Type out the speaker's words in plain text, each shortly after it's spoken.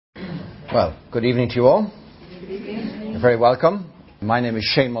Well, good evening to you all. Good evening. You're very welcome. My name is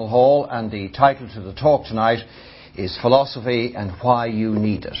Shane Mulhall, and the title to the talk tonight is Philosophy and Why You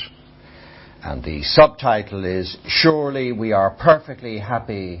Need It. And the subtitle is Surely We Are Perfectly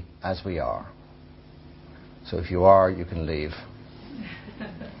Happy as We Are. So if you are, you can leave.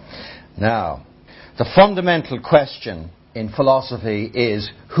 Now, the fundamental question in philosophy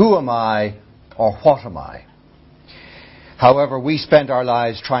is, who am I or what am I? However, we spend our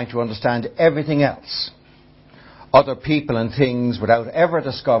lives trying to understand everything else, other people and things, without ever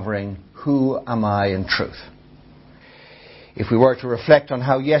discovering who am I in truth. If we were to reflect on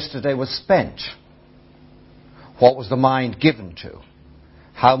how yesterday was spent, what was the mind given to?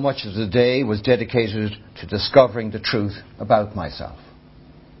 How much of the day was dedicated to discovering the truth about myself?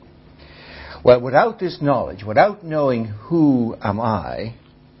 Well, without this knowledge, without knowing who am I,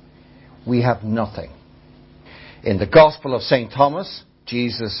 we have nothing. In the Gospel of St. Thomas,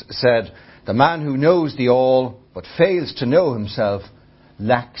 Jesus said, "The man who knows the all but fails to know himself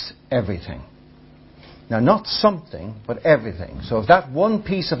lacks everything." Now, not something, but everything. So if that one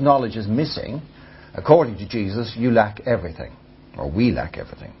piece of knowledge is missing, according to Jesus, you lack everything, or we lack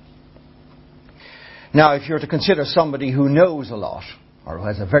everything. Now, if you're to consider somebody who knows a lot, or who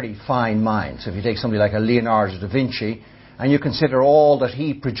has a very fine mind, so if you take somebody like a Leonardo da Vinci, and you consider all that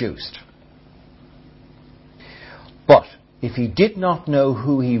he produced, but if he did not know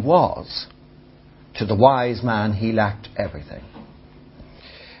who he was, to the wise man he lacked everything.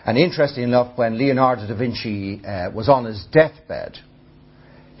 And interestingly enough, when Leonardo da Vinci was on his deathbed,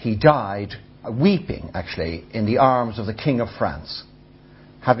 he died weeping, actually, in the arms of the King of France,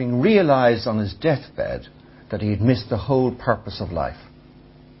 having realized on his deathbed that he had missed the whole purpose of life.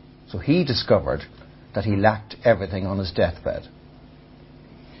 So he discovered that he lacked everything on his deathbed.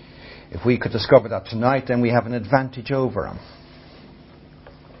 If we could discover that tonight, then we have an advantage over him.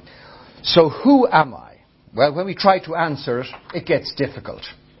 So who am I? Well, when we try to answer it, it gets difficult.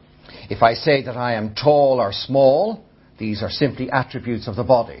 If I say that I am tall or small, these are simply attributes of the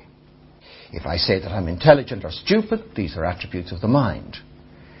body. If I say that I'm intelligent or stupid, these are attributes of the mind.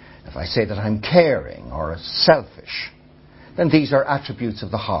 If I say that I'm caring or selfish, then these are attributes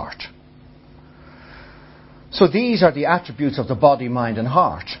of the heart. So these are the attributes of the body, mind and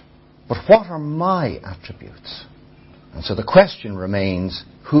heart. But what are my attributes? And so the question remains,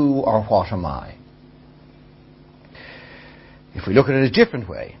 who or what am I? If we look at it a different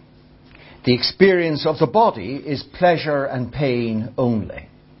way, the experience of the body is pleasure and pain only.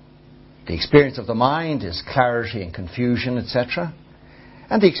 The experience of the mind is clarity and confusion, etc.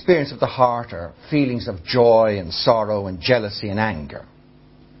 And the experience of the heart are feelings of joy and sorrow and jealousy and anger.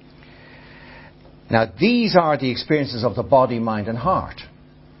 Now, these are the experiences of the body, mind and heart.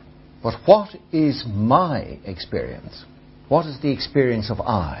 But what is my experience? What is the experience of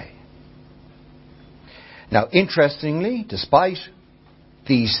I? Now, interestingly, despite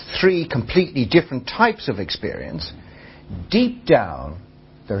these three completely different types of experience, deep down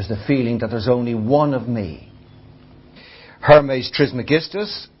there's the feeling that there's only one of me. Hermes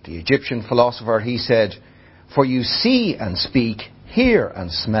Trismegistus, the Egyptian philosopher, he said, "For you see and speak, hear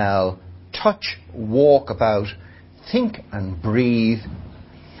and smell, touch, walk about, think and breathe.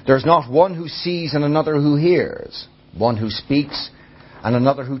 There's not one who sees and another who hears, one who speaks and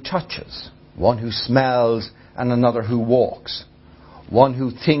another who touches, one who smells and another who walks, one who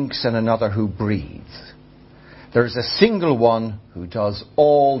thinks and another who breathes. There is a single one who does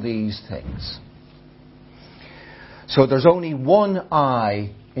all these things." So there's only one I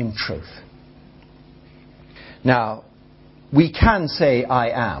in truth. Now, we can say I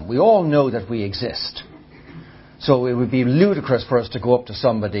am. We all know that we exist. So it would be ludicrous for us to go up to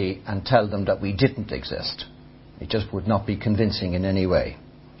somebody and tell them that we didn't exist. It just would not be convincing in any way.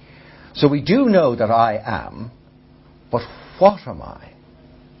 So we do know that I am, but what am I?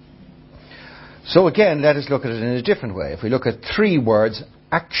 So again, let us look at it in a different way. If we look at three words,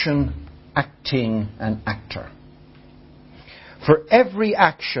 action, acting, and actor. For every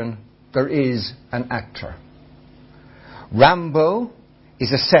action, there is an actor. Rambo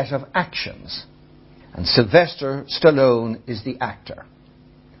is a set of actions, and Sylvester Stallone is the actor.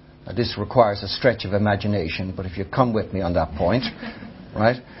 Now, this requires a stretch of imagination, but if you come with me on that point,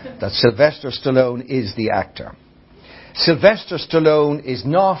 right, that Sylvester Stallone is the actor. Sylvester Stallone is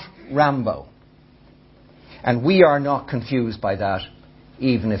not Rambo, and we are not confused by that,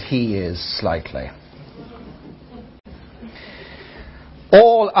 even if he is slightly.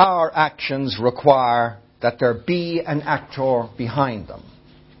 All our actions require that there be an actor behind them.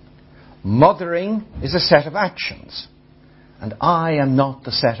 Mothering is a set of actions, and I am not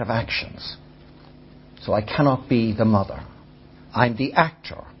the set of actions. So I cannot be the mother. I'm the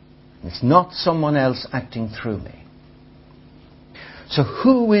actor. It's not someone else acting through me. So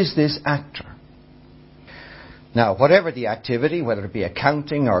who is this actor? Now, whatever the activity, whether it be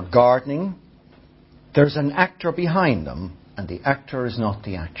accounting or gardening, there's an actor behind them, and the actor is not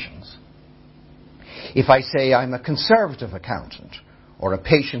the actions. If I say I'm a conservative accountant or a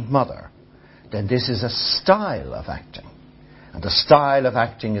patient mother, then this is a style of acting, and the style of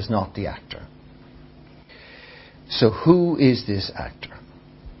acting is not the actor. So who is this actor?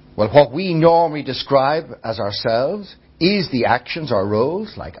 Well, what we normally describe as ourselves is the actions or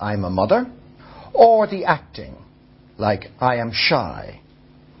roles, like I'm a mother, or the acting, like I am shy.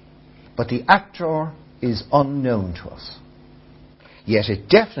 But the actor is unknown to us. Yet it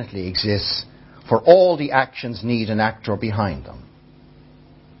definitely exists, for all the actions need an actor behind them.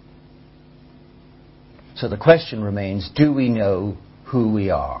 So the question remains, do we know who we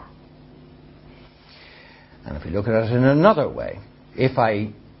are? And if we look at it in another way, if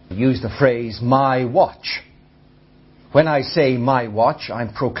I use the phrase my watch, when I say my watch,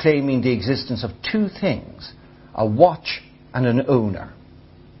 I'm proclaiming the existence of two things, a watch and an owner.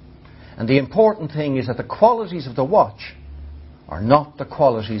 And the important thing is that the qualities of the watch are not the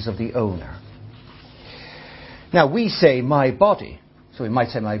qualities of the owner. Now we say my body, so we might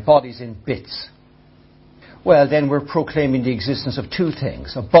say my body's in bits. Well, then we're proclaiming the existence of two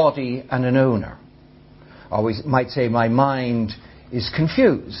things, a body and an owner. Or we might say my mind is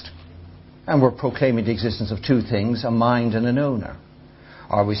confused, and we're proclaiming the existence of two things, a mind and an owner.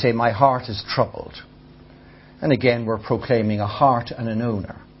 Or we say my heart is troubled, and again we're proclaiming a heart and an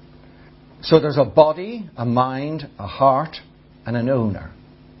owner. So there's a body, a mind, a heart, and an owner.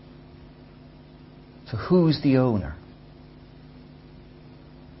 So who's the owner?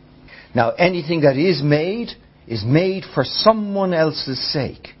 Now, anything that is made for someone else's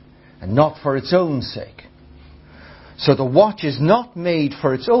sake, and not for its own sake. So the watch is not made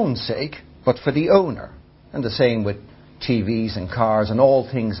for its own sake, but for the owner. And the same with TVs and cars and all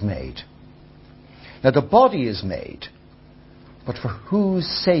things made. Now, the body is made, but for whose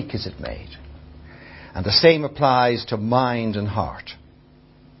sake is it made? And the same applies to mind and heart.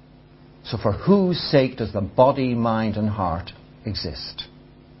 So for whose sake does the body, mind and heart exist?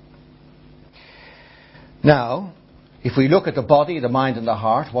 Now, if we look at the body, the mind and the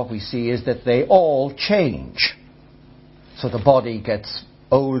heart, what we see is that they all change. So the body gets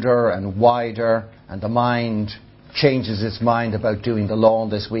older and wider, and the mind changes its mind about doing the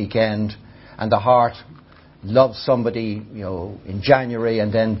lawn this weekend, and the heart loves somebody, in January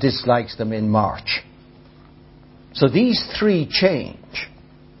and then dislikes them in March. So these three change.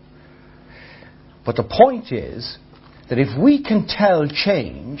 But the point is that if we can tell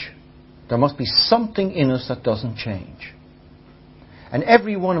change, there must be something in us that doesn't change. And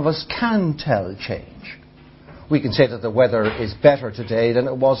every one of us can tell change. We can say that the weather is better today than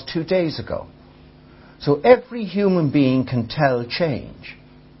it was 2 days ago. So every human being can tell change.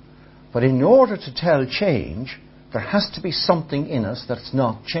 But in order to tell change, there has to be something in us that's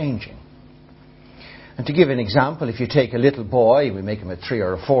not changing. And to give an example, if you take a little boy, we make him a 3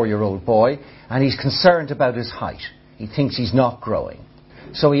 or a 4-year-old boy, and he's concerned about his height. He thinks he's not growing.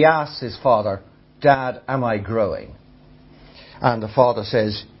 So he asks his father, "Dad, am I growing?" And the father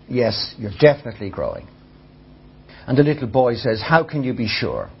says, "Yes, you're definitely growing." And the little boy says, "How can you be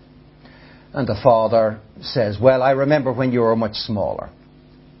sure?" And the father says, "Well, I remember when you were much smaller."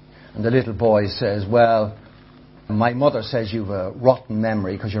 And the little boy says, "Well, my mother says you've a rotten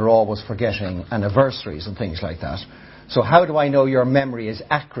memory because you're always forgetting anniversaries and things like that. So how do I know your memory is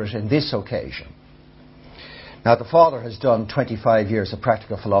accurate in this occasion?" Now, the father has done 25 years of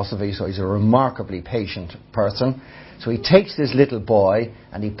practical philosophy, so he's a remarkably patient person. So he takes this little boy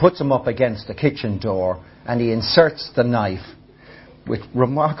and he puts him up against the kitchen door and he inserts the knife with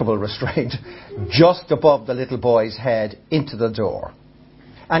remarkable restraint just above the little boy's head into the door.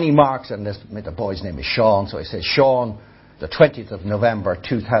 And he marks, and the boy's name is Sean, so he says, "Sean, the 20th of November,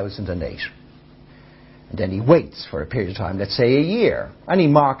 2008. And then he waits for a period of time, let's say a year, and he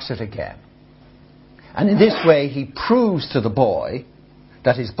marks it again. And in this way, he proves to the boy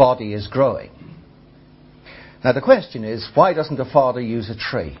that his body is growing. Now, the question is, why doesn't the father use a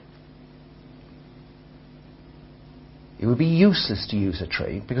tree? It would be useless to use a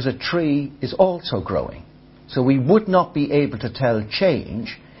tree, because a tree is also growing. So we would not be able to tell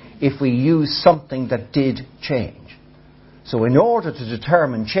change if we use something that did change. So in order to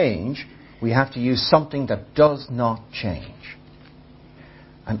determine change, we have to use something that does not change.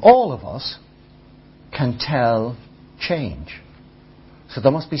 And all of us can tell change. So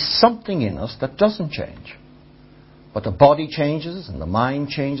there must be something in us that doesn't change. But the body changes, and the mind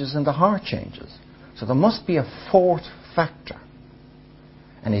changes, and the heart changes. So there must be a fourth factor.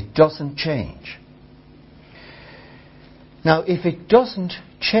 and it doesn't change. Now, if it doesn't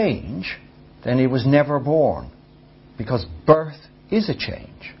change, then it was never born, because birth is a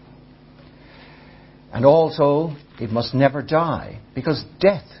change. And also, it must never die, because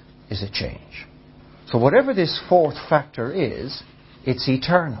death is a change. So whatever this fourth factor is, it's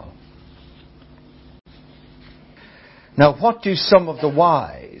eternal. Now, what do some of the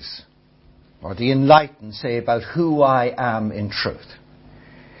wise or the enlightened say about who I am in truth?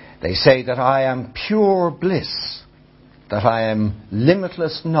 They say that I am pure bliss, that I am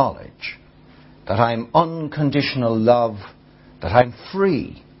limitless knowledge, that I'm unconditional love, that I'm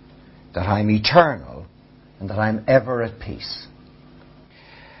free, that I'm eternal, and that I'm ever at peace.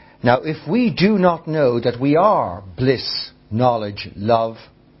 Now, if we do not know that we are bliss, knowledge, love,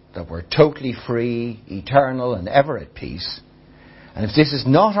 that we're totally free, eternal, and ever at peace, and if this is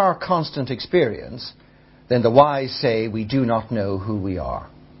not our constant experience, then the wise say we do not know who we are.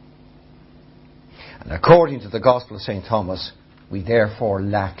 And according to the Gospel of St. Thomas, we therefore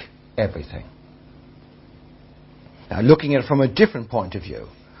lack everything. Now, looking at it from a different point of view,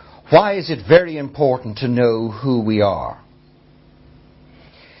 why is it very important to know who we are?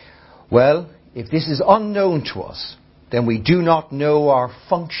 Well, if this is unknown to us, then we do not know our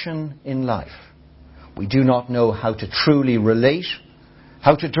function in life. We do not know how to truly relate,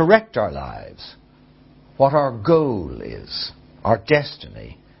 how to direct our lives, what our goal is, our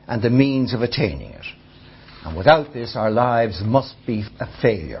destiny, and the means of attaining it. And without this, our lives must be a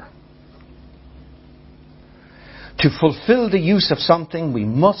failure. To fulfill the use of something, we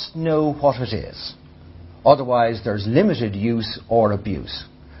must know what it is. Otherwise, there's limited use or abuse.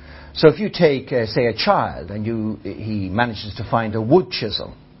 So if you take, say, a child and he manages to find a wood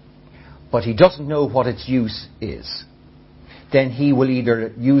chisel, but he doesn't know what its use is, then he will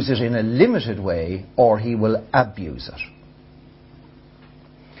either use it in a limited way or he will abuse it.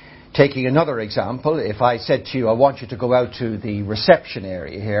 Taking another example, if I said to you, I want you to go out to the reception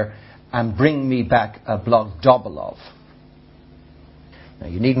area here and bring me back a blog double of. Now,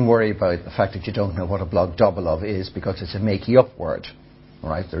 you needn't worry about the fact that you don't know what a blog double of is, because it's a makey-up word. All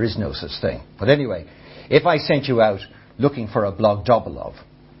right, there is no such thing. But anyway, if I sent you out looking for a blog double of,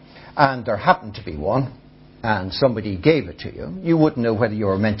 and there happened to be one, and somebody gave it to you, you wouldn't know whether you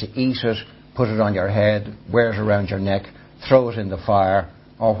were meant to eat it, put it on your head, wear it around your neck, throw it in the fire,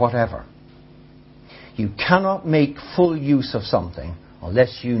 or whatever. You cannot make full use of something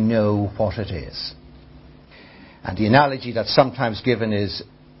unless you know what it is. And the analogy that's sometimes given is,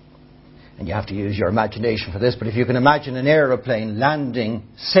 and you have to use your imagination for this, but if you can imagine an aeroplane landing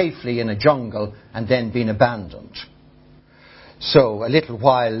safely in a jungle and then being abandoned. So a little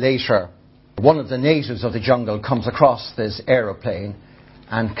while later, one of the natives of the jungle comes across this aeroplane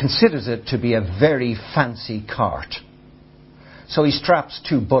and considers it to be a very fancy cart. So he straps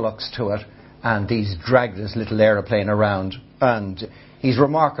 2 bullocks to it and he's dragged this little aeroplane around, and he's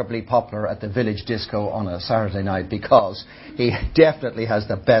remarkably popular at the village disco on a Saturday night because he definitely has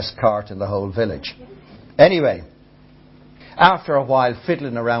the best cart in the whole village. Anyway, after a while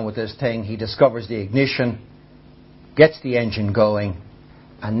fiddling around with this thing, he discovers the ignition, gets the engine going,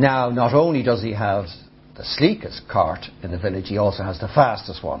 and now not only does he have the sleekest cart in the village, he also has the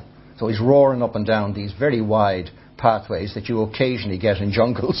fastest one. So he's roaring up and down these very wide pathways that you occasionally get in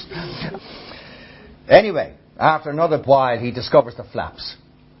jungles. Anyway, after another while, he discovers the flaps.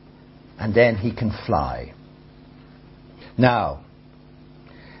 And then he can fly. Now,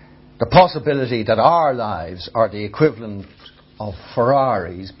 the possibility that our lives are the equivalent of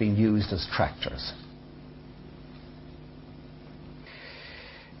Ferraris being used as tractors.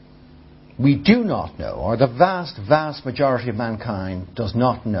 We do not know, or the vast, vast majority of mankind does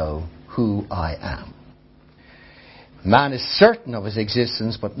not know who I am. Man is certain of his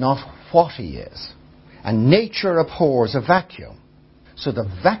existence, but not what he is. And nature abhors a vacuum. So the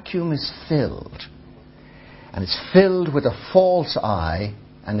vacuum is filled. And it's filled with a false I,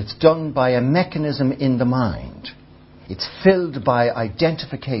 and it's done by a mechanism in the mind. It's filled by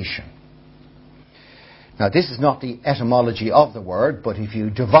identification. Now, this is not the etymology of the word, but if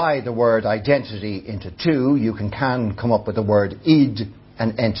you divide the word identity into 2, you can come up with the word id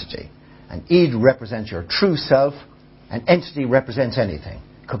and entity. And id represents your true self, and entity represents anything.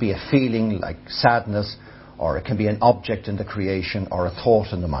 It could be a feeling like sadness, or it can be an object in the creation, or a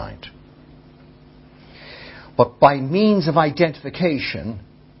thought in the mind. But by means of identification,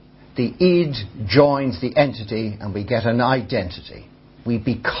 the id joins the entity and we get an identity. We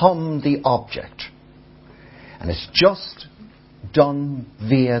become the object. And it's just done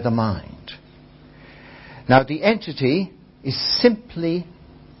via the mind. Now, the entity is simply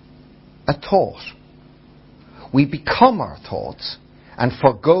a thought. We become our thoughts, and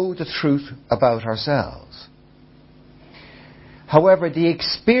forgo the truth about ourselves. However, the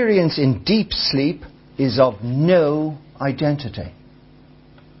experience in deep sleep is of no identity.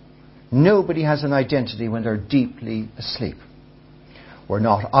 Nobody has an identity when they're deeply asleep. We're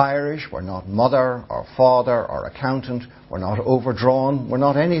not Irish, we're not mother or father or accountant, we're not overdrawn, we're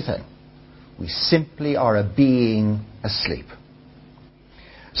not anything. We simply are a being asleep.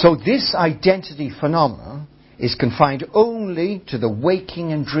 So this identity phenomenon is confined only to the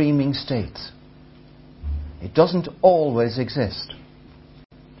waking and dreaming states. It doesn't always exist.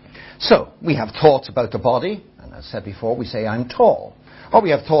 So, we have thoughts about the body, and as I said before, we say I'm tall. Or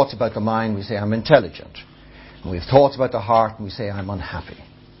we have thoughts about the mind, we say I'm intelligent. And we have thoughts about the heart, and we say I'm unhappy.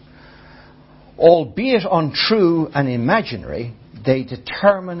 Albeit untrue and imaginary, they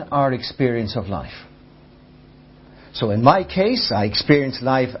determine our experience of life. So in my case, I experience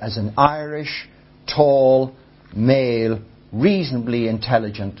life as an Irish, tall, male, reasonably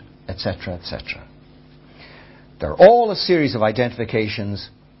intelligent, etc., etc. They're all a series of identifications.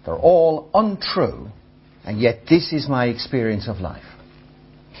 They're all untrue, and yet this is my experience of life.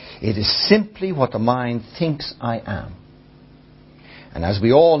 It is simply what the mind thinks I am. And as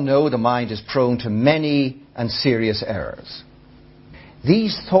we all know, the mind is prone to many and serious errors.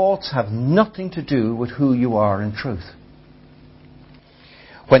 These thoughts have nothing to do with who you are in truth.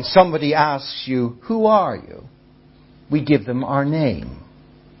 When somebody asks you, "Who are you?" we give them our name.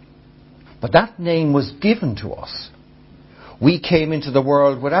 But that name was given to us. We came into the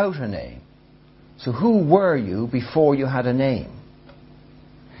world without a name. So who were you before you had a name?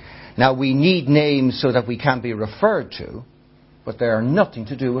 Now, we need names so that we can be referred to, but they are nothing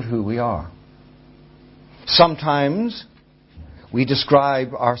to do with who we are. Sometimes we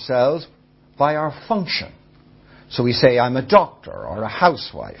describe ourselves by our function. So we say, I'm a doctor or a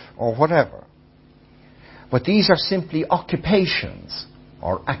housewife or whatever. But these are simply occupations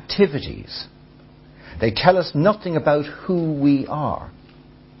or activities. They tell us nothing about who we are.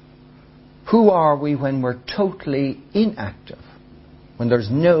 Who are we when we're totally inactive, when there's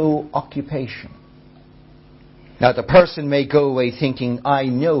no occupation? Now, the person may go away thinking, I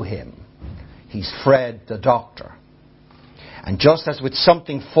know him. He's Fred the doctor. And just as with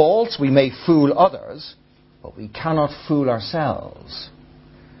something false, we may fool others, but we cannot fool ourselves.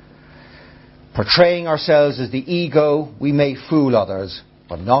 Portraying ourselves as the ego, we may fool others,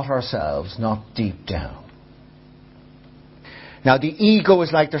 but not ourselves, not deep down. Now, the ego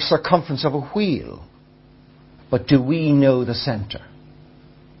is like the circumference of a wheel. But do we know the center?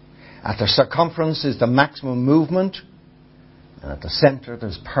 At the circumference is the maximum movement, and at the center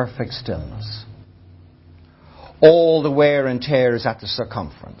there's perfect stillness. All the wear and tear is at the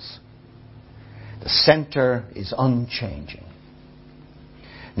circumference. The center is unchanging.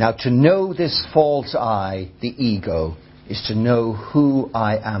 Now, to know this false I, the ego, is to know who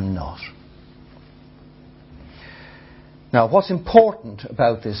I am not. Now, what's important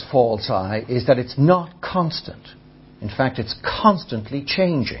about this false I is that it's not constant. In fact, it's constantly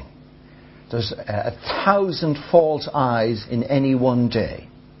changing. There's 1,000 false I's in any one day.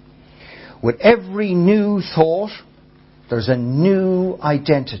 With every new thought, there's a new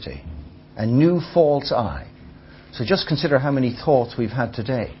identity, a new false I. So just consider how many thoughts we've had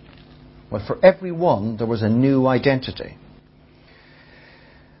today. Well, for every one, there was a new identity.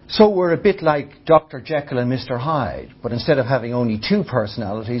 So we're a bit like Dr. Jekyll and Mr. Hyde, but instead of having only 2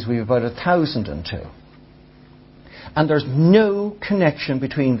 personalities, we have about 1,002. And there's no connection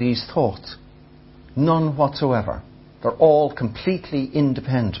between these thoughts. None whatsoever. They're all completely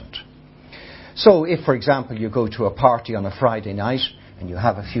independent. So if, for example, you go to a party on a Friday night and you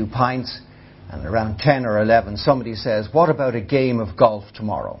have a few pints, and around 10 or 11 somebody says, what about a game of golf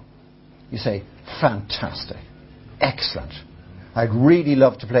tomorrow? You say, fantastic, excellent. I'd really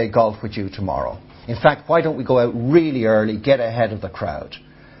love to play golf with you tomorrow. In fact, why don't we go out really early, get ahead of the crowd?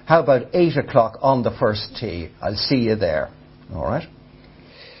 How about 8 o'clock on the first tee? I'll see you there. All right?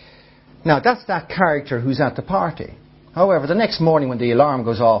 Now, that's that character who's at the party. However, the next morning when the alarm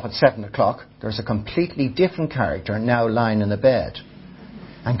goes off at 7 o'clock, there's a completely different character now lying in the bed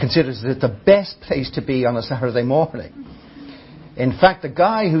and considers it the best place to be on a Saturday morning. In fact, the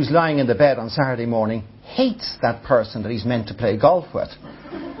guy who's lying in the bed on Saturday morning hates that person that he's meant to play golf with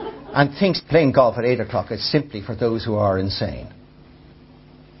and thinks playing golf at 8 o'clock is simply for those who are insane.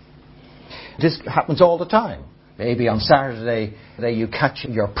 This happens all the time. Maybe on Saturday you catch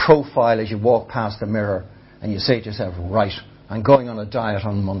your profile as you walk past the mirror and you say to yourself, right, I'm going on a diet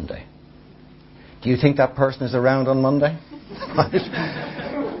on Monday. Do you think that person is around on Monday?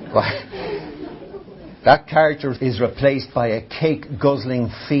 Right. That character is replaced by a cake-guzzling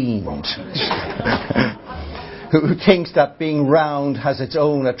fiend. who thinks that being round has its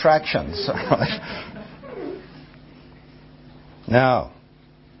own attractions. Right? Now,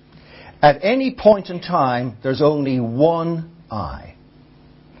 at any point in time, there's only one I.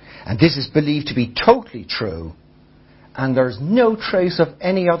 And this is believed to be totally true, and there's no trace of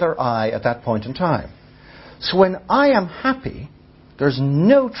any other I at that point in time. So when I am happy, there's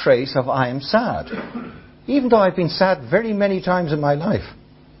no trace of I am sad, even though I've been sad very many times in my life.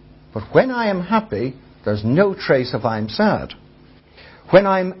 But when I am happy, there's no trace of I am sad. When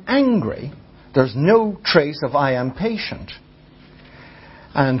I'm angry, there's no trace of I am patient.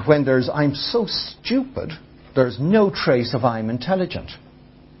 And when there's I'm so stupid, there's no trace of I'm intelligent.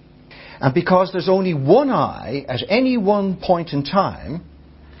 And because there's only one I at any one point in time,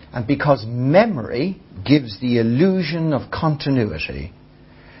 and because memory gives the illusion of continuity,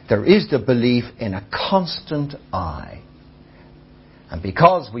 there is the belief in a constant I. And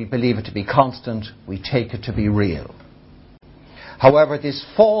because we believe it to be constant, we take it to be real. However, this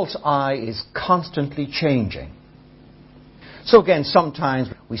false I is constantly changing. So again, sometimes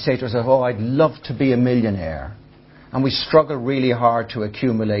we say to ourselves, oh, I'd love to be a millionaire. And we struggle really hard to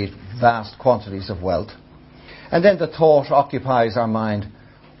accumulate vast quantities of wealth. And then the thought occupies our mind,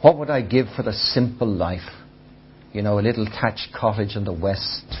 what would I give for the simple life? You know, a little thatched cottage in the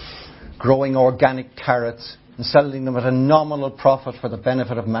west, growing organic carrots and selling them at a nominal profit for the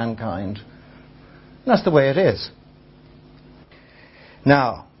benefit of mankind. And that's the way it is.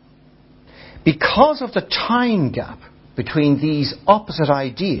 Now, because of the time gap between these opposite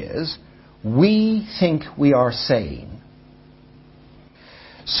ideas, we think we are sane.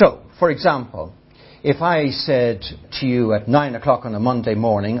 So, for example, if I said to you at 9 o'clock on a Monday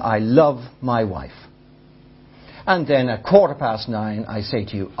morning, I love my wife. And then at 9:15 I say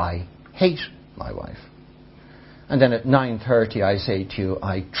to you, I hate my wife. And then at 9:30 I say to you,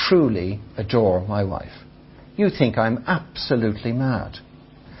 I truly adore my wife. You think I'm absolutely mad.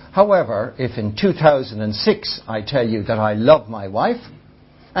 However, if in 2006 I tell you that I love my wife,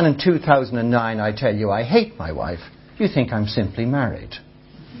 and in 2009 I tell you I hate my wife, you think I'm simply married.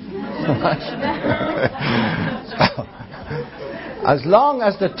 As long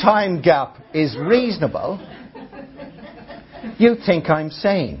as the time gap is reasonable, you think I'm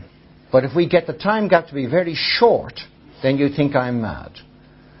sane. But if we get the time gap to be very short, then you think I'm mad.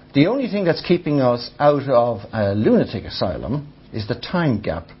 The only thing that's keeping us out of a lunatic asylum is the time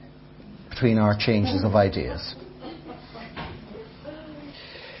gap between our changes of ideas.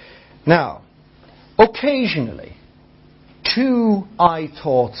 Now, occasionally, two I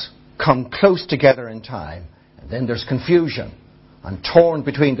thoughts come close together in time, and then there's confusion. I'm torn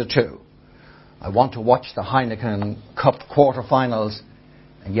between the two. I want to watch the Heineken Cup quarterfinals,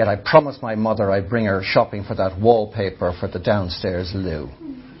 and yet I promised my mother I'd bring her shopping for that wallpaper for the downstairs loo.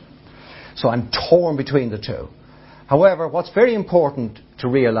 So I'm torn between the two. However, what's very important to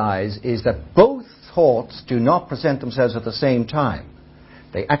realize is that both thoughts do not present themselves at the same time.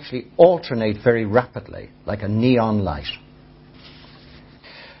 They actually alternate very rapidly, like a neon light.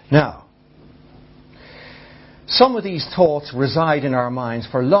 Now, some of these thoughts reside in our minds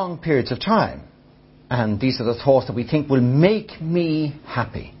for long periods of time. And these are the thoughts that we think will make me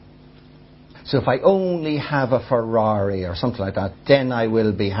happy. So if I only have a Ferrari or something like that, then I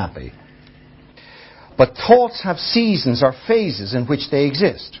will be happy. But thoughts have seasons or phases in which they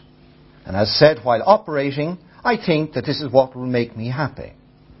exist. And as said, while operating, I think that this is what will make me happy.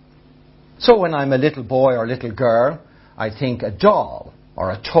 So when I'm a little boy or little girl, I think a doll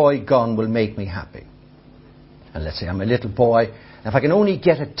or a toy gun will make me happy. And let's say I'm a little boy, and if I can only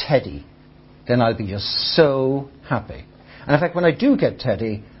get a teddy, then I'll be just so happy. And in fact, when I do get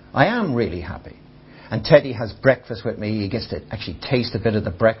Teddy, I am really happy. And Teddy has breakfast with me. He gets to actually taste a bit of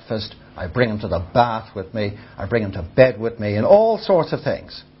the breakfast. I bring him to the bath with me. I bring him to bed with me, and all sorts of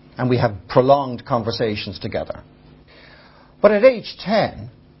things. And we have prolonged conversations together. But at age 10,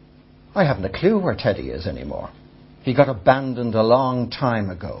 I haven't a clue where Teddy is anymore. He got abandoned a long time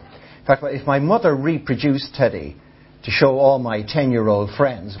ago. In fact, if my mother reproduced Teddy to show all my 10-year-old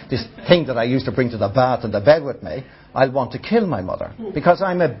friends this thing that I used to bring to the bath and the bed with me, I'll want to kill my mother. Because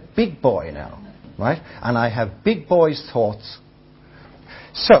I'm a big boy now, right? And I have big boy's thoughts.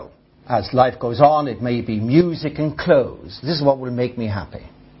 So, as life goes on, it may be music and clothes. This is what will make me happy.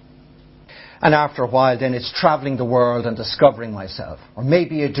 And after a while, then it's traveling the world and discovering myself. Or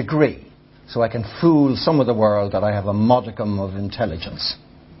maybe a degree, so I can fool some of the world that I have a modicum of intelligence.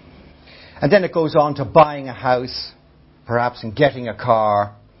 And then it goes on to buying a house, perhaps in getting a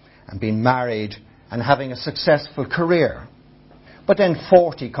car, and being married, and having a successful career. But then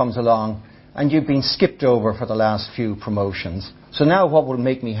 40 comes along, and you've been skipped over for the last few promotions. So now what will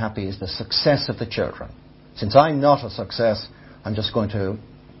make me happy is the success of the children. Since I'm not a success, I'm just going to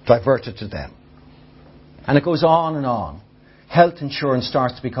divert it to them. And it goes on and on. Health insurance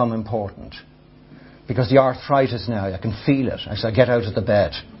starts to become important. Because the arthritis now, I can feel it as I get out of the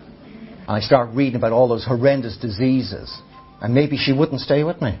bed. And I start reading about all those horrendous diseases. And maybe she wouldn't stay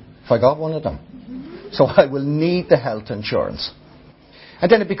with me if I got one of them. So I will need the health insurance.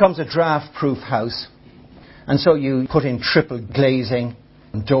 And then it becomes a draft-proof house. And so you put in triple glazing,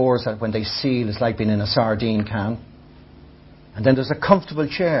 and doors that when they seal is like being in a sardine can. And then there's a comfortable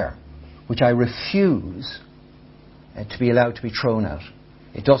chair, which I refuse to be allowed to be thrown out.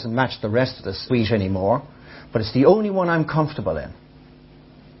 It doesn't match the rest of the suite anymore, but it's the only one I'm comfortable in.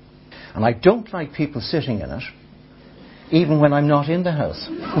 And I don't like people sitting in it, even when I'm not in the house.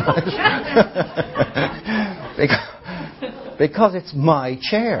 Because it's my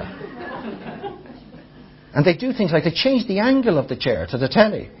chair. And they do things like they change the angle of the chair to the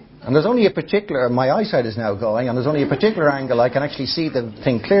telly. And there's only a particular, my eyesight is now going, and there's only a particular angle I can actually see the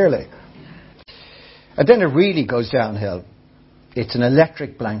thing clearly. And then it really goes downhill. It's an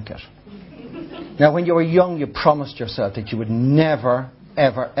electric blanket. Now, when you were young, you promised yourself that you would never,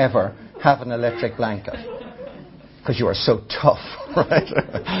 ever, ever have an electric blanket. Because you are so tough, right?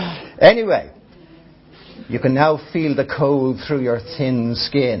 Anyway, you can now feel the cold through your thin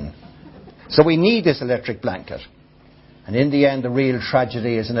skin. So we need this electric blanket. And in the end, the real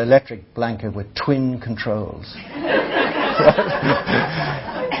tragedy is an electric blanket with twin controls.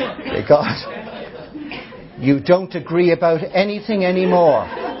 Because you don't agree about anything anymore,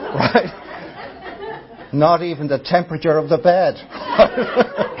 right? Not even the temperature of the bed.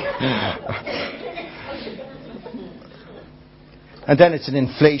 And then it's an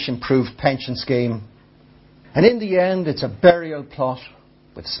inflation-proof pension scheme. And in the end, it's a burial plot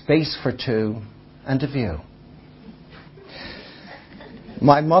with space for two and a view.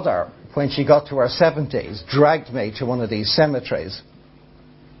 My mother, when she got to her 70s, dragged me to one of these cemeteries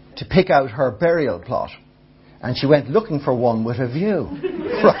to pick out her burial plot. And she went looking for one with a view.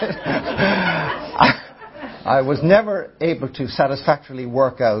 Right? I was never able to satisfactorily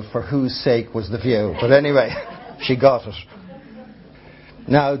work out for whose sake was the view. But anyway, she got it.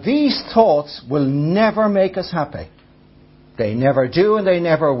 Now, these thoughts will never make us happy. They never do and they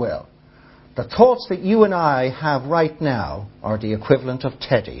never will. The thoughts that you and I have right now are the equivalent of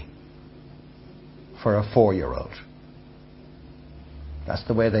Teddy for a 4-year-old. That's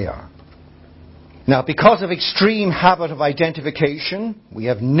the way they are. Now, because of extreme habit of identification, we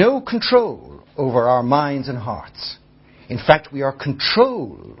have no control over our minds and hearts. In fact, we are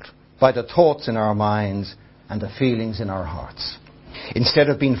controlled by the thoughts in our minds and the feelings in our hearts. Instead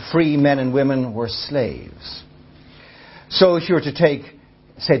of being free men and women, we're slaves. So if you were to take,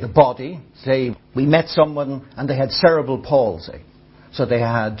 say, the body, say we met someone and they had cerebral palsy, so they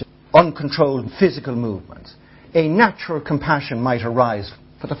had uncontrolled physical movements, a natural compassion might arise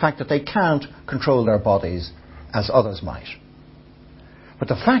for the fact that they can't control their bodies as others might. But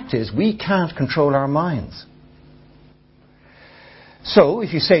the fact is, we can't control our minds. So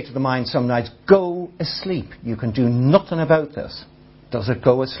if you say to the mind some nights, go asleep, you can do nothing about this. Does it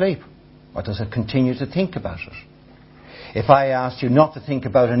go asleep? Or does it continue to think about it? If I asked you not to think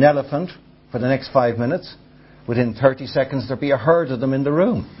about an elephant for the next 5 minutes, within 30 seconds there'd be a herd of them in the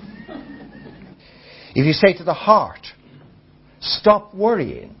room. If you say to the heart, stop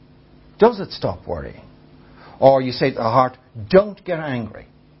worrying, does it stop worrying? Or you say to the heart, don't get angry.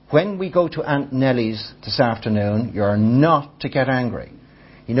 When we go to Aunt Nellie's this afternoon, you're not to get angry.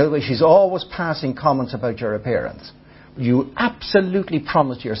 You know, she's always passing comments about your appearance. You absolutely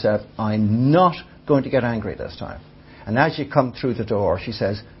promise to yourself, I'm not going to get angry this time. And as you come through the door, she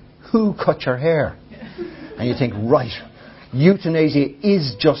says, who cut your hair? And you think, right, euthanasia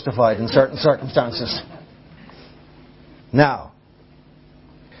is justified in certain circumstances. Now,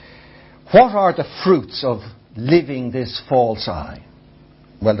 what are the fruits of living this false I?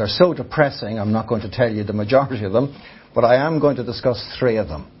 Well, they're so depressing, I'm not going to tell you the majority of them, but I am going to discuss 3 of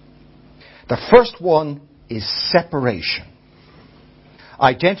them. The first one is separation.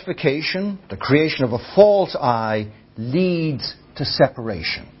 Identification, the creation of a false I, leads to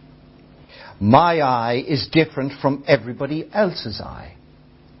separation. My I is different from everybody else's I.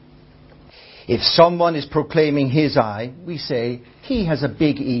 If someone is proclaiming his I, we say he has a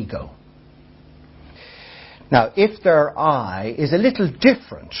big ego. Now, if their I is a little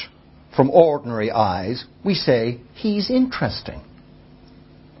different from ordinary I's, we say he's interesting.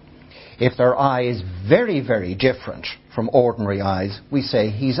 If their I is very, very different from ordinary I's, we say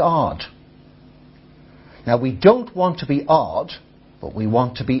he's odd. Now, we don't want to be odd, but we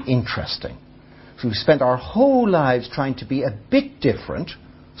want to be interesting. So we've spent our whole lives trying to be a bit different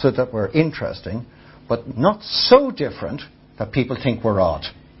so that we're interesting, but not so different that people think we're odd.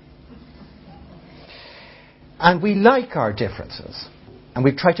 And we like our differences, and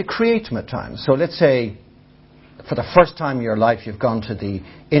we try to create them at times. So let's say, for the first time in your life, you've gone to the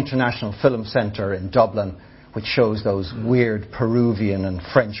International Film Centre in Dublin, which shows those weird Peruvian and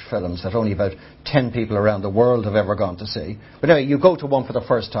French films that only about 10 people around the world have ever gone to see. But anyway, you go to one for the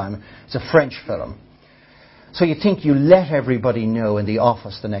first time. It's a French film. So you think you let everybody know in the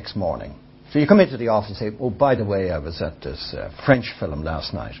office the next morning. So you come into the office and say, oh, by the way, I was at this French film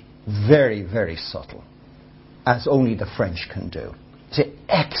last night. Very, very subtle, as only the French can do. It's an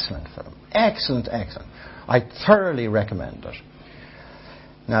excellent film. Excellent, excellent. I thoroughly recommend it.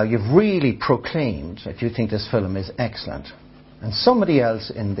 Now, you've really proclaimed that you think this film is excellent. And somebody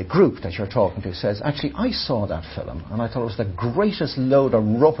else in the group that you're talking to says, actually, I saw that film and I thought it was the greatest load of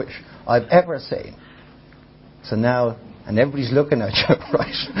rubbish I've ever seen. So now, and everybody's looking at you,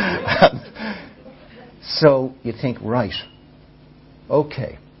 right? So you think, right,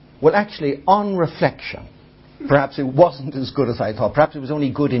 okay. Well, actually, on reflection, perhaps it wasn't as good as I thought. Perhaps it was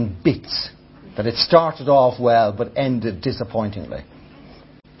only good in bits. That it started off well but ended disappointingly.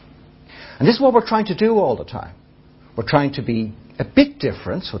 And this is what we're trying to do all the time. We're trying to be a bit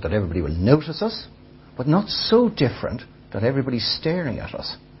different so that everybody will notice us, but not so different that everybody's staring at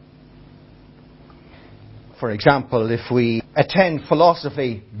us. For example, if we attend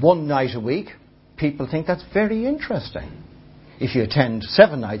philosophy one night a week, people think that's very interesting. If you attend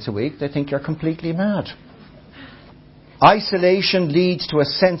 7 nights a week, they think you're completely mad. Isolation leads to a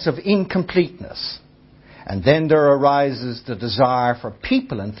sense of incompleteness. And then there arises the desire for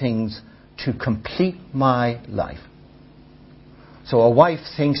people and things to complete my life. So a wife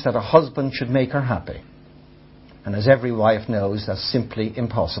thinks that a husband should make her happy. And as every wife knows, that's simply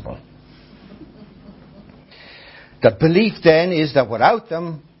impossible. The belief then is that without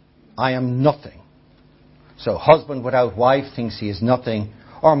them, I am nothing. So husband without wife thinks he is nothing,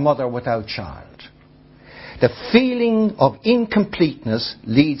 or mother without child. The feeling of incompleteness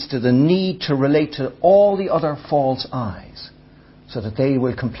leads to the need to relate to all the other false I's so that they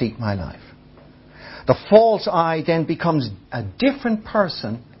will complete my life. The false I then becomes a different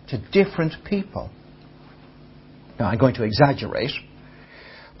person to different people. Now, I'm going to exaggerate,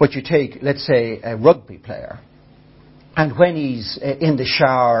 but you take, let's say, a rugby player, and when he's in the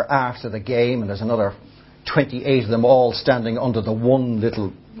shower after the game, and there's another 28 of them all standing under the one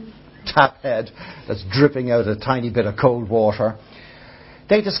little tap head that's dripping out a tiny bit of cold water,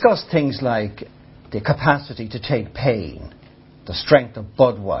 they discuss things like the capacity to take pain, the strength of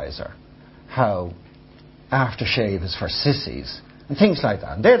Budweiser, how aftershave is for sissies, and things like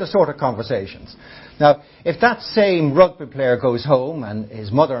that. And they're the sort of conversations. Now, if that same rugby player goes home and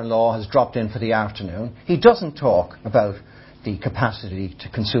his mother-in-law has dropped in for the afternoon, he doesn't talk about the capacity to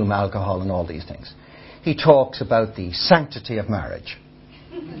consume alcohol and all these things. He talks about the sanctity of marriage.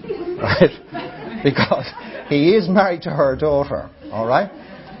 Right? Because he is married to her daughter, all right?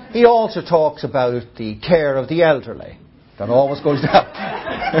 He also talks about the care of the elderly. That always goes down.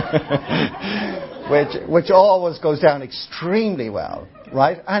 which always goes down extremely well,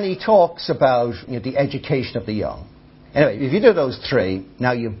 right? And he talks about the education of the young. Anyway, if you do those 3,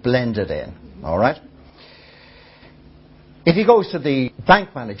 now you've blended in, all right? If he goes to the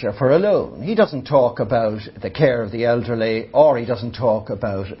bank manager for a loan, he doesn't talk about the care of the elderly, or he doesn't talk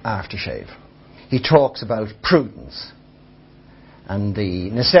about aftershave. He talks about prudence and the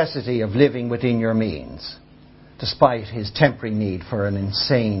necessity of living within your means, despite his temporary need for an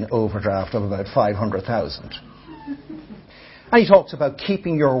insane overdraft of about 500,000. And he talks about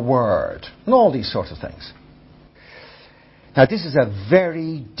keeping your word and all these sorts of things. Now, this is a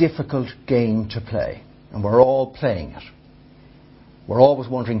very difficult game to play, and we're all playing it. We're always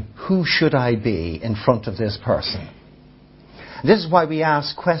wondering, who should I be in front of this person? And this is why we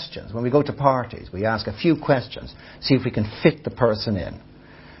ask questions. When we go to parties, we ask a few questions, see if we can fit the person in.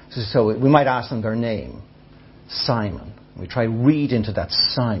 So we might ask them their name, Simon. We try to read into that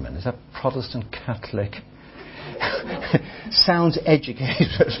Simon. Is that Protestant, Catholic? Sounds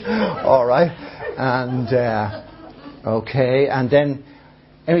educated. All right. And, okay. And then,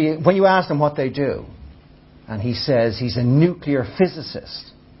 anyway, when you ask them what they do, and he says he's a nuclear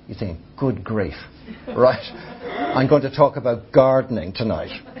physicist, you think, good grief, right? I'm going to talk about gardening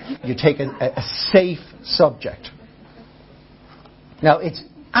tonight. You take a safe subject. Now, it's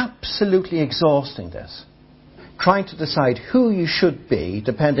absolutely exhausting, this. Trying to decide who you should be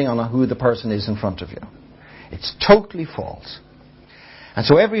depending on who the person is in front of you. It's totally false. And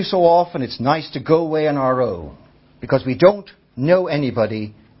so every so often it's nice to go away on our own, because we don't know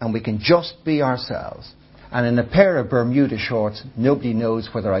anybody and we can just be ourselves. And in a pair of Bermuda shorts, nobody knows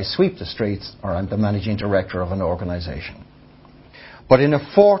whether I sweep the streets or I'm the managing director of an organisation. But in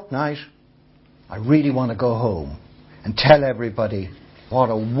a fortnight, I really want to go home and tell everybody what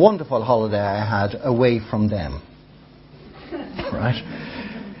a wonderful holiday I had away from them. Right?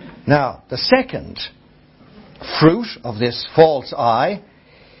 Now, the second fruit of this false I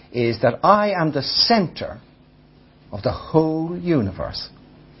is that I am the centre of the whole universe.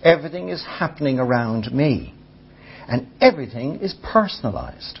 Everything is happening around me, and everything is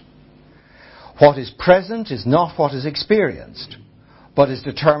personalised. What is present is not what is experienced, but is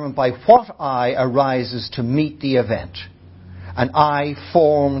determined by what I arises to meet the event, an I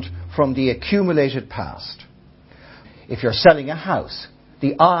formed from the accumulated past. If you're selling a house,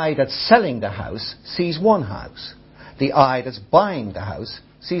 the I that's selling the house sees one house. The I that's buying the house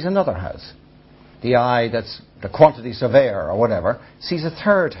sees another house. The I that's the quantity surveyor or whatever sees a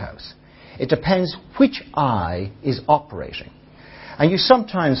third house. It depends which I is operating. And you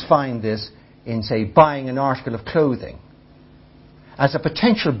sometimes find this in, say, buying an article of clothing. As a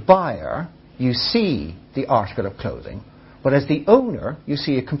potential buyer, you see the article of clothing, but as the owner, you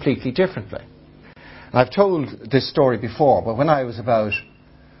see it completely differently. And I've told this story before, but when I was about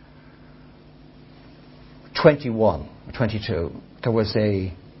 21 or 22, there was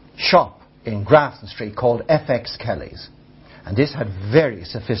a shop in Grafton Street called FX Kelly's. And this had very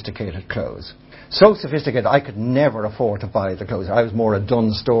sophisticated clothes. So sophisticated I could never afford to buy the clothes. I was more a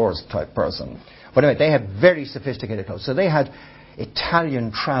Dunnes Stores type person. But anyway, they had very sophisticated clothes. So they had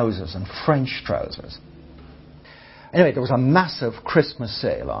Italian trousers and French trousers. Anyway, there was a massive Christmas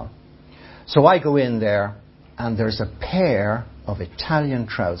sale on. So I go in there and there's a pair of Italian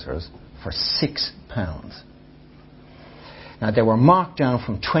trousers for £6. Now, they were marked down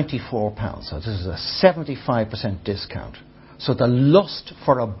from £24, so this is a 75% discount. So the lust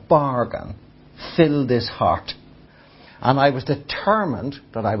for a bargain filled this heart. And I was determined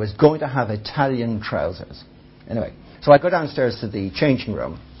that I was going to have Italian trousers. Anyway, so I go downstairs to the changing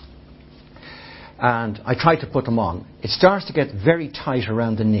room, and I try to put them on. It starts to get very tight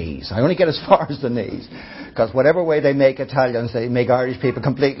around the knees. I only get as far as the knees, because whatever way they make Italians, they make Irish people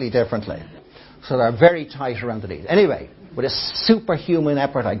completely differently. So they're very tight around the knees. Anyway, with a superhuman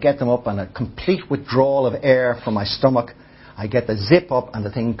effort, I get them up, and a complete withdrawal of air from my stomach, I get the zip up and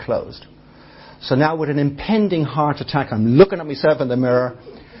the thing closed. So now with an impending heart attack, I'm looking at myself in the mirror,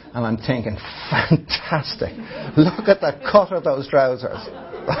 and I'm thinking, fantastic. Look at the cut of those trousers.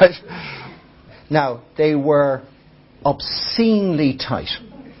 Right? Now, they were obscenely tight.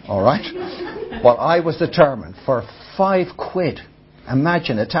 All right? But I was determined for £5.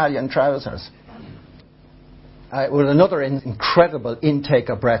 Imagine Italian trousers. With another incredible intake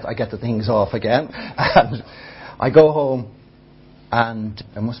of breath, I get the things off again. And I go home, and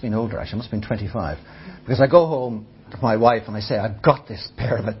I must have been older, actually. I must have been 25. Because I go home to my wife and I say, I've got this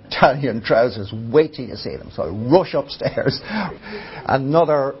pair of Italian trousers. Wait till you see them. So I rush upstairs.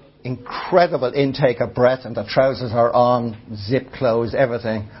 Another incredible intake of breath, and the trousers are on, zip closed,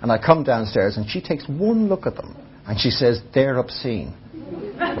 everything. And I come downstairs, and she takes one look at them, and she says, they're obscene.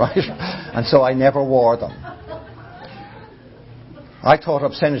 Right? And so I never wore them. I thought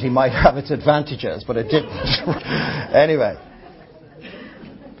obscenity might have its advantages, but it didn't. Anyway.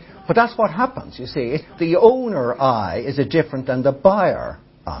 But that's what happens, you see. The owner I is different than the buyer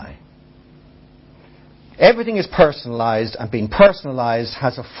I. Everything is personalised, and being personalised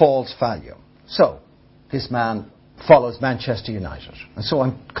has a false value. So, this man follows Manchester United. And so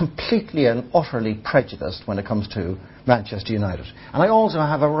I'm completely and utterly prejudiced when it comes to Manchester United. And I also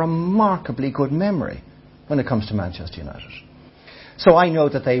have a remarkably good memory when it comes to Manchester United. So I know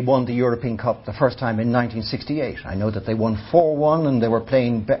that they won the European Cup the first time in 1968. I know that they won 4-1 and they were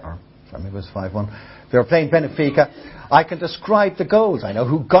playing, maybe it was 5-1. They were playing Benfica. I can describe the goals. I know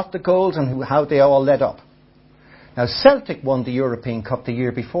who got the goals and how they all led up. Now, Celtic won the European Cup the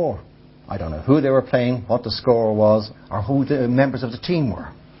year before. I don't know who they were playing, what the score was, or who the members of the team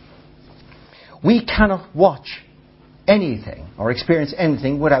were. We cannot watch anything or experience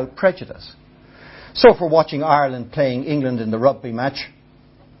anything without prejudice. So if we're watching Ireland playing England in the rugby match,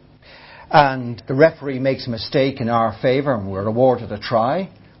 and the referee makes a mistake in our favour and we're awarded a try,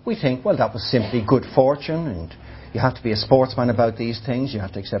 we think, well, that was simply good fortune, and you have to be a sportsman about these things. You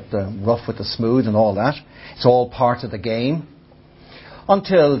have to accept the rough with the smooth and all that. It's all part of the game.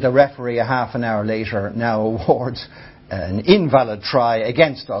 Until the referee a half an hour later now awards an invalid try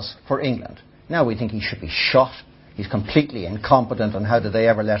against us for England. Now we think he should be shot. He's completely incompetent, and how did they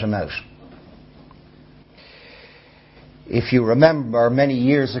ever let him out? If you remember, many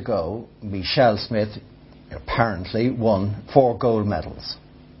years ago, Michelle Smith apparently won 4 gold medals.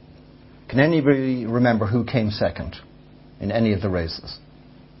 Can anybody remember who came second in any of the races?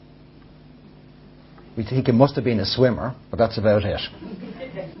 We think it must have been a swimmer, but that's about it.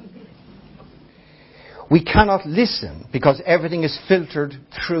 We cannot listen because everything is filtered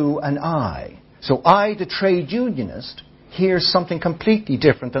through an I. So I, the trade unionist, hears something completely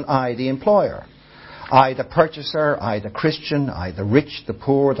different than I, the employer. I, the purchaser, I, the Christian, I, the rich, the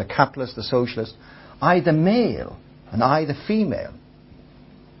poor, the capitalist, the socialist, I, the male, and I, the female,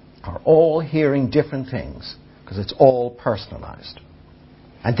 are all hearing different things because it's all personalized.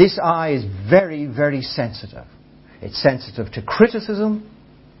 And this I is very, very sensitive. It's sensitive to criticism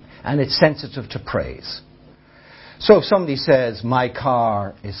and it's sensitive to praise. So if somebody says, my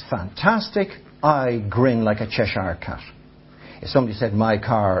car is fantastic, I grin like a Cheshire cat. If somebody said, my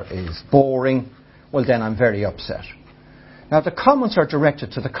car is boring, well then I'm very upset. Now the comments are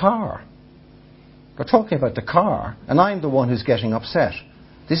directed to the car. They're talking about the car, and I'm the one who's getting upset.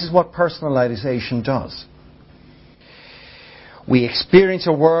 This is what personalization does. We experience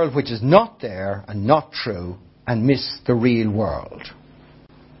a world which is not there and not true and miss the real world.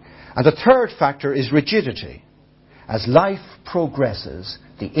 And the third factor is rigidity. As life progresses,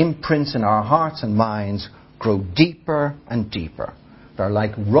 the imprints in our hearts and minds grow deeper and deeper. They're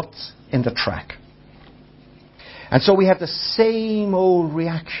like ruts in the track. And so we have the same old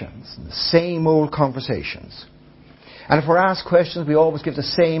reactions, and the same old conversations. And if we're asked questions, we always give the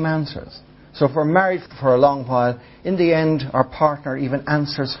same answers. So if we're married for a long while, in the end, our partner even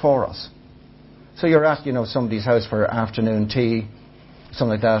answers for us. So you're at, somebody's house for afternoon tea,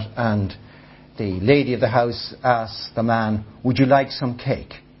 something like that, and the lady of the house asks the man, would you like some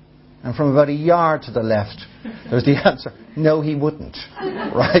cake? And from about a yard to the left, there's the answer, no, he wouldn't.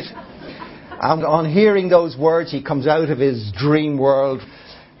 Right? And on hearing those words, he comes out of his dream world,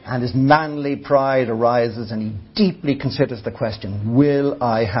 and his manly pride arises, and he deeply considers the question, will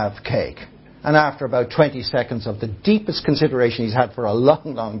I have cake? And after about 20 seconds of the deepest consideration he's had for a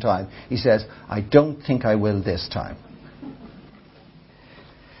long, long time, he says, I don't think I will this time.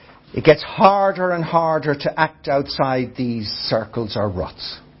 It gets harder and harder to act outside these circles or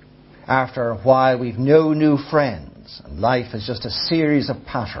ruts. After a while, we've no new friends, and life is just a series of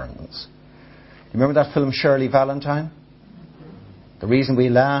patterns. You remember that film Shirley Valentine? The reason we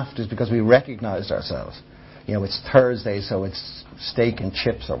laughed is because we recognized ourselves. It's Thursday, so it's steak and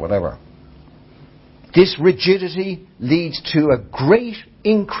chips or whatever. This rigidity leads to a great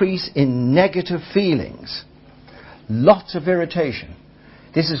increase in negative feelings. Lots of irritation.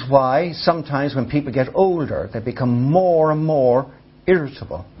 This is why sometimes when people get older, they become more and more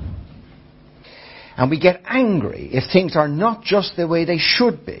irritable. And we get angry if things are not just the way they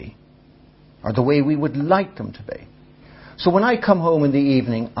should be, or the way we would like them to be. So when I come home in the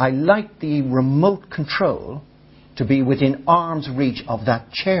evening, I like the remote control to be within arm's reach of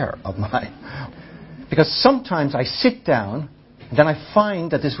that chair of mine. Because sometimes I sit down, and then I find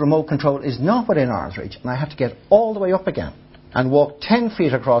that this remote control is not within arm's reach, and I have to get all the way up again and walk 10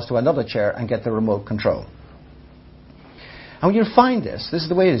 feet across to another chair and get the remote control. And you'll find this is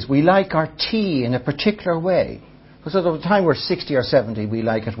the way it is. We like our tea in a particular way. Because at the time we're 60 or 70, we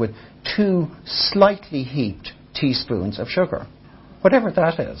like it with 2 slightly heaped teaspoons of sugar. Whatever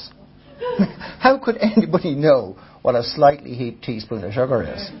that is. How could anybody know what a slightly heaped teaspoon of sugar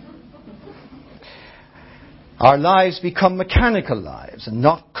is? Our lives become mechanical lives and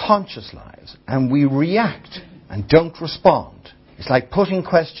not conscious lives. And we react and don't respond. It's like putting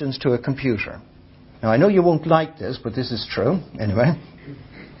questions to a computer. Now, I know you won't like this, but this is true anyway.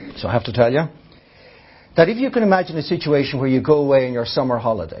 So I have to tell you that if you can imagine a situation where you go away on your summer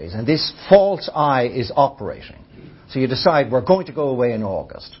holidays and this false I is operating. So you decide we're going to go away in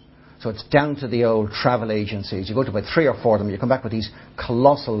August. So it's down to the old travel agencies. You go to about 3 or 4 of them. You come back with these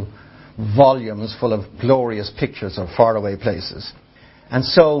colossal volumes full of glorious pictures of faraway places. And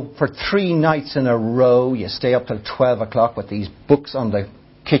so for 3 nights in a row, you stay up till 12 o'clock with these books on the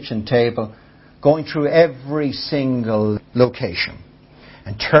kitchen table, going through every single location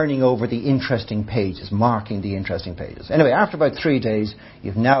and turning over the interesting pages, marking the interesting pages. Anyway, after about 3 days,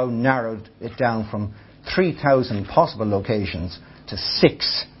 you've now narrowed it down from 3,000 possible locations to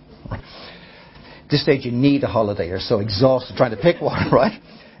 6. At this stage, you need a holiday. You're so exhausted trying to pick one, right?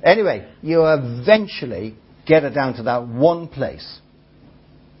 Anyway, you eventually get it down to that one place,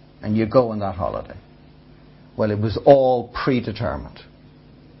 and you go on that holiday. Well, it was all predetermined.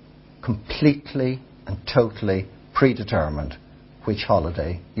 Completely and totally predetermined which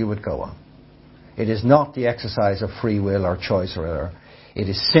holiday you would go on. It is not the exercise of free will or choice or error. It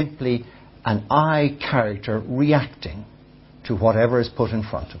is simply an I character reacting to whatever is put in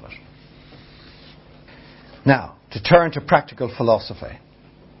front of it. Now, to turn to practical philosophy.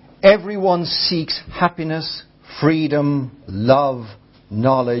 Everyone seeks happiness, freedom, love,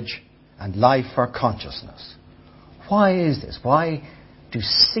 knowledge, and life for consciousness. Why is this? Why do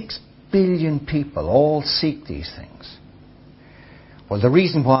 6 billion people all seek these things? Well, the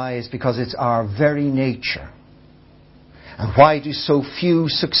reason why is because it's our very nature. And why do so few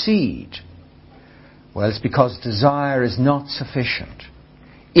succeed? Well, it's because desire is not sufficient.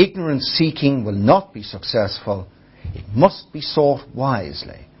 Ignorance seeking will not be successful. It must be sought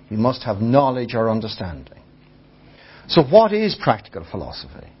wisely. We must have knowledge or understanding. So what is practical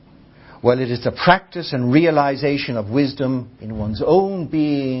philosophy? Well, it is the practice and realization of wisdom in one's own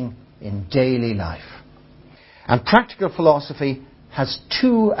being in daily life. And practical philosophy has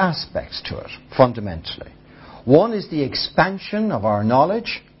 2 aspects to it, fundamentally. One is the expansion of our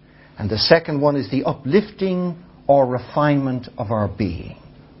knowledge, and the second one is the uplifting or refinement of our being.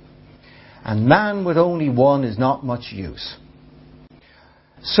 And man with only one is not much use.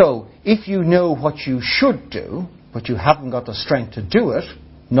 So, if you know what you should do, but you haven't got the strength to do it,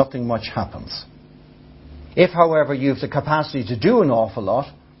 nothing much happens. If, however, you have the capacity to do an awful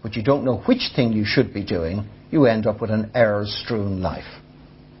lot, but you don't know which thing you should be doing, you end up with an error-strewn life.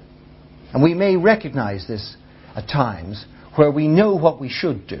 And we may recognize this at times where we know what we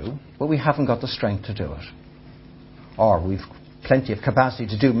should do, but we haven't got the strength to do it. Or we've plenty of capacity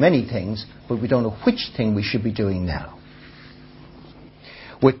to do many things, but we don't know which thing we should be doing now.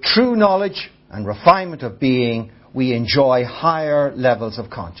 With true knowledge and refinement of being, we enjoy higher levels of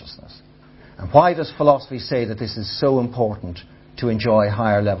consciousness. And why does philosophy say that this is so important to enjoy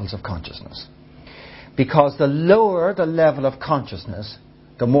higher levels of consciousness? Because the lower the level of consciousness,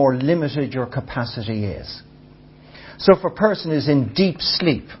 the more limited your capacity is. So if a person is in deep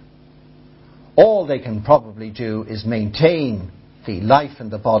sleep, all they can probably do is maintain the life in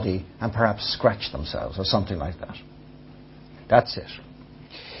the body and perhaps scratch themselves or something like that. That's it.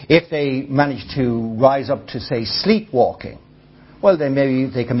 If they manage to rise up to, say, sleepwalking, well, then maybe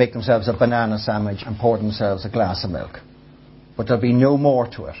they can make themselves a banana sandwich and pour themselves a glass of milk. But there'll be no more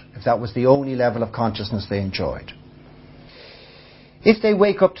to it if that was the only level of consciousness they enjoyed. If they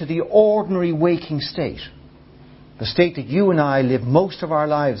wake up to the ordinary waking state, the state that you and I live most of our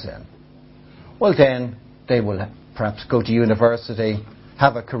lives in, well, then they will perhaps go to university,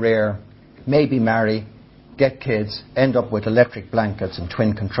 have a career, maybe marry, get kids, end up with electric blankets and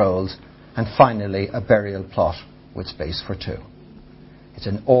twin controls, and finally a burial plot with space for 2. It's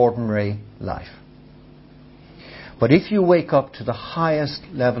an ordinary life. But if you wake up to the highest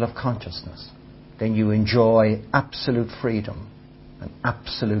level of consciousness, then you enjoy absolute freedom and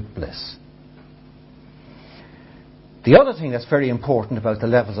absolute bliss. The other thing that's very important about the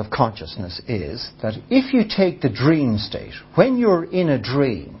levels of consciousness is that if you take the dream state, when you're in a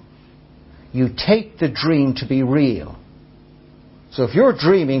dream, you take the dream to be real. So if you're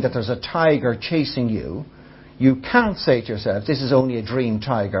dreaming that there's a tiger chasing you, you can't say to yourself, this is only a dream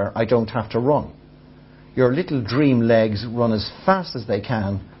tiger, I don't have to run. Your little dream legs run as fast as they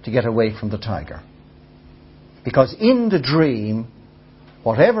can to get away from the tiger. Because in the dream,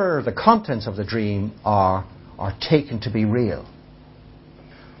 whatever the contents of the dream are taken to be real.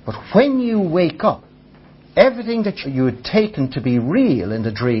 But when you wake up, everything that you had taken to be real in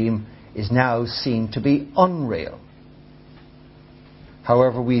the dream is now seen to be unreal.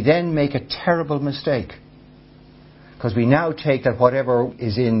 However, we then make a terrible mistake, because we now take that whatever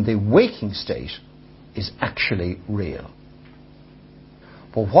is in the waking state is actually real.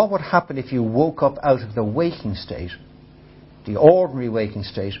 But what would happen if you woke up out of the waking state, the ordinary waking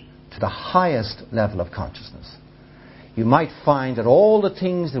state, to the highest level of consciousness? You might find that all the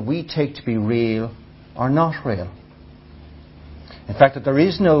things that we take to be real are not real. In fact, that there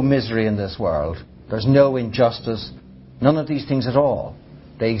is no misery in this world. There's no injustice. None of these things at all.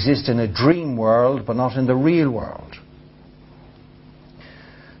 They exist in a dream world, but not in the real world.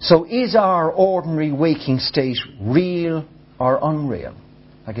 So is our ordinary waking state real or unreal?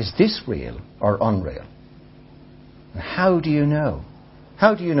 Like, is this real or unreal? And how do you know?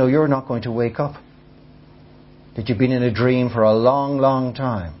 How do you know you're not going to wake up? That you've been in a dream for a long, long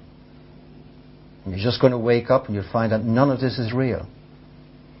time. And you're just going to wake up and you'll find that none of this is real.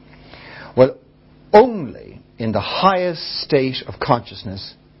 Well, only in the highest state of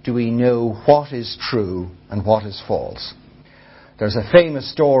consciousness do we know what is true and what is false. There's a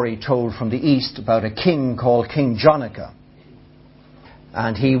famous story told from the East about a king called King Jonathan.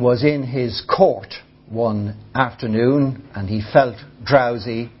 And he was in his court one afternoon and he felt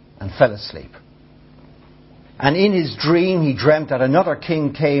drowsy and fell asleep. And in his dream he dreamt that another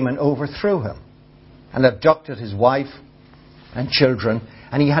king came and overthrew him and abducted his wife and children,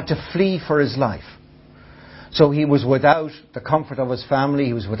 and he had to flee for his life. So he was without the comfort of his family,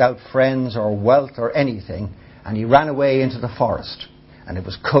 he was without friends or wealth or anything, and he ran away into the forest. And it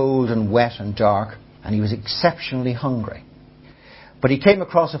was cold and wet and dark, and he was exceptionally hungry. But he came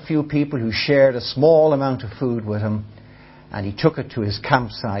across a few people who shared a small amount of food with him, and he took it to his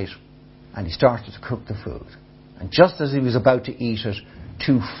campsite, and he started to cook the food. And just as he was about to eat it,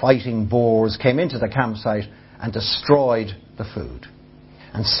 2 fighting boars came into the campsite and destroyed the food.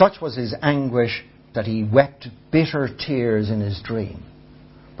 And such was his anguish that he wept bitter tears in his dream.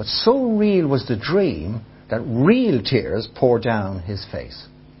 But so real was the dream that real tears poured down his face.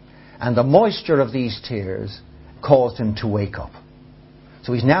 And the moisture of these tears caused him to wake up.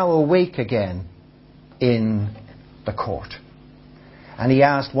 So he's now awake again in the court. And he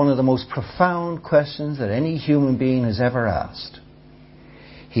asked one of the most profound questions that any human being has ever asked.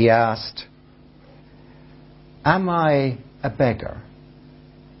 He asked, am I a beggar,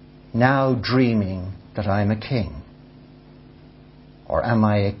 now dreaming that I'm a king? Or am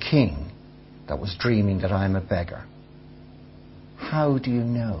I a king that was dreaming that I'm a beggar? How do you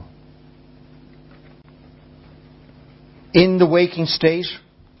know? In the waking state,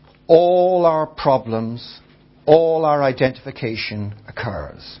 all our problems, all our identification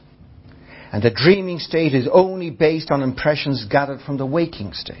occurs. And the dreaming state is only based on impressions gathered from the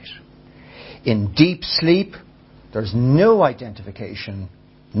waking state. In deep sleep, there's no identification,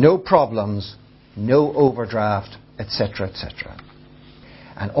 no problems, no overdraft, etc., etc.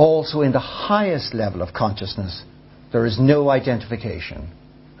 And also in the highest level of consciousness, there is no identification.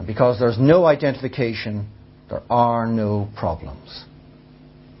 And because there's no identification, there are no problems.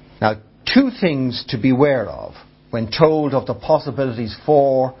 Now, 2 things to beware of when told of the possibilities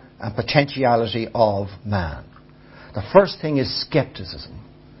for and potentiality of man. The first thing is skepticism,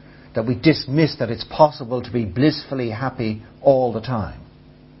 that we dismiss that it's possible to be blissfully happy all the time,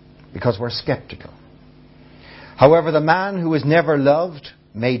 because we're skeptical. However, the man who is never loved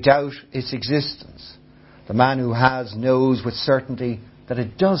may doubt its existence. The man who has knows with certainty that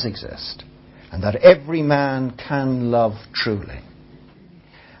it does exist, and that every man can love truly.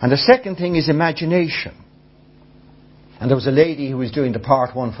 And the second thing is imagination. And there was a lady who was doing the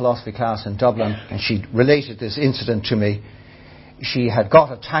Part 1 philosophy class in Dublin, and she related this incident to me. She had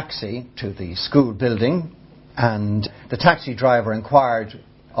got a taxi to the school building, and the taxi driver inquired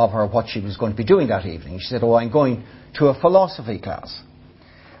of her what she was going to be doing that evening. She said, I'm going to a philosophy class.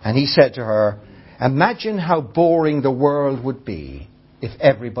 And he said to her, imagine how boring the world would be if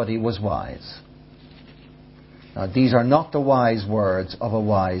everybody was wise. Now, these are not the wise words of a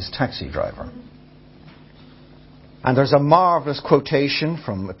wise taxi driver. And there's a marvellous quotation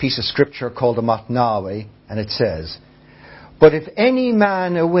from a piece of scripture called the Matnawi, and it says, but if any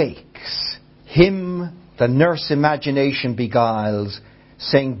man awakes, him the nurse imagination beguiles,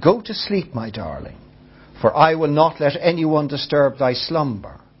 saying, go to sleep, my darling, for I will not let anyone disturb thy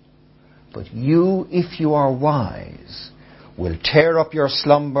slumber. But you, if you are wise, will tear up your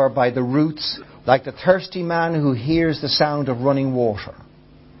slumber by the roots, like the thirsty man who hears the sound of running water.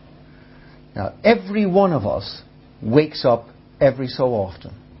 Now, every one of us wakes up every so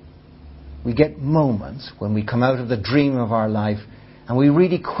often. We get moments when we come out of the dream of our life and we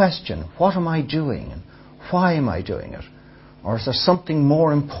really question, what am I doing and why am I doing it? Or is there something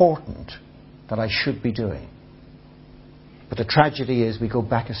more important that I should be doing? But the tragedy is we go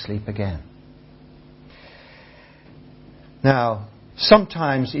back asleep again. Now,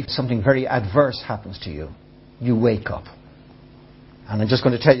 sometimes if something very adverse happens to you, you wake up. And I'm just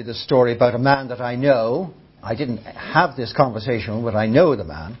going to tell you this story about a man that I know. I didn't have this conversation, but I know the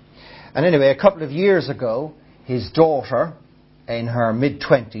man. And anyway, a couple of years ago, his daughter, in her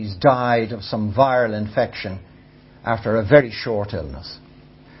mid-20s, died of some viral infection after a very short illness.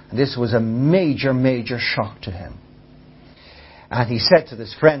 And this was a major, major shock to him. And he said to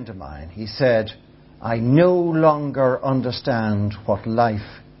this friend of mine, he said, I no longer understand what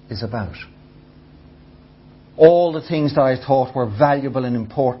life is about. All the things that I thought were valuable and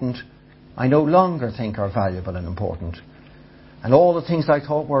important, I no longer think are valuable and important. And all the things I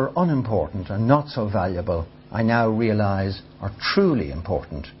thought were unimportant and not so valuable, I now realize are truly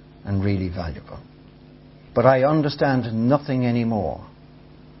important and really valuable. But I understand nothing anymore.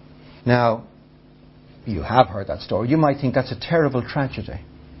 Now, you have heard that story. You might think that's a terrible tragedy.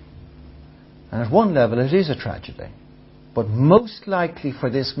 And at one level it is a tragedy. But most likely for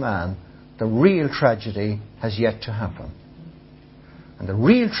this man, the real tragedy has yet to happen. And the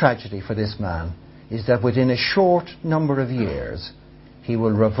real tragedy for this man is that within a short number of years, he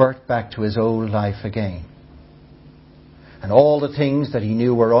will revert back to his old life again. And all the things that he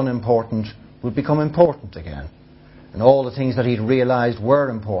knew were unimportant will become important again. And all the things that he'd realized were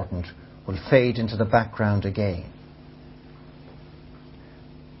important will fade into the background again.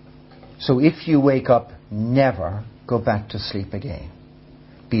 So if you wake up, never go back to sleep again.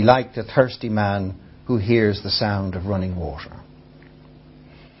 Be like the thirsty man who hears the sound of running water.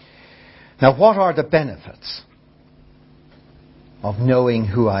 Now, what are the benefits of knowing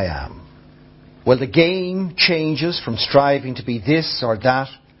who I am? Well, the game changes from striving to be this or that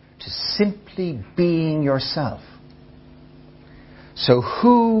to simply being yourself. So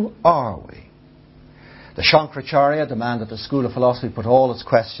who are we? The Shankaracharya, the man that the School of Philosophy put all its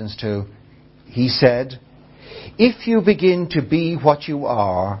questions to, he said, if you begin to be what you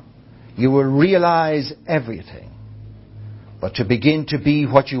are, you will realize everything. But to begin to be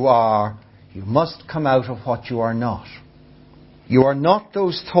what you are, you must come out of what you are not. You are not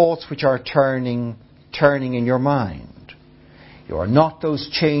those thoughts which are turning in your mind. You are not those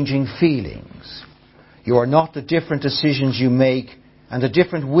changing feelings. You are not the different decisions you make and the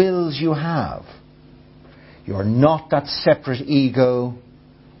different wills you have. You are not that separate ego.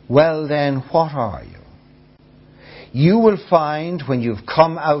 Well then, what are you? You will find when you've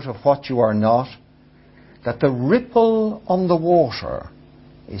come out of what you are not, that the ripple on the water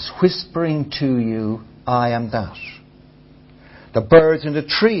is whispering to you, I am that. The birds in the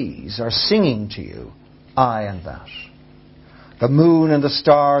trees are singing to you, I am that. The moon and the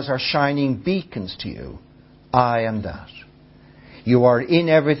stars are shining beacons to you, I am that. You are in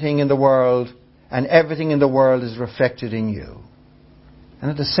everything in the world, and everything in the world is reflected in you. And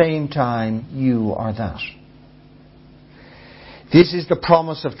at the same time, you are that. This is the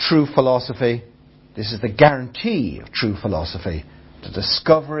promise of true philosophy. This is the guarantee of true philosophy, the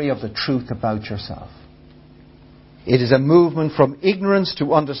discovery of the truth about yourself. It is a movement from ignorance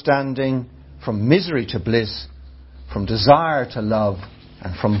to understanding, from misery to bliss, from desire to love,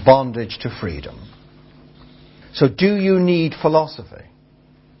 and from bondage to freedom. So do you need philosophy?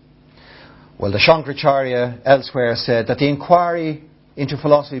 Well, the Shankaracharya elsewhere said that the inquiry into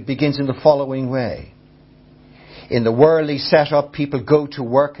philosophy begins in the following way. In the worldly setup, people go to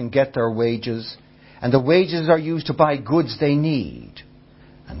work and get their wages, and the wages are used to buy goods they need,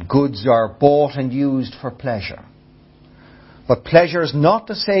 and goods are bought and used for pleasure. But pleasure is not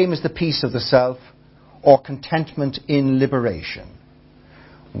the same as the peace of the self or contentment in liberation.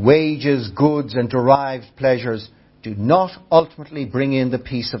 Wages, goods, and derived pleasures do not ultimately bring in the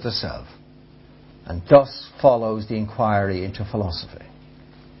peace of the self. And thus follows the inquiry into philosophy.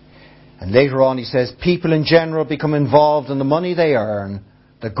 And later on he says, people in general become involved in the money they earn,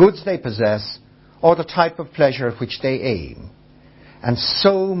 the goods they possess, or the type of pleasure at which they aim, and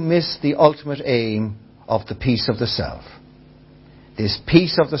so miss the ultimate aim of the peace of the self. This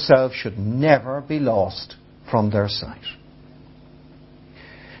peace of the self should never be lost from their sight.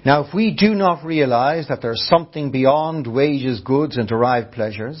 Now, if we do not realize that there is something beyond wages, goods, and derived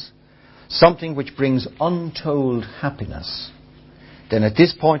pleasures, something which brings untold happiness, then at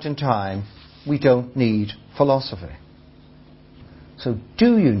this point in time, we don't need philosophy. So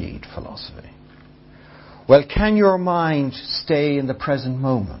do you need philosophy? Well, can your mind stay in the present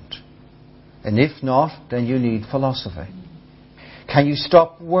moment? And if not, then you need philosophy. Can you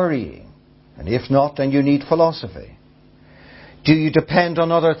stop worrying? And if not, then you need philosophy. Do you depend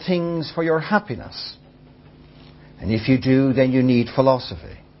on other things for your happiness? And if you do, then you need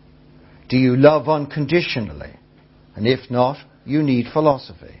philosophy. Do you love unconditionally? And if not, you need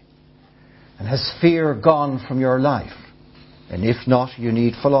philosophy. And has fear gone from your life? And if not, you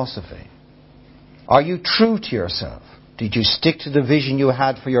need philosophy. Are you true to yourself? Did you stick to the vision you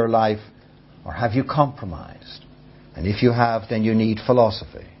had for your life? Or have you compromised? And if you have, then you need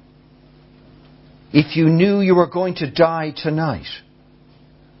philosophy. If you knew you were going to die tonight,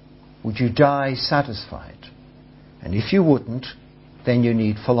 would you die satisfied? And if you wouldn't, then you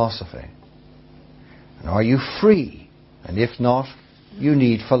need philosophy. And are you free? And if not, you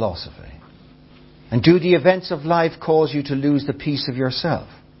need philosophy. And do the events of life cause you to lose the peace of yourself?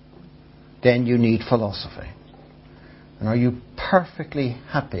 Then you need philosophy. And are you perfectly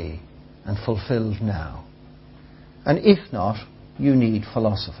happy and fulfilled now? And if not, you need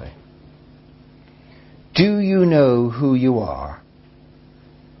philosophy. Do you know who you are?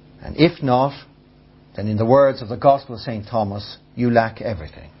 And if not, then in the words of the Gospel of St. Thomas, you lack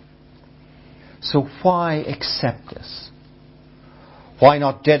everything. So why accept this? Why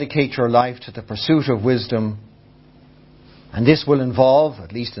not dedicate your life to the pursuit of wisdom? And this will involve,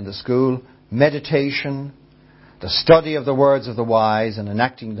 at least in the school, meditation, the study of the words of the wise and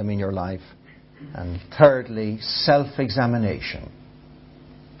enacting them in your life. And thirdly, self-examination.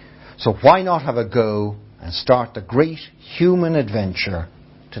 So why not have a go and start the great human adventure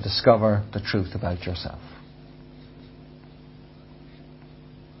to discover the truth about yourself?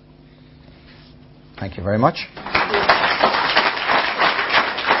 Thank you very much.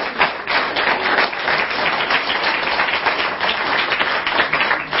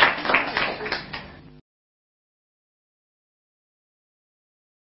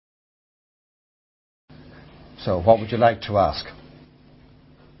 So, what would you like to ask?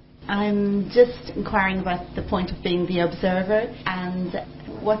 I'm just inquiring about the point of being the observer and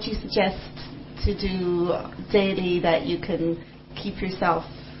what you suggest to do daily that you can keep yourself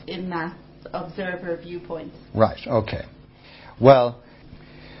in that observer viewpoint. Right, okay. Well,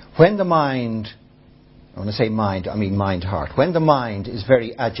 when the mind, when I say mind, I mean mind-heart. When the mind is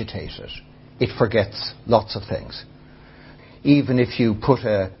very agitated, it forgets lots of things. Even if you put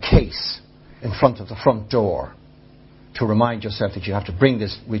a case in front of the front door to remind yourself that you have to bring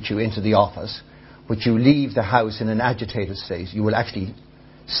this with you into the office, but you leave the house in an agitated state, you will actually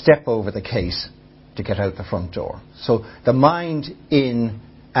step over the case to get out the front door. So the mind in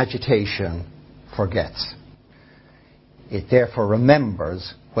agitation forgets. It therefore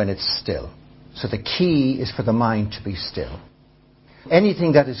remembers when it's still. So the key is for the mind to be still.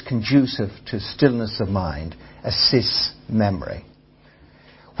 Anything that is conducive to stillness of mind assists memory.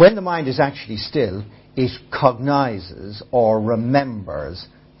 When the mind is actually still, it cognizes or remembers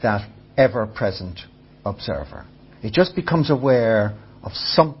that ever-present observer. It just becomes aware of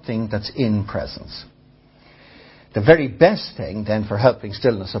something that's in presence. The very best thing then for helping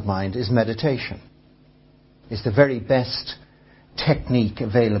stillness of mind is meditation. It's the very best technique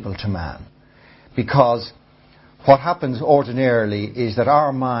available to man. Because what happens ordinarily is that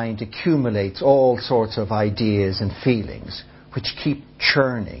our mind accumulates all sorts of ideas and feelings which keep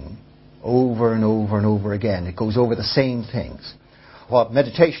churning over and over and over again. It goes over the same things. What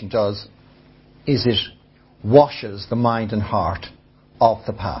meditation does is it washes the mind and heart of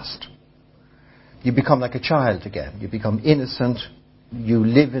the past. You become like a child again. You become innocent. You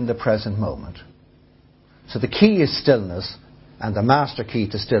live in the present moment. So the key is stillness, and the master key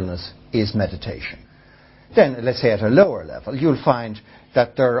to stillness is meditation. Then, let's say at a lower level, you'll find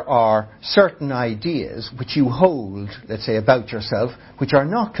that there are certain ideas which you hold, let's say, about yourself, which are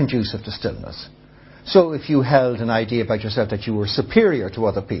not conducive to stillness. So if you held an idea about yourself that you were superior to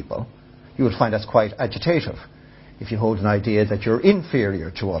other people, you would find that's quite agitative. If you hold an idea that you're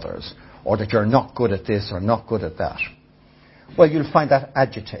inferior to others, or that you're not good at this or not good at that, well, you'll find that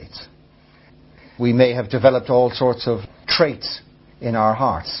agitates. We may have developed all sorts of traits in our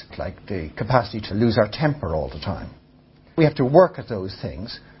hearts, like the capacity to lose our temper all the time. We have to work at those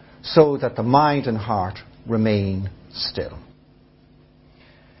things so that the mind and heart remain still.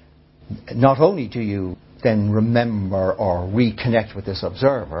 Not only do you then remember or reconnect with this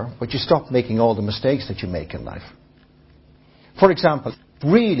observer, but you stop making all the mistakes that you make in life. For example,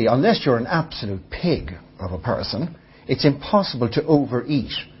 really, unless you're an absolute pig of a person, it's impossible to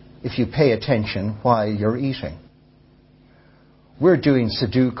overeat if you pay attention while you're eating. We're doing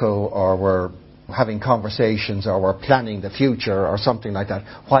Sudoku, or we're having conversations, or we're planning the future or something like that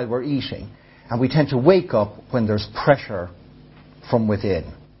while we're eating. And we tend to wake up when there's pressure from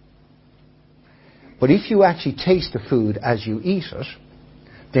within. But if you actually taste the food as you eat it,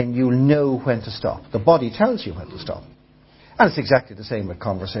 then you'll know when to stop. The body tells you when to stop. And it's exactly the same with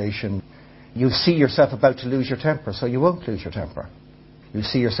conversation. You'll see yourself about to lose your temper, so you won't lose your temper. You'll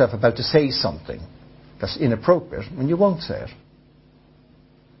see yourself about to say something that's inappropriate, and you won't say it.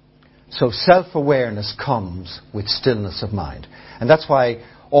 So self-awareness comes with stillness of mind. And that's why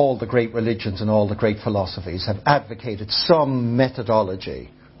all the great religions and all the great philosophies have advocated some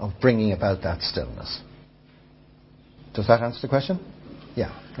methodology of bringing about that stillness. Does that answer the question?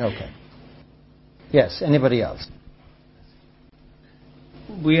 Yeah, okay. Yes, anybody else?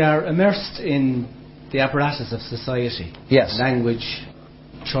 We are immersed in the apparatus of society. Yes. Language,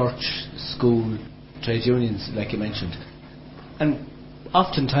 church, school, trade unions, like you mentioned. And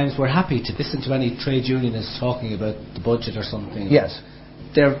oftentimes we're happy to listen to any trade unionist talking about the budget or something. Yes.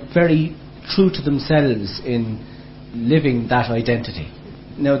 They're very true to themselves in living that identity.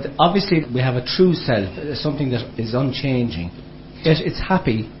 Now, obviously we have a true self, something that is unchanging. Yet it's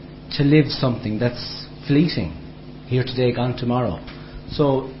happy to live something that's fleeting, here today, gone tomorrow.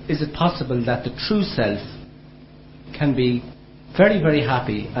 So is it possible that the true self can be very, very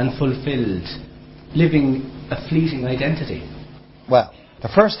happy and fulfilled, living a fleeting identity? Well, the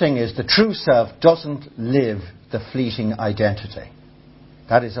first thing is the true self doesn't live the fleeting identity.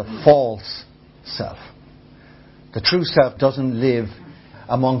 That is a false self. The true self doesn't live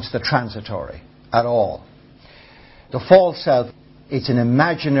amongst the transitory at all. The false self, it's an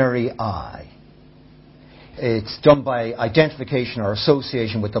imaginary I. It's done by identification or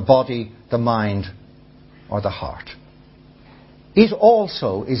association with the body, the mind, or the heart. it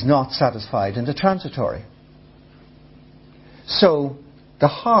also is not satisfied in the transitory. So the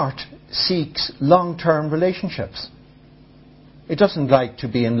heart seeks long-term relationships. It doesn't like to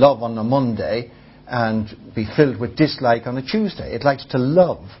be in love on a Monday and be filled with dislike on a Tuesday. It likes to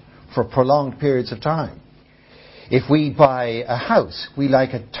love for prolonged periods of time. If we buy a house, we like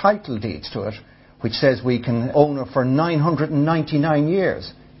a title deed to it which says we can own it for 999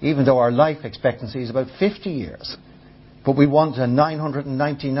 years, even though our life expectancy is about 50 years. But we want a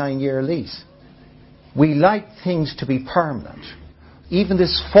 999-year lease. We like things to be permanent. Even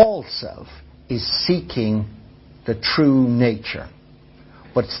this false self is seeking the true nature,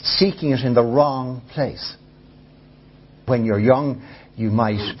 but it's seeking it in the wrong place. When you're young, you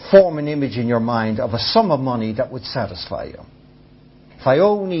might form an image in your mind of a sum of money that would satisfy you. If I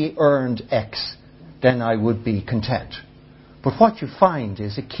only earned X, then I would be content. But what you find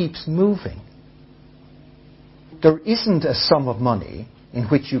is it keeps moving. There isn't a sum of money in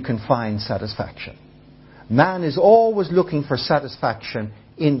which you can find satisfaction. Man is always looking for satisfaction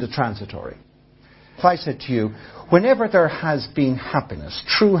in the transitory. If I said to you, whenever there has been happiness,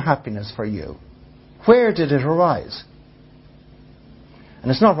 true happiness for you, where did it arise?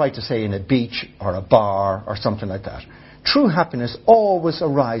 And it's not right to say in a beach or a bar or something like that. True happiness always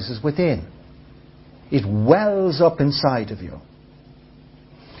arises within. It wells up inside of you.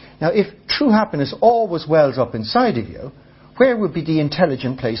 Now, if true happiness always wells up inside of you, where would be the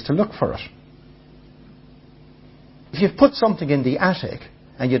intelligent place to look for it? If you've put something in the attic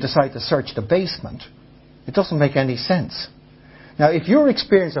and you decide to search the basement, it doesn't make any sense. Now, if your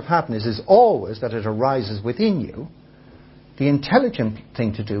experience of happiness is always that it arises within you, the intelligent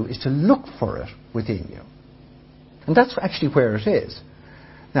thing to do is to look for it within you. And that's actually where it is.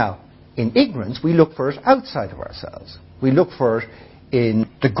 Now, in ignorance, we look for it outside of ourselves. We look for it in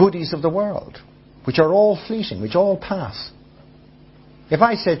the goodies of the world, which are all fleeting, which all pass. If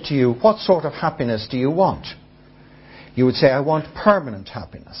I said to you, what sort of happiness do you want? You would say, I want permanent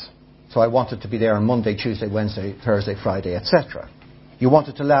happiness. So I want it to be there on Monday, Tuesday, Wednesday, Thursday, Friday, etc. You want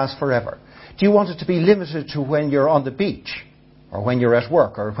it to last forever. Do you want it to be limited to when you're on the beach, or when you're at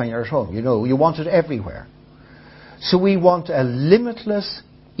work, or when you're at home? You want it everywhere. So we want a limitless,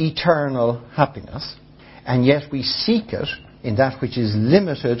 eternal happiness, and yet we seek it in that which is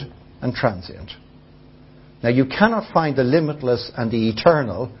limited and transient. Now, you cannot find the limitless and the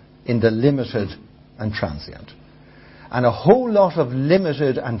eternal in the limited and transient. And a whole lot of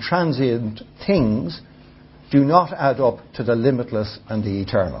limited and transient things do not add up to the limitless and the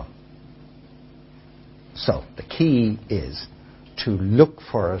eternal. So, the key is to look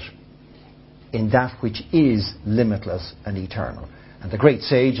for it in that which is limitless and eternal. And the great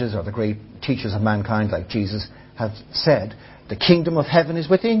sages or the great teachers of mankind like Jesus have said, the kingdom of heaven is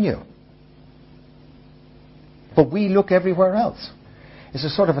within you. But we look everywhere else. It's a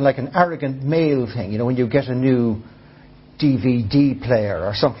sort of like an arrogant male thing. When you get a new DVD player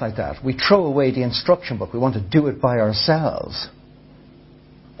or something like that, we throw away the instruction book. We want to do it by ourselves.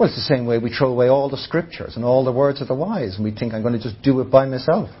 Well, it's the same way we throw away all the scriptures and all the words of the wise, and we think, I'm going to just do it by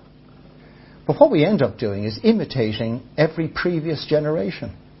myself. But what we end up doing is imitating every previous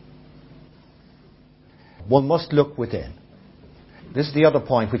generation. One must look within. This is the other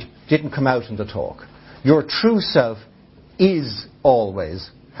point which didn't come out in the talk. Your true self is always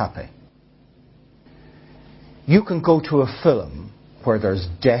happy. You can go to a film where there's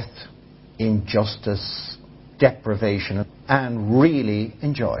death, injustice, deprivation, and really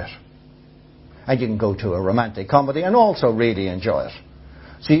enjoy it. And you can go to a romantic comedy and also really enjoy it.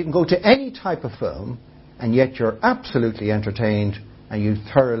 So you can go to any type of film, and yet you're absolutely entertained and you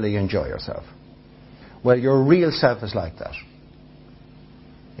thoroughly enjoy yourself. Well, your real self is like that.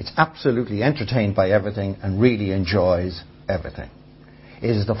 It's absolutely entertained by everything and really enjoys everything. It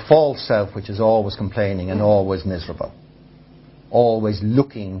is the false self which is always complaining and always miserable, always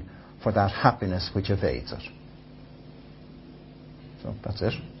looking for that happiness which evades it. So that's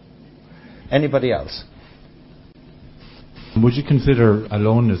it. Anybody else? Would you consider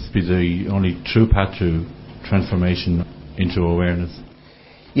aloneness be the only true path to transformation into awareness?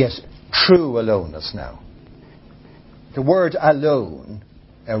 Yes, true aloneness now. The word alone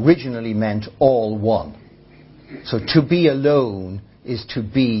originally meant all one. So to be alone is to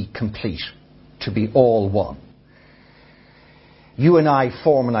be complete, to be all one. You and I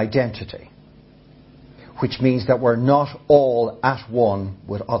form an identity, which means that we're not all at one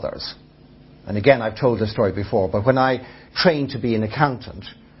with others. And again, I've told this story before, but when I trained to be an accountant,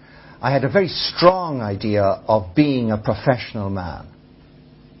 I had a very strong idea of being a professional man.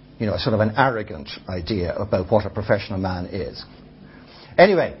 Sort of an arrogant idea about what a professional man is.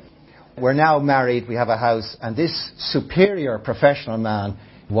 Anyway, We're now married, we have a house, and this superior professional man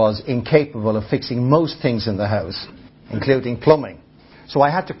was incapable of fixing most things in the house, including plumbing. So I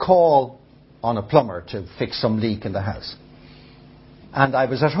had to call on a plumber to fix some leak in the house. And I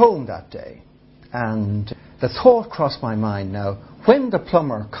was at home that day, and the thought crossed my mind now, when the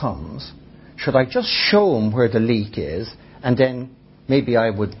plumber comes, should I just show him where the leak is, and then maybe I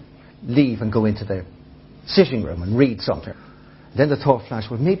would leave and go into the sitting room and read something. Then the thought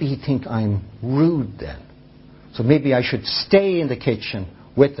flashed, well, maybe he'd think I'm rude then. So maybe I should stay in the kitchen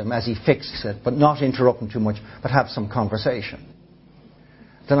with him as he fixes it, but not interrupt him too much, but have some conversation.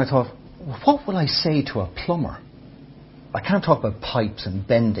 Then I thought, well, what will I say to a plumber? I can't talk about pipes and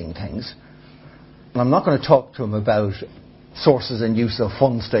bending things. And I'm not going to talk to him about sources and use of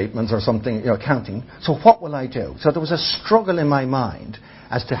fund statements or something, accounting. So what will I do? So there was a struggle in my mind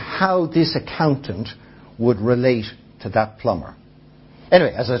as to how this accountant would relate to that plumber.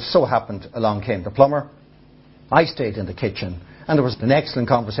 Anyway, as it so happened, along came the plumber. I stayed in the kitchen, and there was an excellent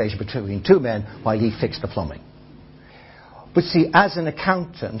conversation between two men while he fixed the plumbing. But see, as an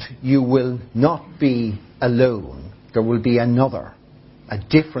accountant, you will not be alone. There will be another, a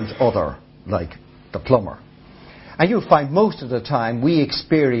different other, like the plumber. And you'll find most of the time we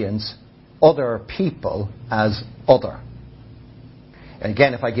experience other people as other. And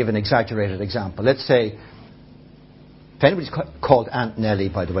again, if I give an exaggerated example, let's say, if anybody's called Aunt Nellie,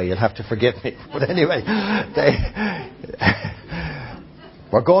 by the way, you'll have to forgive me. But anyway,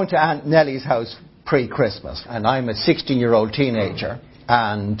 we're going to Aunt Nellie's house pre-Christmas, and I'm a 16-year-old teenager,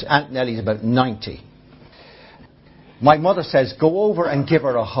 and Aunt Nellie's about 90. My mother says, go over and give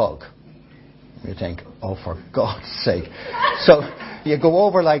her a hug. You think, oh, for God's sake. So you go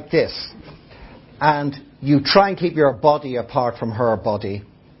over like this, and you try and keep your body apart from her body,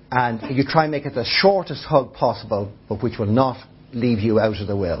 and you try and make it the shortest hug possible, but which will not leave you out of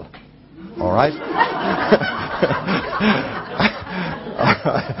the will. All right?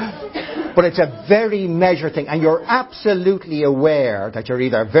 But it's a very measured thing, and you're absolutely aware that you're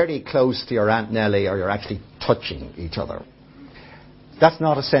either very close to your Aunt Nellie or you're actually touching each other. That's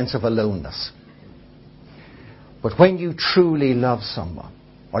not a sense of aloneness. But when you truly love someone,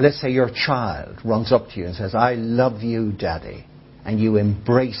 or let's say your child runs up to you and says, I love you, Daddy, and you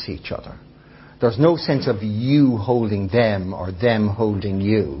embrace each other, there's no sense of you holding them or them holding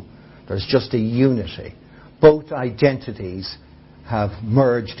you. There's just a unity. Both identities have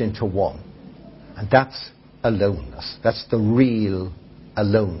merged into one. And that's aloneness. That's the real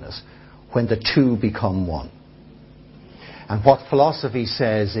aloneness, when the two become one. And what philosophy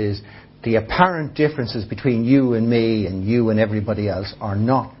says is the apparent differences between you and me and you and everybody else are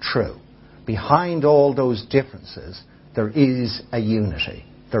not true. Behind all those differences, there is a unity.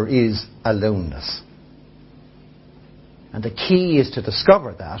 There is aloneness. And the key is to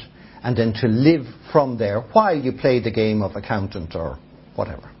discover that and then to live from there while you play the game of accountant or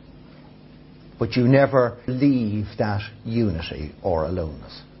whatever. But you never leave that unity or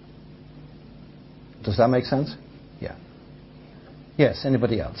aloneness. Does that make sense? Yeah. Yes,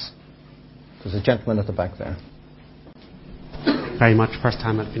 anybody else? There's a gentleman at the back there. Very much. First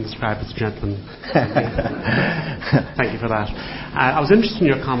time I've been described as a gentleman. Thank you for that. I was interested in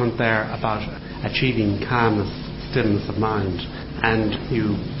your comment there about achieving calmness, stillness of mind. And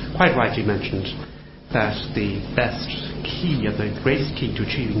you quite rightly mentioned that the best key, or the greatest key to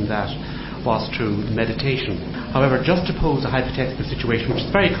achieving that was through meditation. However, just to pose a hypothetical situation, which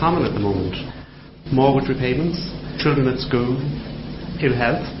is very common at the moment, mortgage repayments, children at school, ill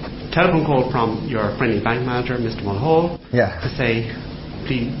health, telephone call from your friendly bank manager, Mr. Mulhall, to say,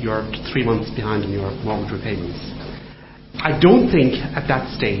 please, you're 3 months behind in your mortgage repayments. I don't think at that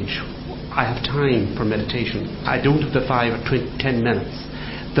stage I have time for meditation. I don't have the 5 or 10 minutes.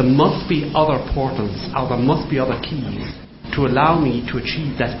 There must be other portals, or there must be other keys to allow me to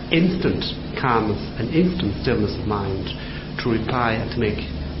achieve that instant calmness and instant stillness of mind to reply and to make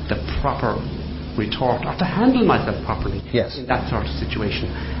the proper retort, or to handle myself properly in that sort of situation.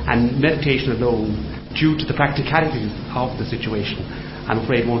 And meditation alone, due to the practicalities of the situation, I'm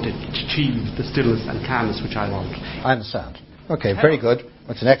afraid won't achieve the stillness and calmness which I want. I understand. Okay, very good.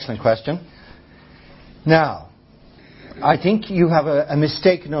 That's an excellent question. Now, I think you have a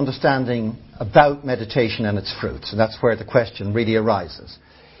mistaken understanding about meditation and its fruits, and that's where the question really arises.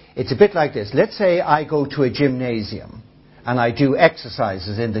 It's a bit like this. Let's say I go to a gymnasium and I do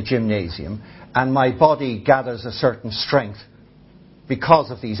exercises in the gymnasium, and my body gathers a certain strength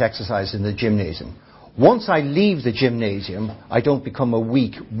because of these exercises in the gymnasium. Once I leave the gymnasium, I don't become a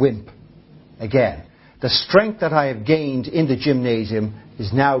weak wimp again. The strength that I have gained in the gymnasium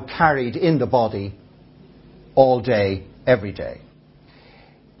is now carried in the body all day, every day.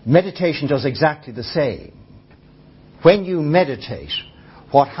 Meditation does exactly the same. When you meditate,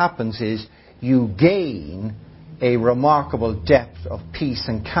 what happens is you gain a remarkable depth of peace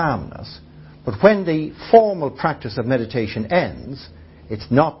and calmness. But when the formal practice of meditation ends, it's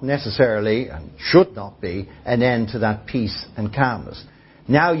not necessarily, and should not be, an end to that peace and calmness.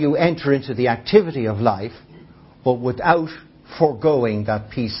 Now you enter into the activity of life, but without foregoing that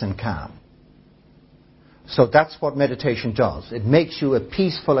peace and calm. So that's what meditation does. It makes you a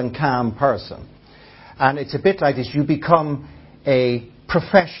peaceful and calm person. And it's a bit like this. You become a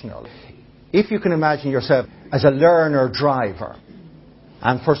professional. If you can imagine yourself as a learner driver,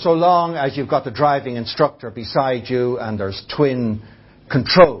 and for so long as you've got the driving instructor beside you and there's twin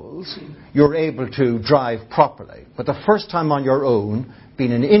controls, you're able to drive properly. But the first time on your own,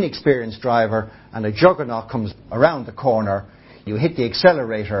 being an inexperienced driver and a juggernaut comes around the corner, you hit the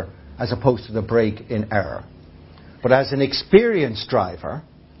accelerator as opposed to the brake in error. But as an experienced driver,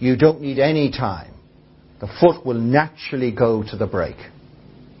 you don't need any time. The foot will naturally go to the brake.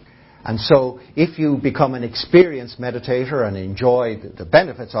 And so if you become an experienced meditator and enjoy the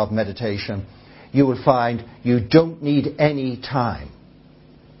benefits of meditation, you will find you don't need any time.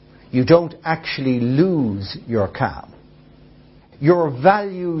 You don't actually lose your calm. Your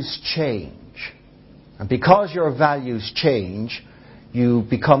values change. And because your values change, you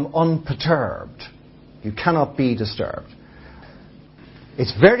become unperturbed. You cannot be disturbed.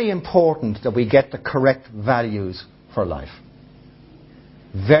 It's very important that we get the correct values for life.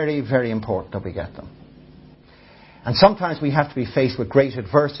 Very, very important that we get them. And sometimes we have to be faced with great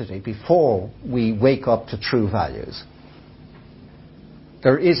adversity before we wake up to true values.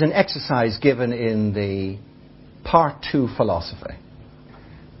 There is an exercise given in the Part 2 philosophy,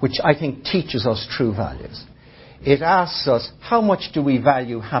 which I think teaches us true values. It asks us, how much do we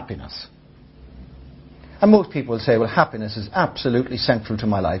value happiness? And most people will say, well, happiness is absolutely central to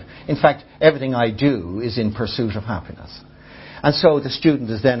my life. In fact, everything I do is in pursuit of happiness. And so the student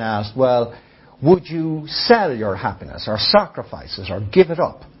is then asked, well, would you sell your happiness or sacrifice it or give it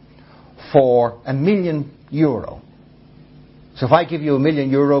up for €1 million? So if I give you €1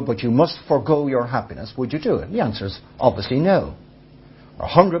 million, but you must forego your happiness, would you do it? The answer is obviously no. Or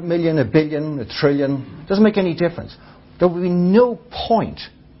 100 million, 1 billion, 1 trillion, doesn't make any difference. There would be no point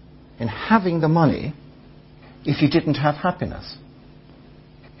in having the money if you didn't have happiness.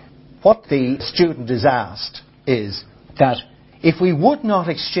 What the student is asked is that if we would not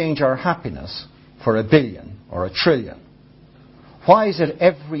exchange our happiness for 1 billion or 1 trillion, why is it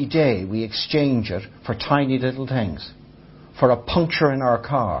every day we exchange it for tiny little things? For a puncture in our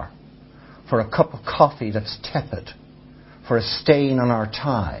car, for a cup of coffee that's tepid, for a stain on our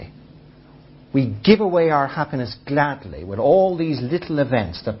tie. We give away our happiness gladly with all these little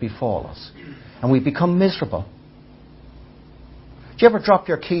events that befall us, and we become miserable. Do you ever drop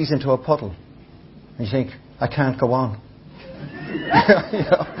your keys into a puddle and you think, I can't go on?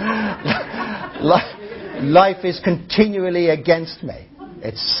 Life is continually against me.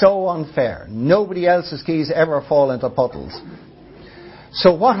 It's so unfair. Nobody else's keys ever fall into puddles.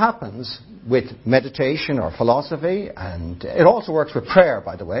 So what happens with meditation or philosophy, and it also works with prayer,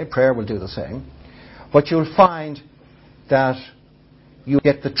 by the way. Prayer will do the same. But you'll find that you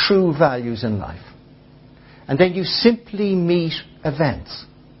get the true values in life. And then you simply meet events.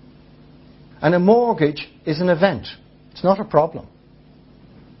 And a mortgage is an event. It's not a problem.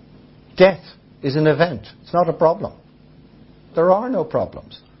 Death is an event. It's not a problem. There are no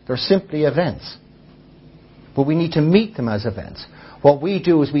problems. They're simply events. But we need to meet them as events. What we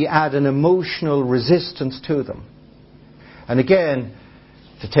do is we add an emotional resistance to them. And again,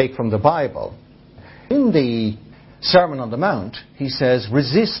 to take from the Bible, in the Sermon on the Mount, he says,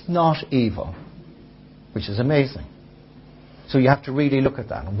 resist not evil, which is amazing. So you have to really look at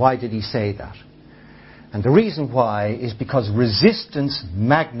that. And why did he say that? And the reason why is because resistance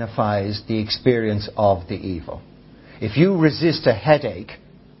magnifies the experience of the evil. If you resist a headache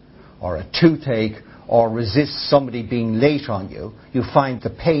or a toothache or resist somebody being late on you, you find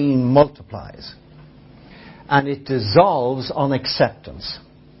the pain multiplies. And it dissolves on acceptance.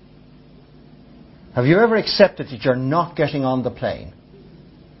 Have you ever accepted that you're not getting on the plane?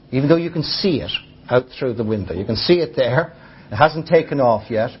 Even though you can see it out through the window. You can see it there. It hasn't taken off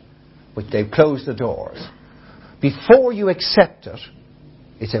yet, but they've closed the doors. Before you accept it,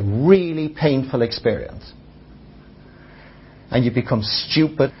 it's a really painful experience. And you become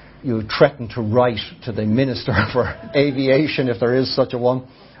stupid. You threaten to write to the Minister for Aviation, if there is such a one.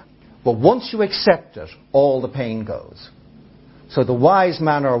 But once you accept it, all the pain goes. So the wise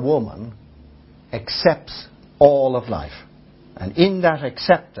man or woman accepts all of life. And in that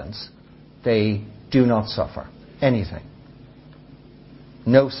acceptance, they do not suffer anything.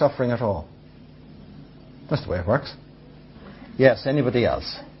 No suffering at all. That's the way it works. Yes, anybody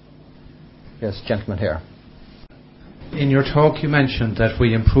else? Yes, gentleman here. In your talk you mentioned that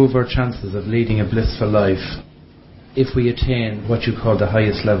we improve our chances of leading a blissful life if we attain what you call the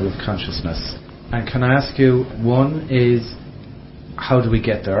highest level of consciousness. And can I ask you, one is, how do we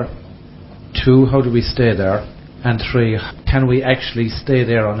get there? Two, how do we stay there? And three, can we actually stay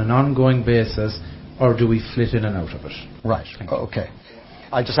there on an ongoing basis, or do we flit in and out of it? Right, okay.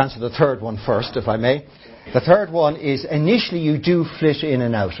 I'll just answer the third one first, if I may. The third one is, initially you do flit in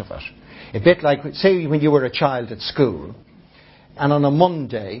and out of it. A bit like, say, when you were a child at school, and on a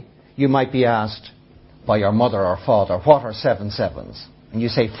Monday you might be asked by your mother or father, what are 7 sevens? And you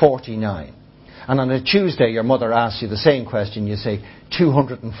say 49. And on a Tuesday your mother asks you the same question, you say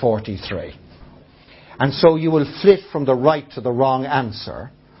 243. And so you will flit from the right to the wrong answer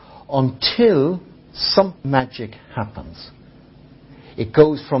until some magic happens. It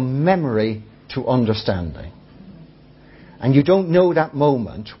goes from memory to understanding. And you don't know that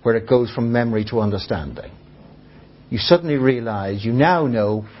moment where it goes from memory to understanding. You suddenly realize, you now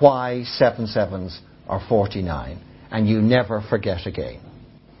know why 7 sevens are 49, and you never forget again.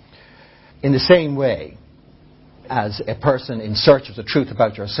 In the same way as a person in search of the truth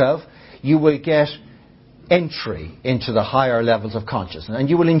about yourself, you will get entry into the higher levels of consciousness, and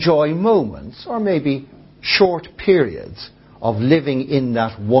you will enjoy moments or maybe short periods of living in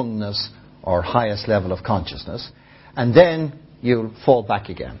that oneness or highest level of consciousness, and then you'll fall back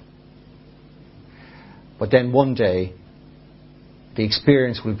again. But then one day the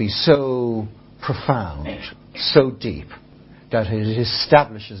experience will be so profound, so deep, that it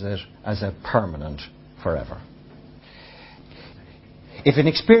establishes it as a permanent forever. If an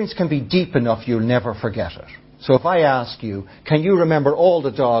experience can be deep enough, you'll never forget it. So if I ask you, can you remember all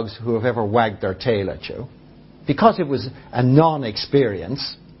the dogs who have ever wagged their tail at you? Because it was a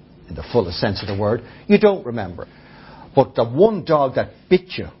non-experience, in the fullest sense of the word, you don't remember. But the one dog that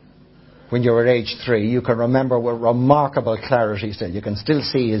bit you when you were age 3, you can remember with remarkable clarity still. You can still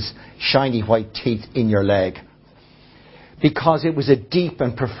see his shiny white teeth in your leg. Because it was a deep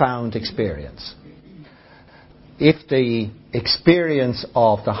and profound experience. If the experience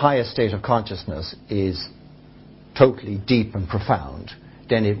of the highest state of consciousness is totally deep and profound,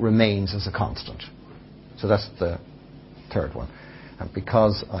 then it remains as a constant. So that's the third one. And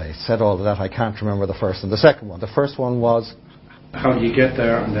because I said all of that, I can't remember the first and the second one. The first one was, how do you get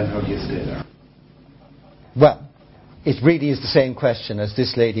there, and then how do you stay there? Well, it really is the same question as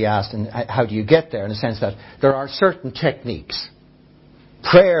this lady asked, and how do you get there, in the sense that there are certain techniques.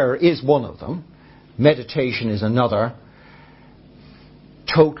 Prayer is one of them. Meditation is another.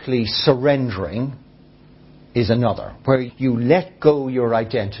 Totally surrendering is another, where you let go your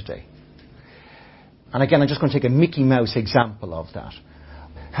identity. And again, I'm just going to take a Mickey Mouse example of that.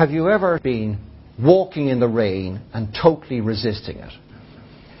 Have you ever been walking in the rain and totally resisting it?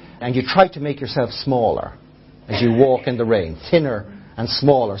 And you try to make yourself smaller as you walk in the rain, thinner and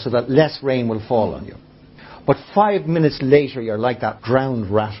smaller, so that less rain will fall on you. But 5 minutes later, you're like that drowned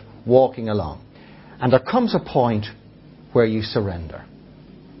rat walking along. And there comes a point where you surrender.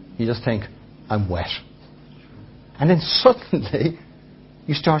 You just think, I'm wet. And then suddenly,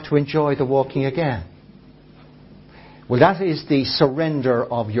 you start to enjoy the walking again. Well, that is the surrender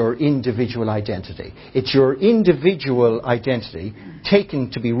of your individual identity. It's your individual identity, taken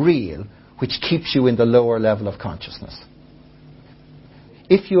to be real, which keeps you in the lower level of consciousness.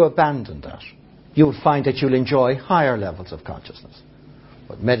 If you abandon that, you'll find that you'll enjoy higher levels of consciousness.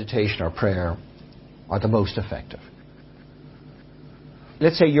 But meditation or prayer are the most effective.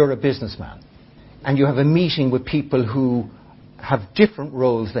 Let's say you're a businessman and you have a meeting with people who have different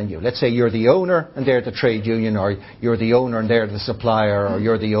roles than you. Let's say you're the owner and they're the trade union, or you're the owner and they're the supplier, or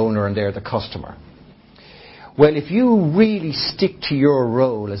you're the owner and they're the customer. Well, if you really stick to your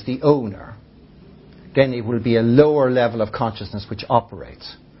role as the owner, then it will be a lower level of consciousness which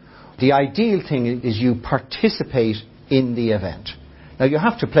operates. The ideal thing is you participate in the event. Now, you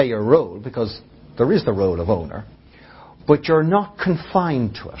have to play your role, because there is the role of owner, but you're not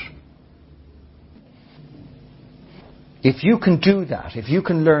confined to it. If you can do that, if you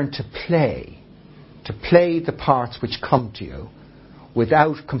can learn to play the parts which come to you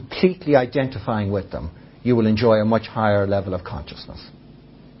without completely identifying with them, you will enjoy a much higher level of consciousness.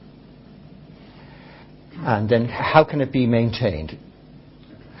 And then how can it be maintained?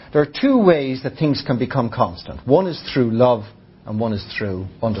 There are two ways that things can become constant. One is through love, and one is through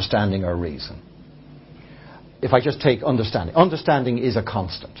understanding or reason. If I just take understanding. Understanding is a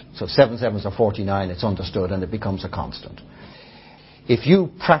constant. So 7 sevens are 49, it's understood, and it becomes a constant. If you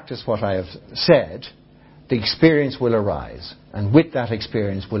practice what I have said, the experience will arise. And with that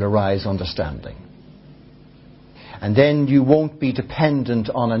experience will arise understanding. And then you won't be dependent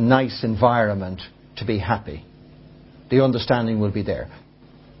on a nice environment to be happy. The understanding will be there.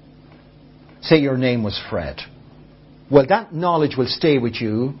 Say your name was Fred. Well, that knowledge will stay with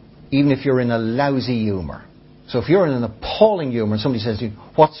you even if you're in a lousy humour. So if you're in an appalling humour and somebody says to you,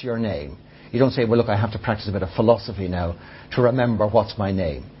 what's your name? You don't say, well, look, I have to practice a bit of philosophy now to remember what's my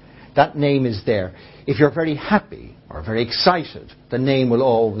name. That name is there. If you're very happy or very excited, the name will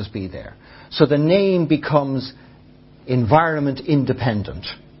always be there. So the name becomes environment independent.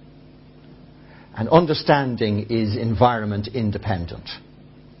 And understanding is environment independent.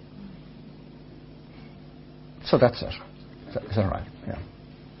 So that's it. Is that right? Yeah.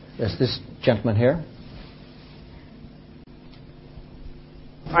 There's this gentleman here.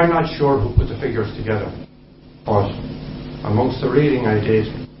 I'm not sure who put the figures together, but amongst the reading I did,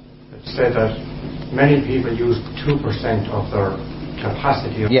 it said that many people use 2% of their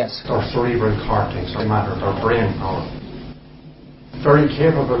capacity of Yes. their cerebral cortex, or matter, their brain power. Very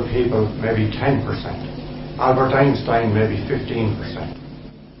capable people, maybe 10%. Albert Einstein, maybe 15%.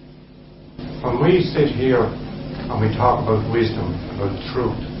 When we sit here and we talk about wisdom, about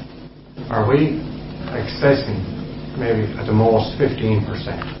truth, are we accessing maybe at the most 15%?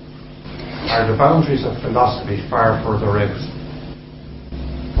 Are the boundaries of philosophy far further out?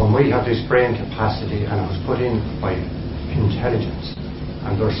 When we have this brain capacity and it was put in by intelligence,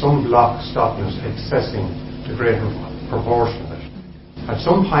 and there's some block stopping us accessing the greater proportion of it, at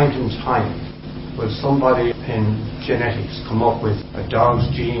some point in time, will somebody in genetics come up with a dog's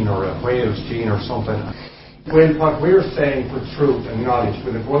gene or a whale's gene or something? Will what we're saying with truth and knowledge,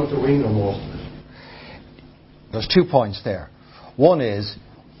 will it go out the window most of it? There's 2 points there. One is,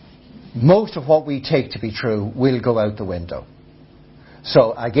 most of what we take to be true will go out the window.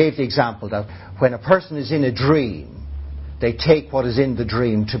 So I gave the example that when a person is in a dream, they take what is in the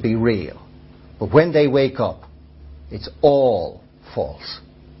dream to be real. But when they wake up, it's all false.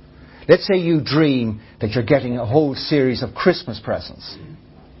 Let's say you dream that you're getting a whole series of Christmas presents.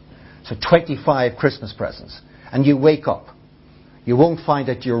 So 25 Christmas presents. And you wake up. You won't find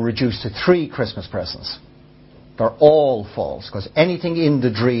that you're reduced to 3 Christmas presents. They're all false, because anything in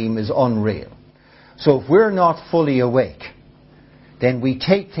the dream is unreal. So if we're not fully awake, then we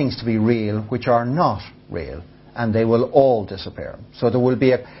take things to be real which are not real, and they will all disappear. So there will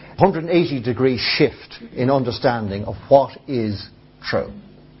be a 180-degree shift in understanding of what is true.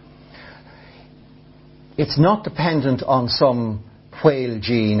 It's not dependent on some whale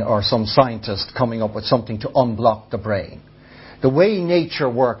gene or some scientist coming up with something to unblock the brain. The way nature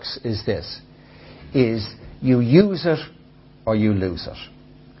works is this, is you use it or you lose it.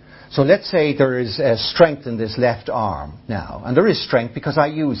 So let's say there is strength in this left arm now, and there is strength because I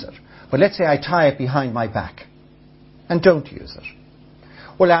use it. But let's say I tie it behind my back and don't use it.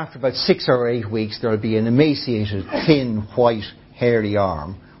 Well, after about 6 or 8 weeks, there will be an emaciated, thin, white, hairy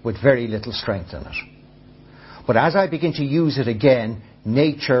arm with very little strength in it. But as I begin to use it again,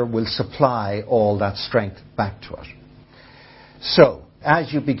 nature will supply all that strength back to it. So,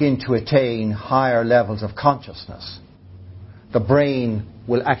 as you begin to attain higher levels of consciousness, the brain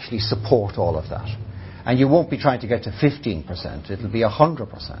will actually support all of that. And you won't be trying to get to 15%, it'll be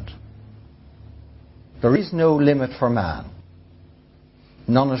 100%. There is no limit for man.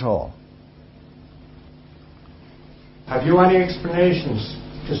 None at all. Have you any explanations,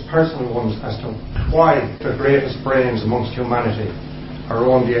 just personal ones, as to why the greatest brains amongst humanity are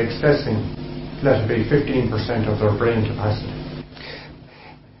only accessing, let it be 15% of their brain capacity?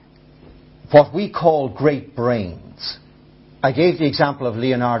 What we call great brains. I gave the example of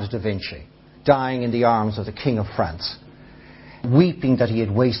Leonardo da Vinci, dying in the arms of the King of France, weeping that he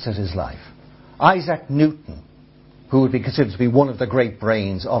had wasted his life. Isaac Newton, who would be considered to be one of the great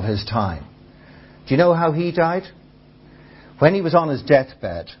brains of his time. Do you know how he died? When he was on his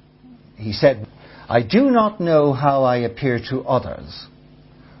deathbed, he said, "I do not know how I appear to others,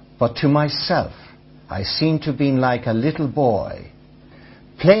 but to myself I seem to have been like a little boy,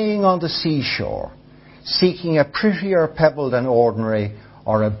 playing on the seashore, seeking a prettier pebble than ordinary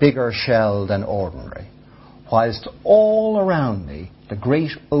or a bigger shell than ordinary, whilst all around me the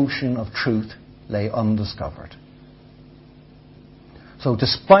great ocean of truth lay undiscovered." So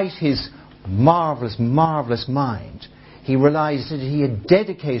despite his marvellous, marvellous mind, he realized that he had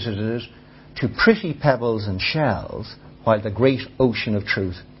dedicated it to pretty pebbles and shells, while the great ocean of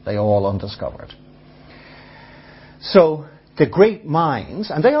truth lay all undiscovered. So the great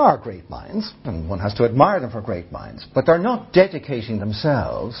minds, and they are great minds, and one has to admire them for great minds, but they're not dedicating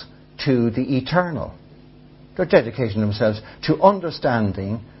themselves to the eternal. They're dedicating themselves to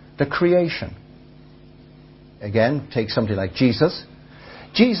understanding the creation. again, take somebody like Jesus.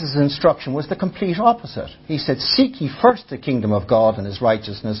 Jesus' instruction was the complete opposite. He said, seek ye first the kingdom of God and his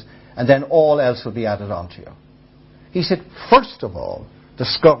righteousness, and then all else will be added unto you. He said, first of all,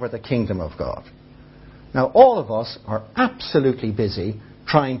 discover the kingdom of God. Now, all of us are absolutely busy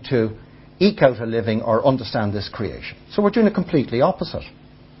trying to eke out a living or understand this creation. So we're doing the completely opposite.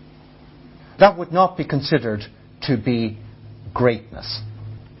 That would not be considered to be greatness.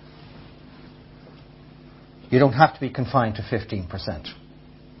 You don't have to be confined to 15%.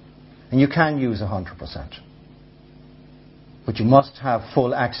 And you can use 100%. But you must have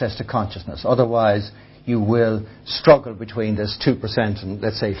full access to consciousness. Otherwise, you will struggle between this 2% and,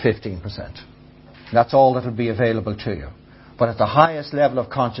 let's say, 15%. That's all that will be available to you. But at the highest level of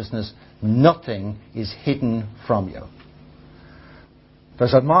consciousness, nothing is hidden from you.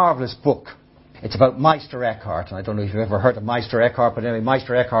 There's a marvelous book. It's about Meister Eckhart. And I don't know if you've ever heard of Meister Eckhart, but anyway,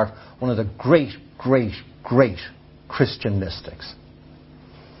 Meister Eckhart, one of the great Christian mystics.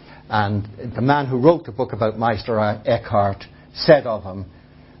 And the man who wrote the book about Meister Eckhart said of him,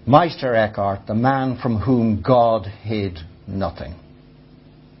 Meister Eckhart, the man from whom God hid nothing.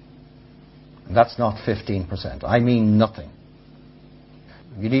 And that's not 15%. I mean nothing.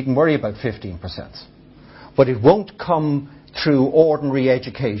 You needn't worry about 15%. But it won't come through ordinary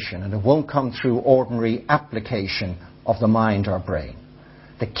education, and it won't come through ordinary application of the mind or brain.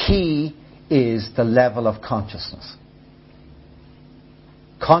 The key is the level of consciousness.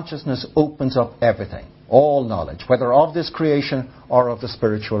 Consciousness opens up everything, all knowledge, whether of this creation or of the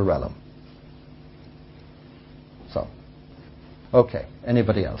spiritual realm. So, okay,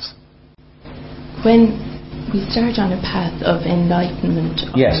 anybody else? When we start on a path of enlightenment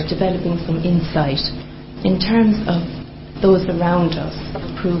or Yes. developing some insight, in terms of those around us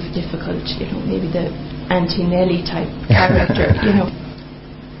prove difficult, maybe the Auntie Nellie type character,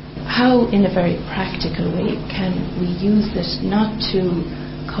 how in a very practical way can we use it not to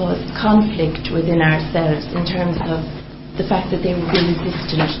cause conflict within ourselves in terms of the fact that they will be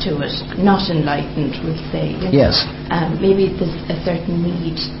resistant to it, not enlightened, we'll say. Yes. Maybe there's a certain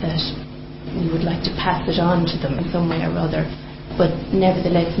need that we would like to pass it on to them in some way or other, but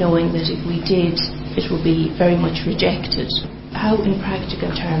nevertheless knowing that if we did, it will be very much rejected. How, in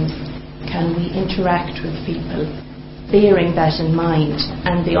practical terms, can we interact with people, bearing that in mind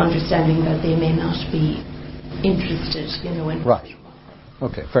and the understanding that they may not be interested, in... Right.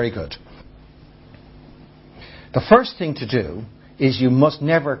 Okay, very good. The first thing to do is you must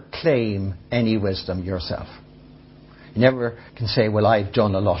never claim any wisdom yourself. You never can say, well, I've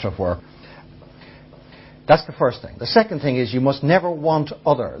done a lot of work. That's the first thing. The second thing is you must never want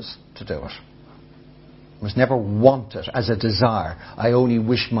others to do it. You must never want it as a desire. I only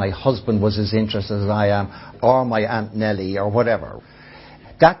wish my husband was as interested as I am, or my Aunt Nellie, or whatever.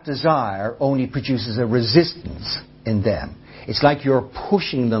 That desire only produces a resistance in them. It's like you're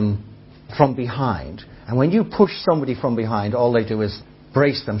pushing them from behind. And when you push somebody from behind, all they do is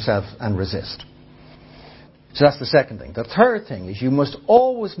brace themselves and resist. So that's the second thing. The third thing is you must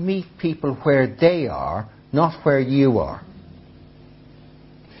always meet people where they are, not where you are.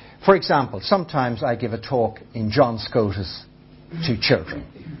 For example, sometimes I give a talk in John Scotus to children.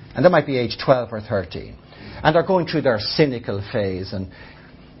 And they might be age 12 or 13. And they're going through their cynical phase and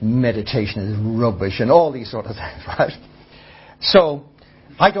meditation is rubbish and all these sort of things, right? So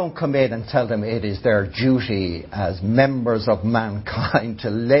I don't come in and tell them it is their duty as members of mankind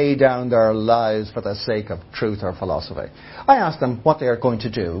to lay down their lives for the sake of truth or philosophy. I ask them what they are going to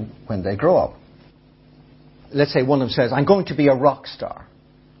do when they grow up. Let's say one of them says, I'm going to be a rock star.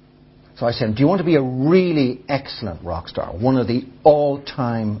 So I say, do you want to be a really excellent rock star? One of the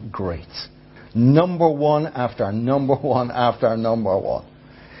all-time greats. Number one after number one after number one.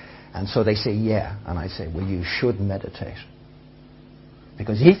 And so they say, yeah. And I say, well, you should meditate.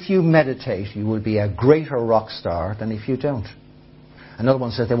 Because if you meditate, you will be a greater rock star than if you don't. Another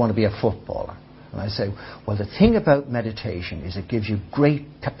one says they want to be a footballer. And I say, well, the thing about meditation is it gives you great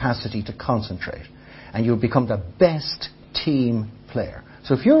capacity to concentrate. And you'll become the best team player.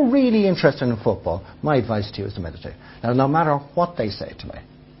 So if you're really interested in football, my advice to you is to meditate. Now, no matter what they say to me,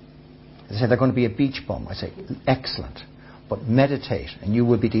 they say they're going to be a beach bum. I say, excellent. But meditate, and you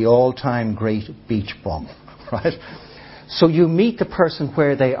will be the all-time great beach bum. Right? So you meet the person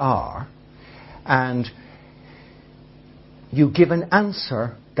where they are, and you give an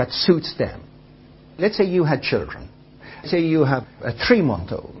answer that suits them. Let's say you had children. Say you have a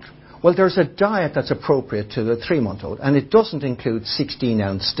 3-month-old. Well, there's a diet that's appropriate to the 3-month-old, and it doesn't include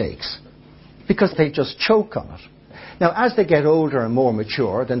 16-ounce steaks, because they just choke on it. Now, as they get older and more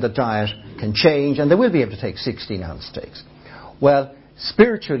mature, then the diet can change, and they will be able to take 16-ounce steaks. Well,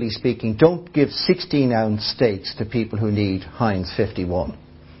 spiritually speaking, don't give 16-ounce steaks to people who need Heinz 51.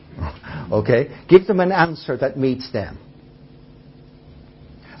 Okay? Give them an answer that meets them.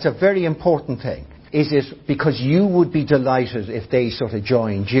 It's a very important thing. Is it because you would be delighted if they sort of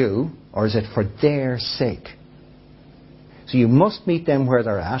joined you, or is it for their sake? So you must meet them where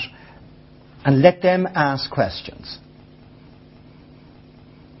they're at and let them ask questions.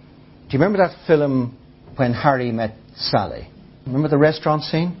 Do you remember that film When Harry Met Sally? Remember the restaurant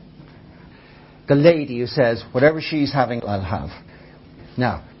scene? The lady who says, whatever she's having, I'll have.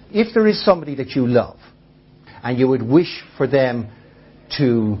 Now, if there is somebody that you love and you would wish for them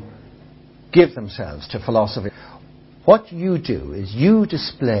to give themselves to philosophy, what you do is you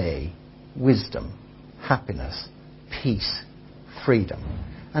display wisdom, happiness, peace, freedom.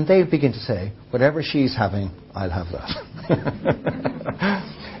 And they begin to say, whatever she's having, I'll have that.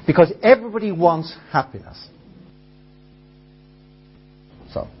 Because everybody wants happiness.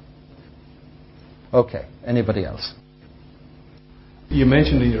 So, okay, anybody else? You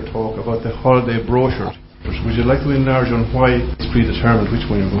mentioned in your talk about the holiday brochure. Would you like to enlarge on why it's predetermined which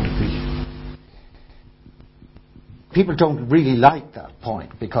one you're going to pick? People don't really like that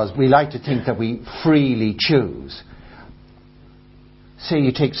point because we like to think that we freely choose. Say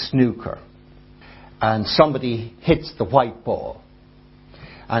you take snooker and somebody hits the white ball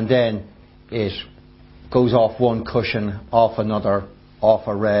and then it goes off one cushion, off another, off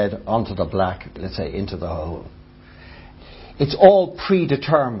a red, onto the black, let's say into the hole. It's all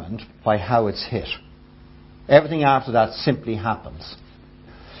predetermined by how it's hit. Everything after that simply happens.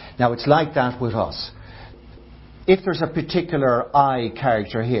 Now it's like that with us. If there's a particular I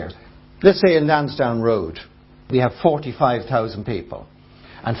character here, let's say in Lansdowne Road, we have 45,000 people,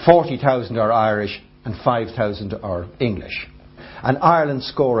 and 40,000 are Irish and 5,000 are English. And Ireland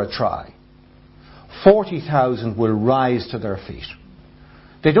score a try. 40,000 will rise to their feet.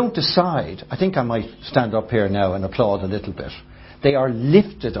 They don't decide. I think I might stand up here now and applaud a little bit. They are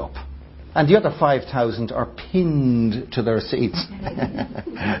lifted up. And the other 5,000 are pinned to their seats.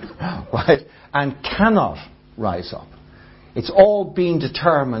 Right? And cannot rise up. It's all being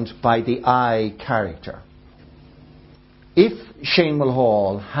determined by the I character. If Shane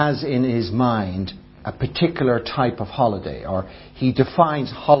Mulhall has in his mind a particular type of holiday, or he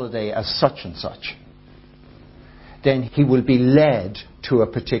defines holiday as such and such, then he will be led to a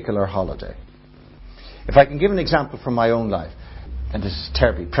particular holiday. If I can give an example from my own life, and this is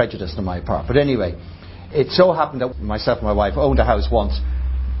terribly prejudiced on my part, but anyway, it so happened that myself and my wife owned a house once,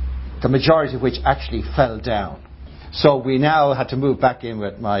 the majority of which actually fell down. So we now had to move back in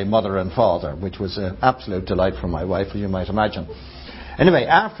with my mother and father, which was an absolute delight for my wife, as you might imagine. Anyway,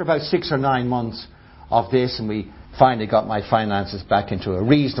 after about 6 or 9 months of this, and we finally got my finances back into a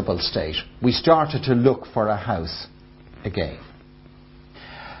reasonable state, we started to look for a house again.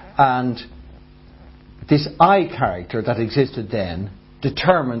 And this I character that existed then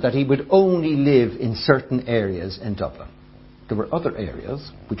determined that he would only live in certain areas in Dublin. There were other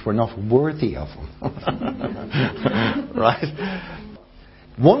areas which were not worthy of him. Right?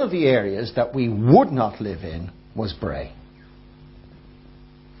 One of the areas that we would not live in was Bray.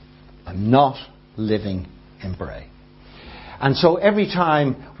 I'm not living in Bray. And so every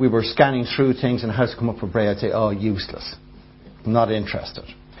time we were scanning through things and a house come up for Bray, I'd say, oh, useless. I'm not interested.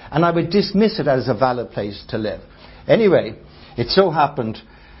 And I would dismiss it as a valid place to live. Anyway, it so happened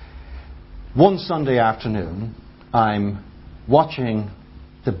one Sunday afternoon, I'm watching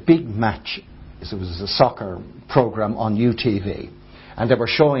the big match. It was a soccer programme on UTV. And they were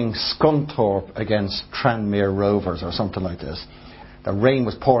showing Scunthorpe against Tranmere Rovers or something like this. The rain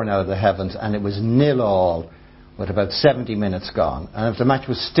was pouring out of the heavens and it was 0-0 with about 70 minutes gone. And if the match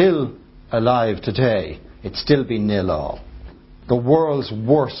was still alive today, it'd still be 0-0. The world's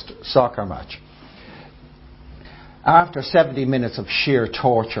worst soccer match. After 70 minutes of sheer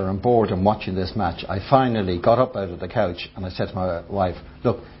torture and boredom watching this match, I finally got up out of the couch and I said to my wife,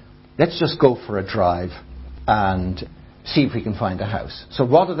 look, let's just go for a drive and see if we can find a house. So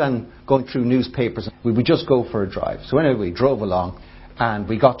rather than going through newspapers, we would just go for a drive. So anyway, we drove along and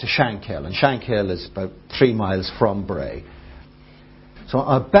we got to Shankill. And Shankill is about 3 miles from Bray. So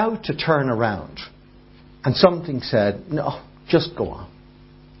I'm about to turn around and something said, no, just go on.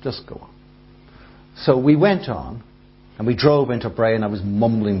 Just go on. So we went on. And we drove into Bray, and I was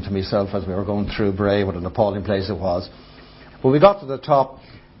mumbling to myself as we were going through Bray, what an appalling place it was. But we got to the top,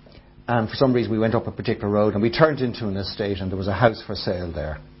 and for some reason we went up a particular road, and we turned into an estate, and there was a house for sale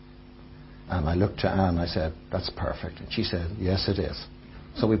there. And I looked to Anne, and I said, that's perfect. And she said, yes, it is.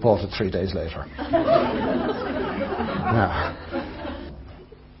 So we bought it 3 days later. Now,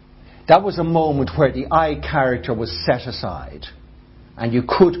 that was a moment where the I character was set aside, And you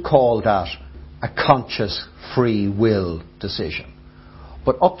could call that a conscious free will decision.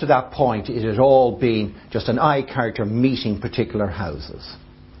 But up to that point, it had all been just an I character meeting particular houses.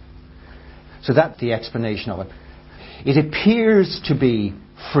 So that's the explanation of it. It appears to be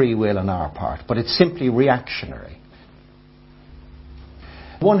free will on our part, but it's simply reactionary.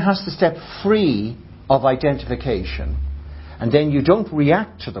 One has to step free of identification, and then you don't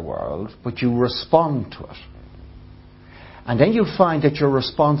react to the world, but you respond to it. And then you'll find that your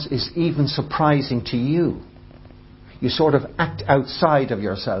response is even surprising to you. You sort of act outside of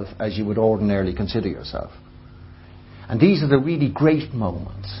yourself as you would ordinarily consider yourself. And these are the really great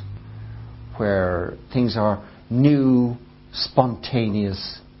moments where things are new,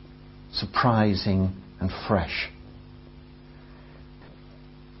 spontaneous, surprising, and fresh.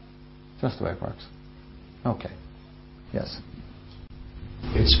 Just the way it works. Okay. Yes.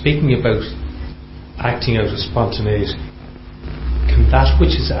 In speaking about acting out of spontaneity, can that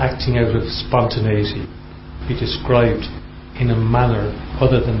which is acting out of spontaneity be described in a manner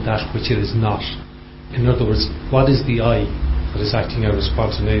other than that which it is not? In other words, what is the I that is acting out of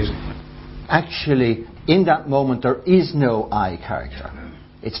spontaneity? Actually, in that moment, there is no I character.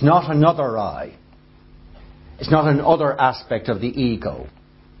 It's not another I. It's not another aspect of the ego.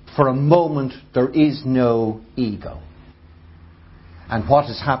 For a moment, there is no ego. And what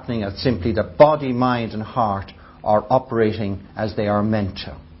is happening is simply that body, mind, and heart are operating as they are meant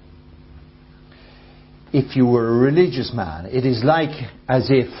to. If you were a religious man, it is like as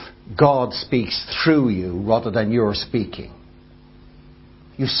if God speaks through you rather than you're speaking.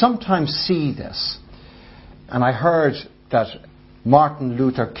 You sometimes see this. And I heard that Martin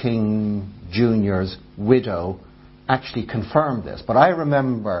Luther King Jr.'s widow actually confirmed this. But I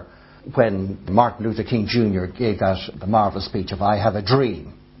remember when Martin Luther King Jr. gave the marvelous speech of I Have a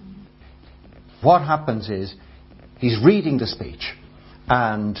Dream. What happens is he's reading the speech,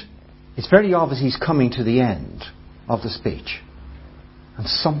 and it's very obvious he's coming to the end of the speech. And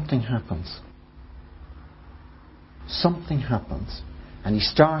something happens. Something happens. And he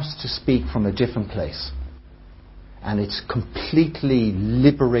starts to speak from a different place. And it's completely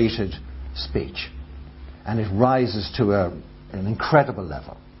liberated speech. And it rises to an incredible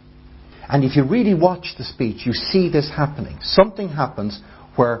level. And if you really watch the speech, you see this happening. Something happens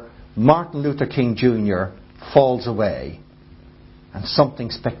where Martin Luther King Jr. falls away and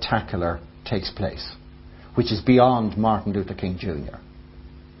something spectacular takes place, which is beyond Martin Luther King Jr.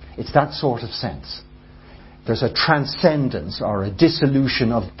 It's that sort of sense. There's a transcendence or a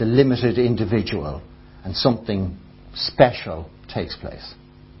dissolution of the limited individual, and something special takes place.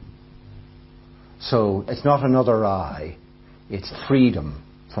 So it's not another I, it's freedom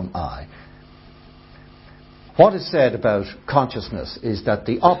from I. What is said about consciousness is that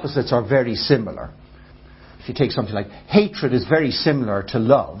the opposites are very similar. If you take something like hatred is very similar to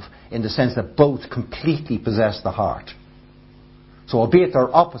love in the sense that both completely possess the heart. So albeit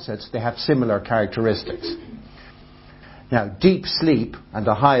they're opposites, they have similar characteristics. Now, deep sleep and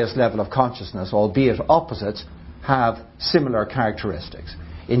the highest level of consciousness, albeit opposites, have similar characteristics.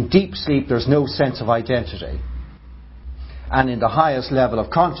 In deep sleep, there's no sense of identity. And in the highest level of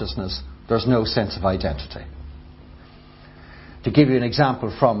consciousness, there's no sense of identity. To give you an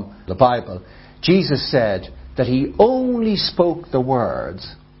example from the Bible, Jesus said that he only spoke the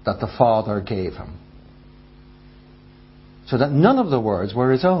words that the Father gave him. So that none of the words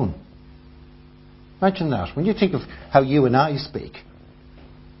were his own. Imagine that. When you think of how you and I speak,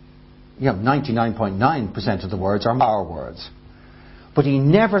 99.9% of the words are our words. But he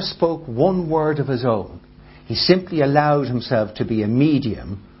never spoke one word of his own. He simply allowed himself to be a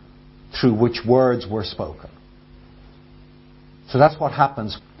medium through which words were spoken. So that's what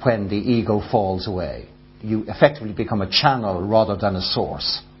happens when the ego falls away. You effectively become a channel rather than a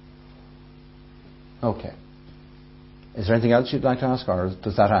source. Okay. Is there anything else you'd like to ask, or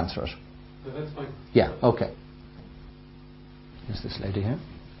does that answer it? No, that's fine. Yeah, okay. Here's this lady here.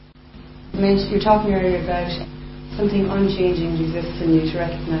 You were talking earlier about something unchanging exists in you to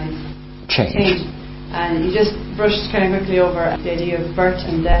recognise change. And you just brushed kind of quickly over the idea of birth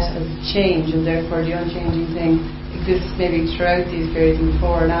and death as change, and therefore the unchanging thing exists maybe throughout these periods and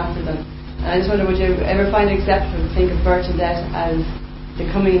before and after them. And I just wonder, would you ever find it acceptable to think of birth and death as the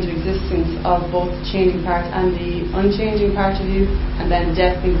coming into existence of both the changing part and the unchanging part of you, and then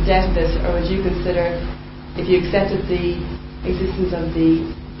death being the death of this? Or would you consider, if you accepted the existence of the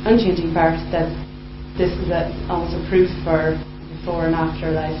unchanging part, that this is almost a proof for before and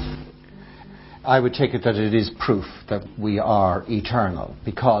after life? I would take it that it is proof that we are eternal,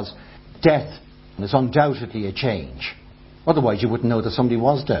 because death is undoubtedly a change. Otherwise you wouldn't know that somebody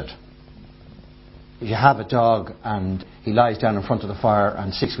was dead. If you have a dog and he lies down in front of the fire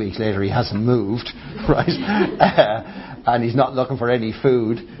and 6 weeks later he hasn't moved, right, and he's not looking for any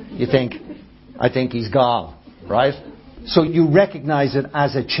food, you think, I think he's gone, right? So you recognize it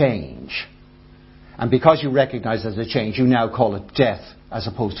as a change. And because you recognize it as a change, you now call it death as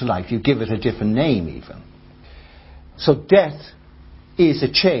opposed to life. You give it a different name even. So death is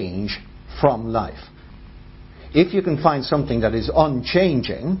a change from life. If you can find something that is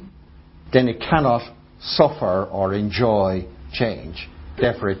unchanging, then it cannot suffer or enjoy change.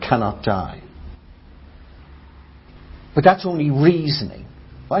 Therefore, it cannot die. But that's only reasoning.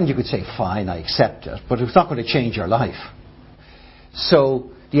 And you could say, fine, I accept it, but it's not going to change your life.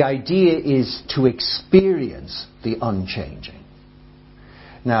 So the idea is to experience the unchanging.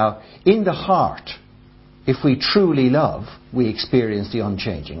 Now, in the heart, if we truly love, we experience the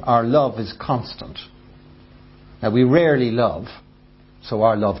unchanging. Our love is constant. Now, we rarely love, so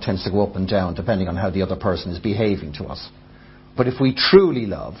our love tends to go up and down depending on how the other person is behaving to us. But if we truly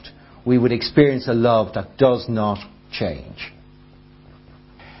loved, we would experience a love that does not change.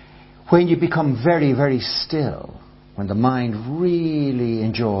 When you become very, very still, when the mind really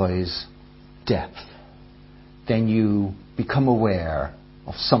enjoys depth, then you become aware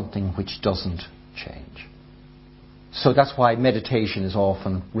of something which doesn't change. So that's why meditation is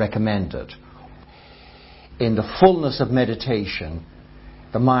often recommended. In the fullness of meditation,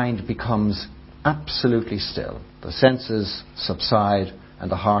 the mind becomes absolutely still. The senses subside and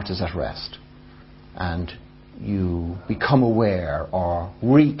the heart is at rest. And you become aware or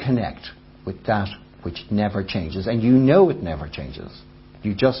reconnect with that which never changes. And you know it never changes.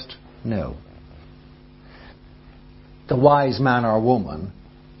 You just know. The wise man or woman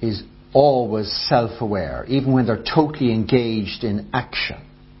is always self-aware, even when they're totally engaged in action.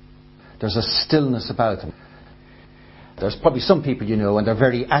 There's a stillness about them. There's probably some people you know, and they're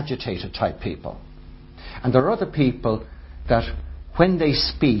very agitated type people. And there are other people that when they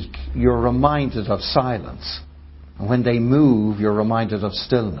speak, you're reminded of silence. And when they move, you're reminded of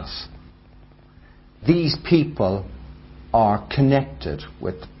stillness. These people are connected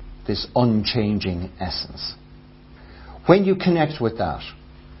with this unchanging essence. When you connect with that,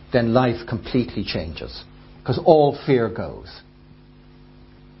 then life completely changes. Because all fear goes.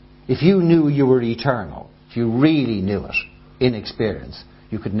 If you knew you were eternal, if you really knew it in experience,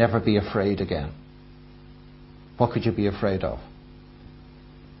 you could never be afraid again. What could you be afraid of?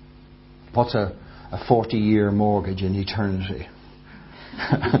 What's a 40-year mortgage in eternity?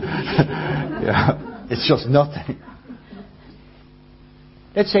 Yeah, it's just nothing.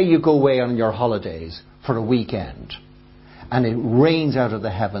 Let's say you go away on your holidays for a weekend and it rains out of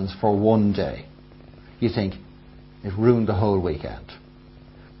the heavens for one day. You think, it ruined the whole weekend.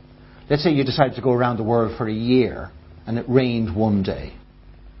 Let's say you decide to go around the world for a year and it rained one day.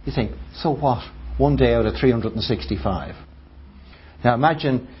 You think, so what? One day out of 365. Now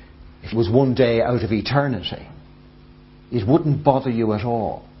imagine if it was one day out of eternity. It wouldn't bother you at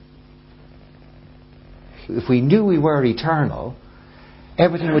all. If we knew we were eternal,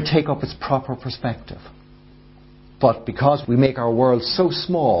 everything would take up its proper perspective. But because we make our world so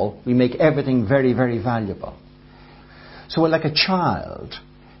small, we make everything very, very valuable. So like a child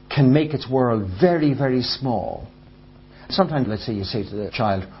can make its world very, very small. Sometimes, let's say you say to the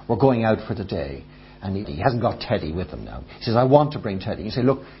child, we're going out for the day, and he hasn't got Teddy with him now. He says, I want to bring Teddy. You say,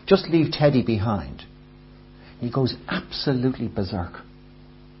 look, just leave Teddy behind. He goes absolutely berserk.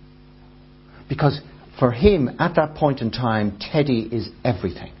 Because for him, at that point in time, Teddy is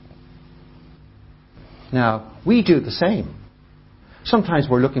everything. Now, we do the same. Sometimes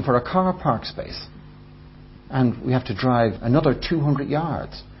we're looking for a car park space, and we have to drive another 200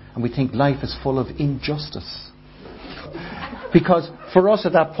 yards, and we think life is full of injustice. Because for us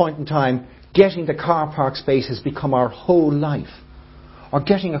at that point in time, getting the car park space has become our whole life. Or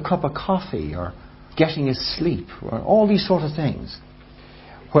getting a cup of coffee, or getting a sleep, or all these sort of things.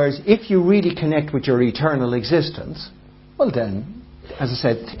 Whereas if you really connect with your eternal existence, well then, as I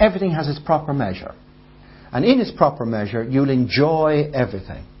said, everything has its proper measure. And in its proper measure, you'll enjoy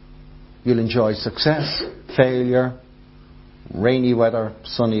everything. You'll enjoy success, failure, rainy weather,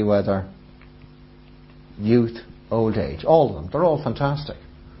 sunny weather, youth, old age. All of them. They're all fantastic.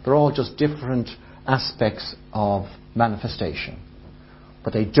 They're all just different aspects of manifestation.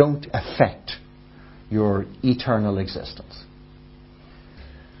 But they don't affect your eternal existence.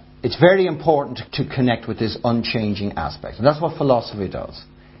 It's very important to connect with this unchanging aspect. And that's what philosophy does.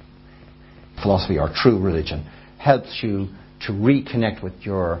 Philosophy, or true religion, helps you to reconnect with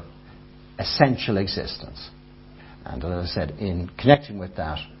your essential existence. And as I said, in connecting with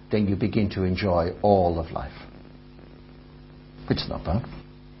that, then you begin to enjoy all of life. Which is not bad.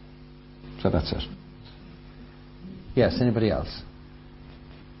 So that's it. Yes, anybody else?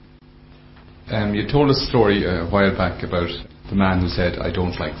 You told a story a while back about the man who said, "I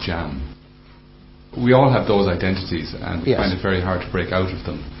don't like jam." We all have those identities, and we find it very hard to break out of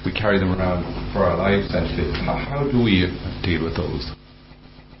them. We carry them around for our lives, essentially. How do we deal with those?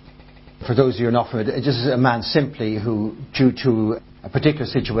 For those of you who are not familiar, this is a man simply who, due to a particular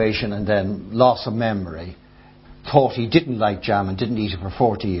situation and then loss of memory, thought he didn't like jam and didn't eat it for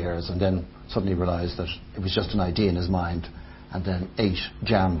 40 years, and then suddenly realised that it was just an idea in his mind, and then ate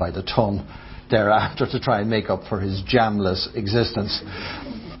jam by the ton thereafter to try and make up for his jamless existence.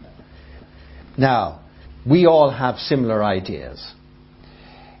 Now, we all have similar ideas.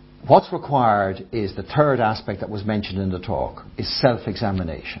 What's required is the third aspect that was mentioned in the talk, is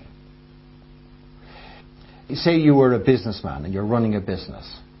self-examination. Say you were a businessman and you're running a business.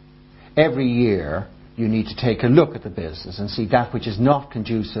 Every year you need to take a look at the business and see that which is not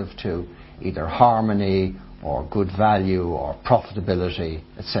conducive to either harmony or good value or profitability,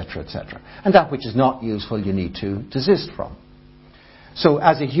 etc., etc. And that which is not useful you need to desist from. So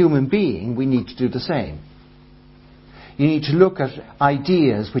as a human being, we need to do the same. You need to look at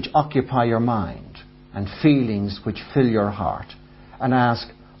ideas which occupy your mind and feelings which fill your heart and ask,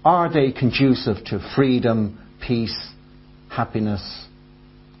 are they conducive to freedom, peace, happiness,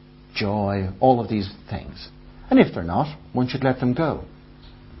 joy, all of these things? And if they're not, one should let them go.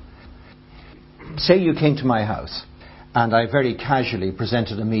 Say you came to my house and I very casually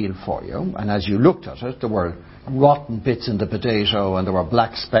presented a meal for you, and as you looked at it, there were rotten bits in the potato and there were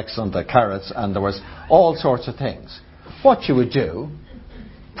black specks on the carrots and there was all sorts of things. What you would do,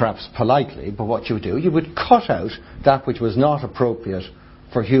 perhaps politely, but what you would do, you would cut out that which was not appropriate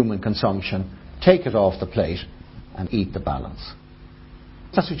for human consumption, take it off the plate and eat the balance.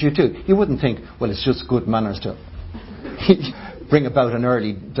 That's what you do. You wouldn't think, well, it's just good manners to bring about an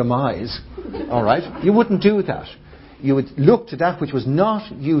early demise. All right? You wouldn't do that. You would look to that which was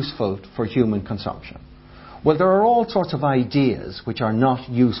not useful for human consumption. Well, there are all sorts of ideas which are not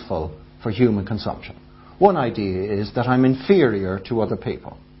useful for human consumption. One idea is that I'm inferior to other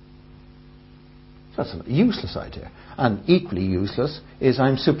people. That's a useless idea. And equally useless is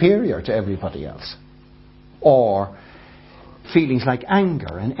I'm superior to everybody else. Or feelings like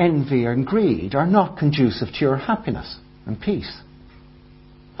anger and envy and greed are not conducive to your happiness and peace.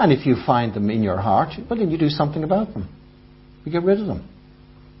 And if you find them in your heart, well, then you do something about them. You get rid of them.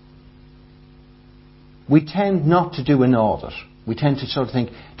 We tend not to do an audit. We tend to sort of think,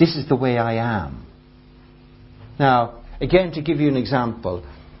 this is the way I am. Now, again, to give you an example,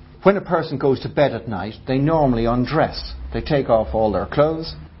 when a person goes to bed at night, they normally undress. They take off all their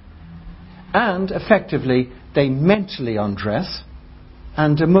clothes, and effectively they mentally undress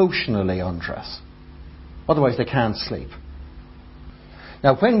and emotionally undress. Otherwise they can't sleep.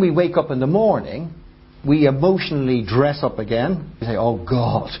 Now when we wake up in the morning, we emotionally dress up again. We say, oh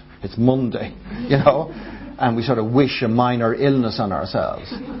God, it's Monday, and we sort of wish a minor illness on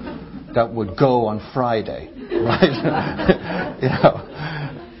ourselves that would go on Friday, right?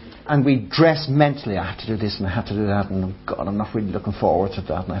 And we dress mentally, I have to do this and I have to do that, and God, I'm not really looking forward to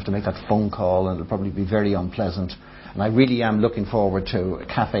that, and I have to make that phone call and it'll probably be very unpleasant, and I really am looking forward to a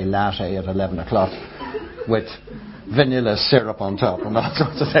cafe latte at 11 o'clock with vanilla syrup on top and all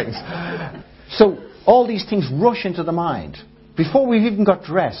sorts of things. So all these things rush into the mind. Before we've even got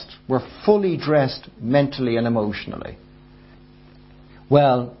dressed, we're fully dressed mentally and emotionally.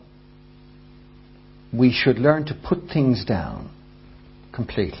 Well, we should learn to put things down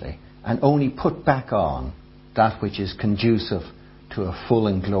completely and only put back on that which is conducive to a full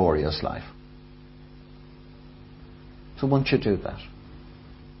and glorious life. So one should do that.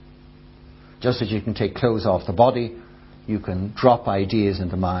 Just as you can take clothes off the body, you can drop ideas in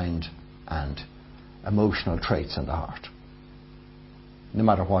the mind and emotional traits in the heart. No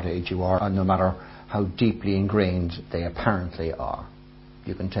matter what age you are, and no matter how deeply ingrained they apparently are,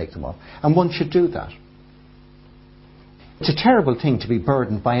 you can take them off. And one should do that. It's a terrible thing to be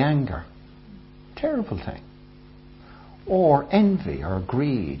burdened by anger. Terrible thing. Or envy, or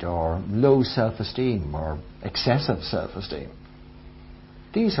greed, or low self-esteem, or excessive self-esteem.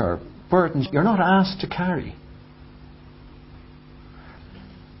 These are burdens you're not asked to carry.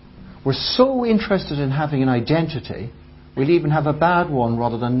 We're so interested in having an identity, we'll even have a bad one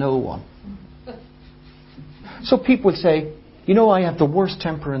rather than no one. So people say, I have the worst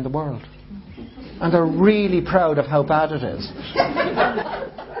temper in the world. And they're really proud of how bad it is.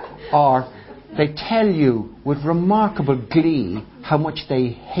 Or they tell you with remarkable glee how much they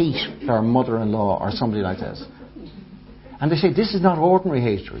hate their mother-in-law or somebody like this. And they say, this is not ordinary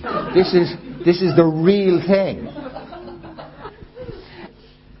hatred. This is the real thing.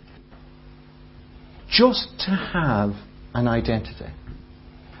 just to have an identity.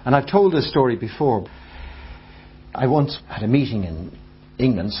 And I've told this story before. I once had a meeting in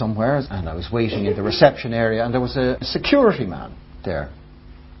England somewhere, and I was waiting in the reception area, and there was a security man there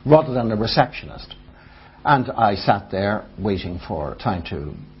rather than a receptionist. And I sat there waiting for time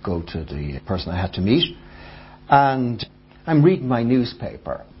to go to the person I had to meet, and I'm reading my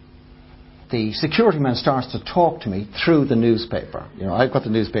newspaper. The security man starts to talk to me through the newspaper. You know, I've got the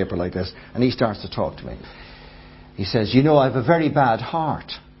newspaper like this, and he starts to talk to me. He says, "You know, I have a very bad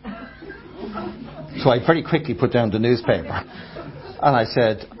heart." So I very quickly put down the newspaper. And I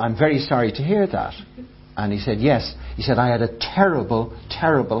said, "I'm very sorry to hear that." And he said, "Yes." He said, "I had a terrible,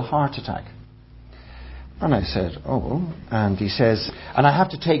 terrible heart attack." And I said, "Oh." And he says, "And I have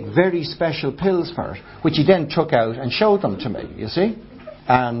to take very special pills for it," which he then took out and showed them to me, you see.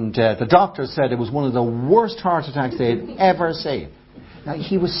 And the doctor said it was one of the worst heart attacks they had ever seen. Now,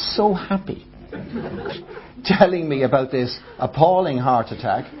 he was so happy telling me about this appalling heart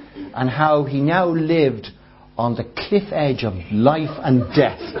attack and how he now lived on the cliff edge of life and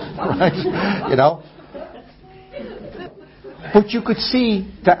death, right? You know? But you could see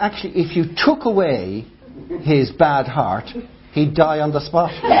that actually if you took away his bad heart, he'd die on the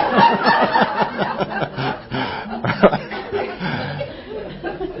spot.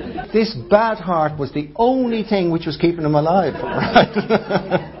 This bad heart was the only thing which was keeping him alive. Right?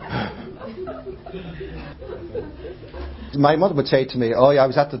 My mother would say to me, "Oh yeah, I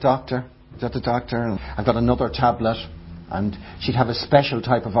was at the doctor, and I've got another tablet," and she'd have a special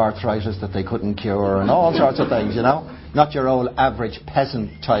type of arthritis that they couldn't cure, and all sorts of things, you know, not your old average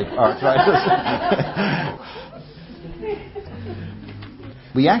peasant type arthritis.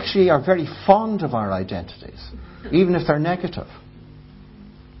 We actually are very fond of our identities, even if they're negative.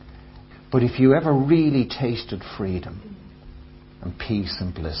 But if you ever really tasted freedom and peace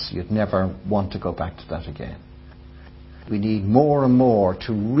and bliss, you'd never want to go back to that again. We need more and more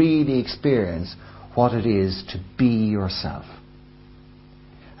to really experience what it is to be yourself.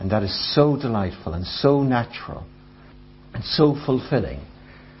 And that is so delightful and so natural and so fulfilling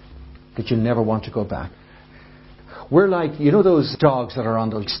that you'll never want to go back. We're like, you know those dogs that are on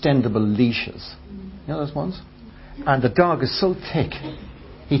those extendable leashes? You know those ones? And the dog is so thick,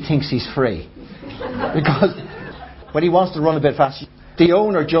 he thinks he's free. Because when he wants to run a bit faster, the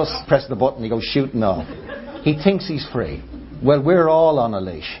owner just presses the button, he goes shooting off. He thinks he's free. Well, we're all on a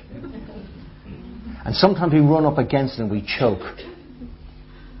leash. And sometimes we run up against it and we choke.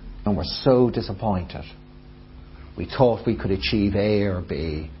 And we're so disappointed. We thought we could achieve A or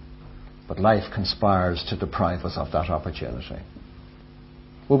B, but life conspires to deprive us of that opportunity.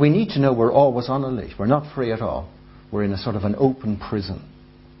 Well, we need to know we're always on a leash. We're not free at all. We're in a sort of an open prison.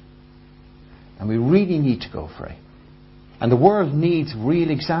 And we really need to go free. And the world needs real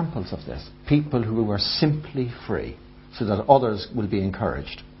examples of this. People who are simply free, so that others will be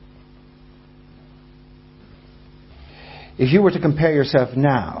encouraged. If you were to compare yourself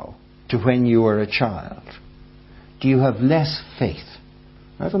now to when you were a child, do you have less faith?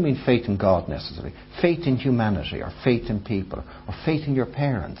 I don't mean faith in God necessarily. Faith in humanity, or faith in people, or faith in your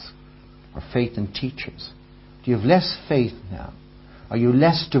parents, or faith in teachers. Do you have less faith now? Are you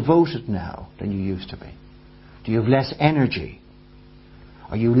less devoted now than you used to be? Do you have less energy?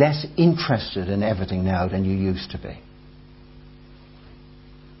 Are you less interested in everything now than you used to be?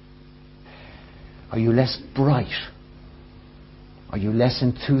 Are you less bright? Are you less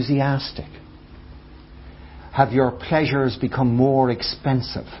enthusiastic? Have your pleasures become more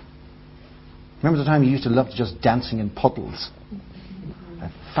expensive? Remember the time you used to love just dancing in puddles?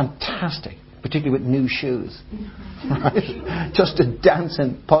 Fantastic, particularly with new shoes. Right? Just to dance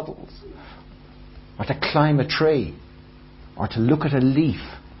in puddles. Or to climb a tree. Or to look at a leaf.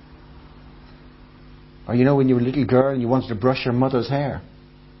 Or you know when you were a little girl and you wanted to brush your mother's hair.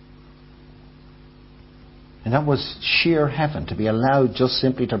 And that was sheer heaven, to be allowed just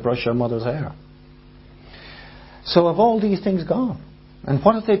simply to brush your mother's hair. So have all these things gone? And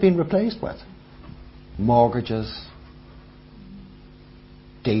what have they been replaced with? Mortgages,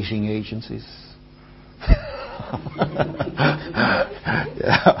 dating agencies,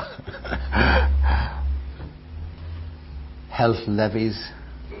 health levies.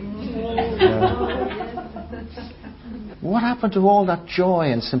 What happened to all that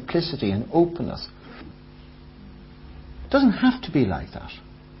joy and simplicity and openness? It doesn't have to be like that.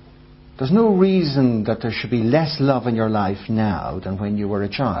 There's no reason that there should be less love in your life now than when you were a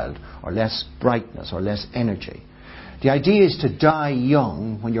child, or less brightness, or less energy. The idea is to die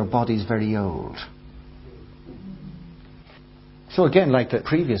young when your body's very old. So again, like the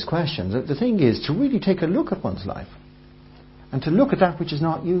previous question, the thing is to really take a look at one's life and to look at that which is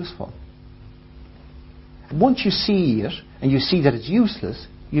not useful. Once you see it, and you see that it's useless,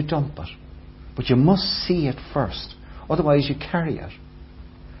 you dump it. But you must see it first. Otherwise you carry it.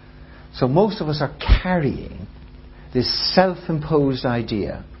 So most of us are carrying this self-imposed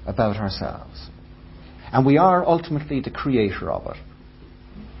idea about ourselves. And we are ultimately the creator of it.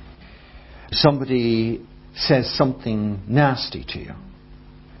 Somebody says something nasty to you,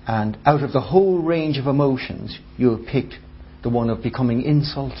 and out of the whole range of emotions, you have picked the one of becoming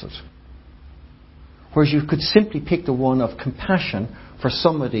insulted. Whereas you could simply pick the one of compassion for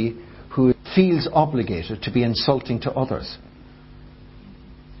somebody who feels obligated to be insulting to others.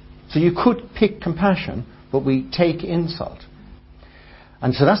 So you could pick compassion, but we take insult.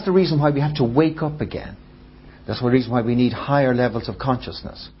 And so that's the reason why we have to wake up again. That's the reason why we need higher levels of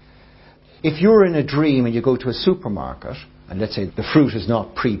consciousness. If you're in a dream and you go to a supermarket, and let's say the fruit is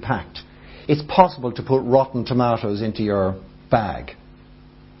not pre-packed, it's possible to put rotten tomatoes into your bag.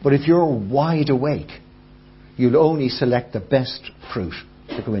 But if you're wide awake, you'll only select the best fruit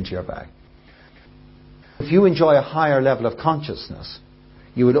to go into your bag. If you enjoy a higher level of consciousness,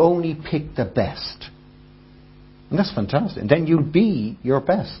 you would only pick the best. And that's fantastic. And then you'll be your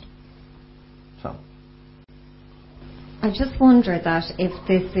best. So. I just wonder that if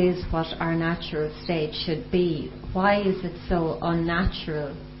this is what our natural state should be, why is it so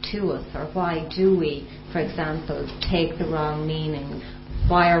unnatural to us? Or why do we, for example, take the wrong meaning?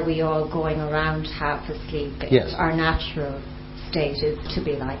 Why are we all going around half asleep? Yes. Our natural state is to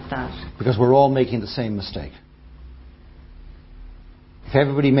be like that. Because we're all making the same mistake. If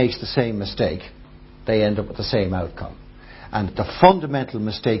everybody makes the same mistake, they end up with the same outcome. And the fundamental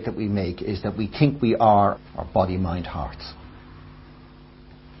mistake that we make is that we think we are our body, mind, hearts.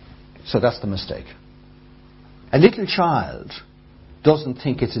 So that's the mistake. A little child doesn't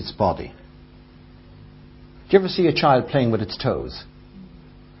think it's its body. Do you ever see a child playing with its toes?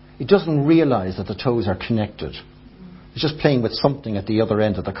 It doesn't realize that the toes are connected. It's just playing with something at the other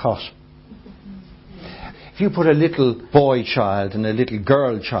end of the cot. If you put a little boy child and a little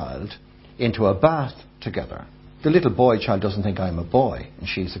girl child into a bath together, the little boy child doesn't think I'm a boy and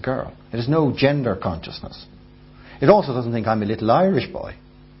she's a girl. It has no gender consciousness. It also doesn't think I'm a little Irish boy.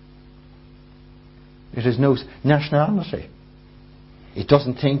 It has no nationality. It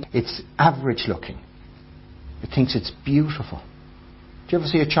doesn't think it's average looking. It thinks it's beautiful. Do you ever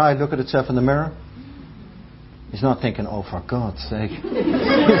see a child look at itself in the mirror? He's not thinking, oh, for God's sake.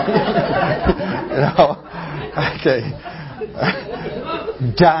 Okay.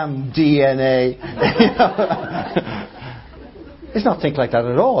 Damn DNA. It's not thinking like that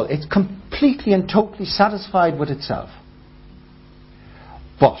at all. It's completely and totally satisfied with itself.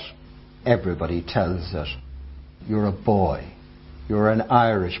 But everybody tells it, you're a boy. You're an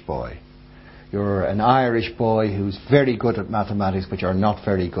Irish boy. You're an Irish boy who's very good at mathematics, but you're not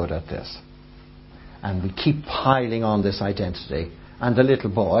very good at this. And we keep piling on this identity, and the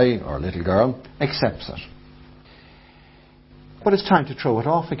little boy or little girl accepts it. But it's time to throw it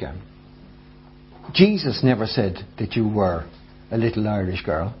off again. Jesus never said that you were a little Irish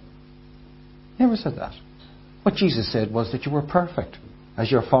girl. Never said that. What Jesus said was that you were perfect, as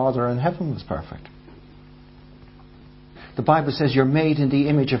your Father in heaven was perfect. The Bible says you're made in the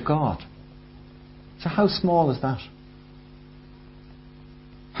image of God. So how small is that?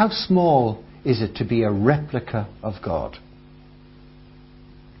 How small is it to be a replica of God?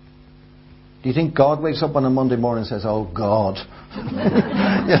 Do you think God wakes up on a Monday morning and says, oh God,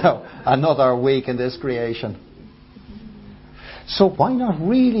 another week in this creation? So why not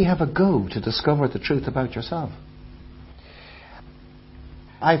really have a go to discover the truth about yourself?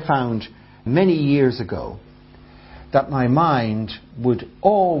 I found many years ago that my mind would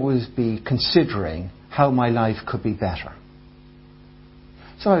always be considering how my life could be better.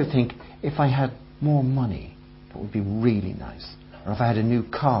 So I would think, if I had more money, that would be really nice. Or if I had a new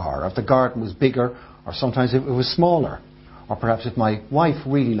car, or if the garden was bigger, or sometimes if it was smaller. Or perhaps if my wife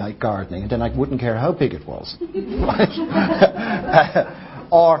really liked gardening, and then I wouldn't care how big it was.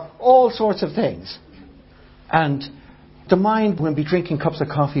 Or all sorts of things. And the mind would be drinking cups of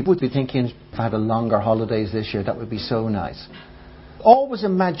coffee, would be thinking, if I had a longer holidays this year, that would be so nice. Always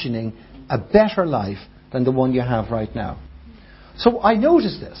imagining a better life than the one you have right now. So I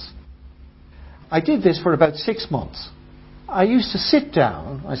noticed this. I did this for about 6 months. I used to sit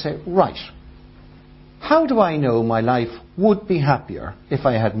down, I say, right, how do I know my life would be happier if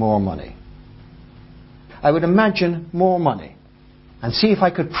I had more money? I would imagine more money and see if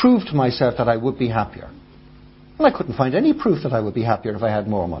I could prove to myself that I would be happier. And I couldn't find any proof that I would be happier if I had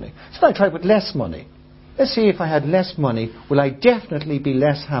more money. So I tried with less money. Let's see, if I had less money, will I definitely be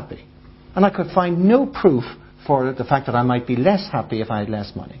less happy? And I could find no proof for the fact that I might be less happy if I had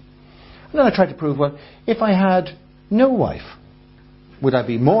less money. And then I tried to prove, well, if I had no wife, would I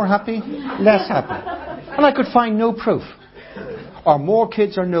be more happy, less happy? And I could find no proof. Or more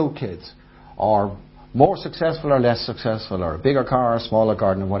kids or no kids. Or more successful or less successful. Or a bigger car or a smaller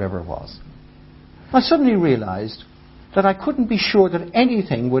garden or whatever it was. I suddenly realized that I couldn't be sure that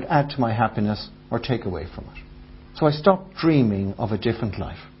anything would add to my happiness or take away from it. So I stopped dreaming of a different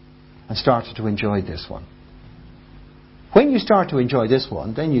life and started to enjoy this one. When you start to enjoy this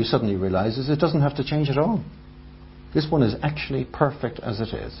one, then you suddenly realize it doesn't have to change at all. This one is actually perfect as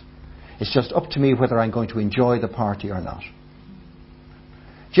it is. It's just up to me whether I'm going to enjoy the party or not.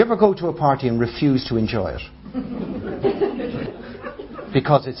 Do you ever go to a party and refuse to enjoy it?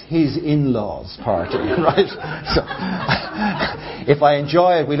 Because it's his in-laws' party, right? So, if I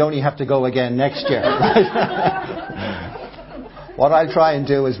enjoy it, we'll only have to go again next year, right? What I'll try and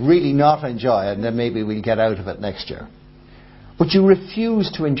do is really not enjoy it, and then maybe we'll get out of it next year. But you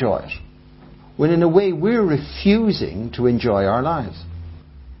refuse to enjoy it. When in a way we're refusing to enjoy our lives.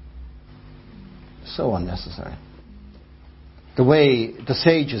 So unnecessary. The way the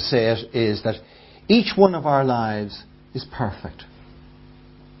sages say it is that each one of our lives is perfect.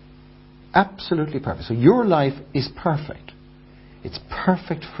 Absolutely perfect. So your life is perfect. It's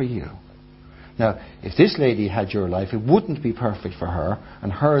perfect for you. Now, if this lady had your life, it wouldn't be perfect for her,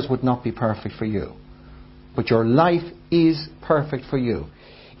 and hers would not be perfect for you. But your life is perfect for you.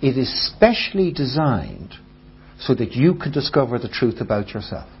 It is specially designed so that you can discover the truth about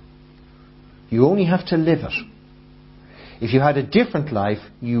yourself. You only have to live it. If you had a different life,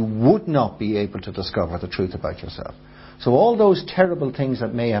 you would not be able to discover the truth about yourself. So all those terrible things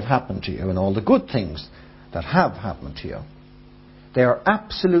that may have happened to you and all the good things that have happened to you, they are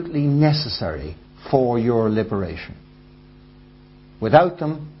absolutely necessary for your liberation. Without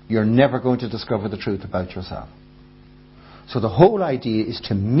them, you're never going to discover the truth about yourself. So the whole idea is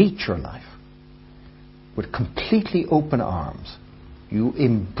to meet your life with completely open arms. You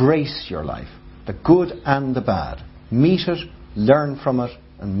embrace your life, the good and the bad. Meet it, learn from it,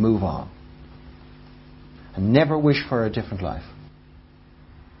 and move on. And never wish for a different life.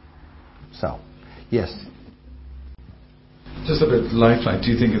 So, yes. Just about life, like,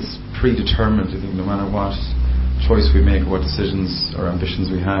 do you think it's predetermined? Do you think no matter what choice we make, what decisions or ambitions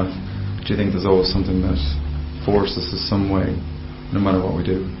we have, do you think there's always something that forces us some way, no matter what we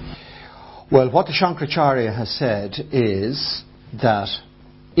do? Well, what the Shankaracharya has said is that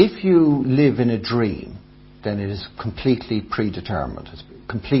if you live in a dream, then it is completely predetermined. It's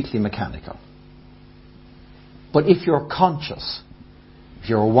completely mechanical. But if you're conscious, if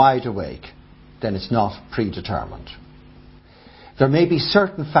you're wide awake, then it's not predetermined. There may be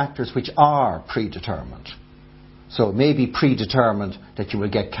certain factors which are predetermined. So it may be predetermined that you will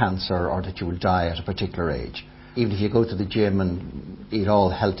get cancer or that you will die at a particular age. Even if you go to the gym and eat all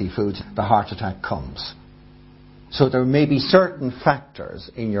healthy foods, the heart attack comes. So there may be certain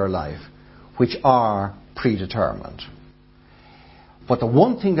factors in your life which are predetermined. But the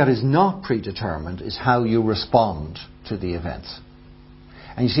one thing that is not predetermined is how you respond to the events.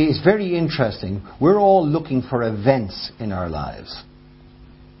 And you see, it's very interesting. We're all looking for events in our lives.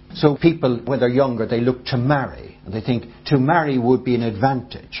 So people, when they're younger, they look to marry. And they think to marry would be an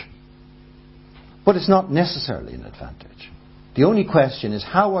advantage. But it's not necessarily an advantage. The only question is,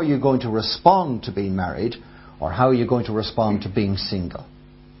 how are you going to respond to being married, or how are you going to respond to being single?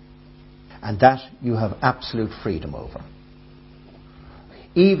 And that you have absolute freedom over.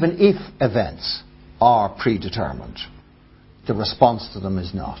 Even if events are predetermined, the response to them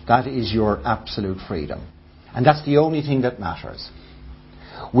is not. That is your absolute freedom. And that's the only thing that matters.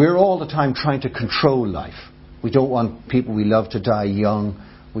 We're all the time trying to control life. We don't want people we love to die young.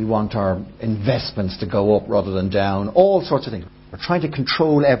 We want our investments to go up rather than down. All sorts of things. We're trying to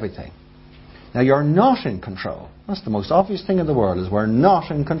control everything. Now, you're not in control. That's the most obvious thing in the world, is we're not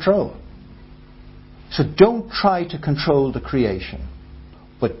in control. So don't try to control the creation,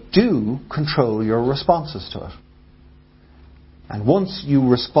 but do control your responses to it. And once you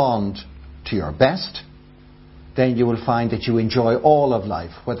respond to your best, then you will find that you enjoy all of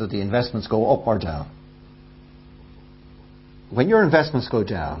life, whether the investments go up or down. When your investments go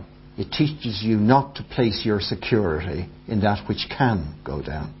down, it teaches you not to place your security in that which can go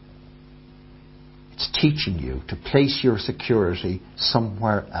down. It's teaching you to place your security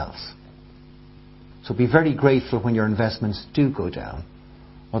somewhere else. So be very grateful when your investments do go down.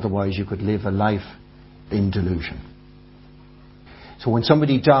 Otherwise you could live a life in delusion. So when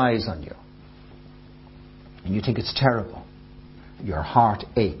somebody dies on you, and you think it's terrible, your heart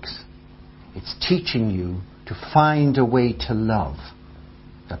aches, it's teaching you to find a way to love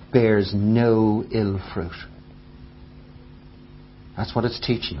that bears no ill fruit. That's what it's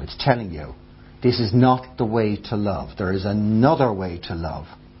teaching you. It's telling you, this is not the way to love. There is another way to love,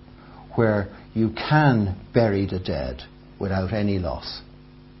 where you can bury the dead without any loss.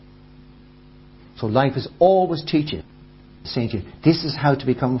 So life is always teaching, saying to you, this is how to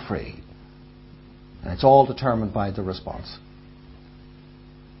become free. And it's all determined by the response.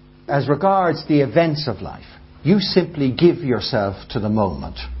 As regards the events of life, you simply give yourself to the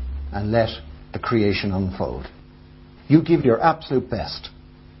moment and let the creation unfold. You give your absolute best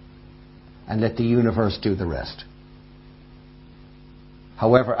and let the universe do the rest.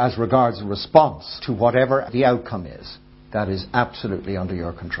 However, as regards the response to whatever the outcome is, that is absolutely under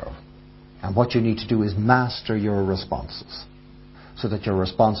your control. And what you need to do is master your responses, so that your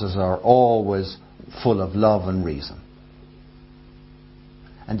responses are always full of love and reason.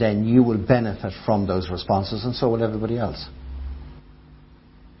 And then you will benefit from those responses, and so will everybody else.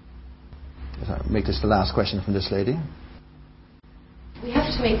 I'll make this the last question from this lady. We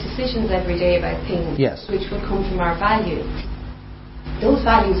have to make decisions every day about things, yes, which will come from our values. Those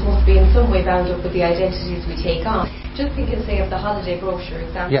values must be in some way bound up with the identities we take on. Just thinking, say, of the holiday brochure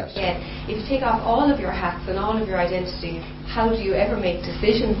example again. If you take off all of your hats and all of your identities, how do you ever make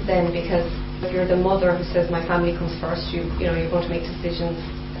decisions then? Because if you're the mother who says my family comes first, you're going to make decisions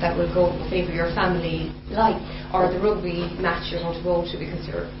that will go in favour of your family life, or the rugby match you're going to go to because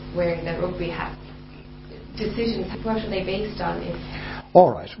you're wearing the rugby hat. Decisions, what are they based on? All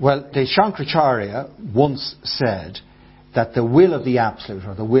right. Well, the Shankaracharya once said that the will of the Absolute,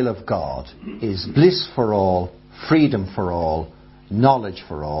 or the will of God, is bliss for all, freedom for all, knowledge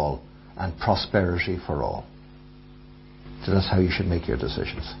for all, and prosperity for all. So that's how you should make your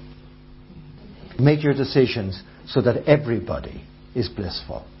decisions. Make your decisions so that everybody is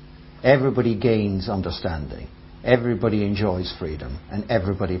blissful. Everybody gains understanding. Everybody enjoys freedom. And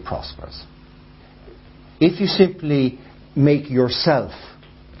everybody prospers. If you simply make yourself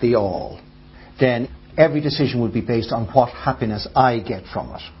the all, then every decision will be based on what happiness I get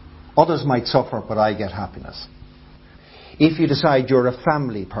from it. Others might suffer, but I get happiness. If you decide you're a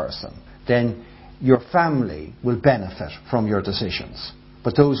family person, then your family will benefit from your decisions.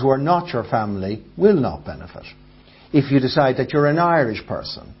 But those who are not your family will not benefit. If you decide that you're an Irish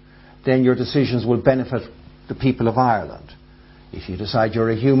person, then your decisions will benefit the people of Ireland. If you decide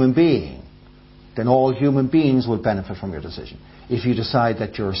you're a human being, then all human beings will benefit from your decision. If you decide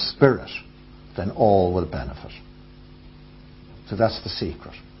that you're a spirit, then all will benefit. So that's the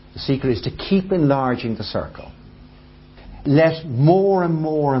secret. The secret is to keep enlarging the circle. Let more and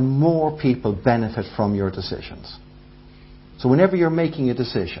more and more people benefit from your decisions. So whenever you're making a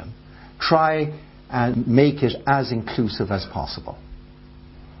decision, try and make it as inclusive as possible.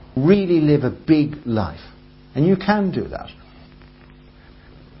 Really live a big life. And you can do that.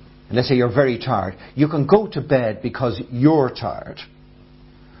 And let's say you're very tired. You can go to bed because you're tired.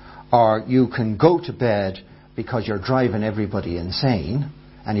 Or you can go to bed because you're driving everybody insane.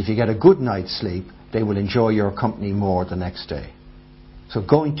 And if you get a good night's sleep, they will enjoy your company more the next day. So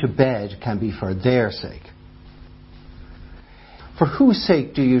going to bed can be for their sake. For whose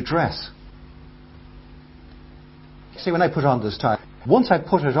sake do you dress? See, when I put on this tie, once I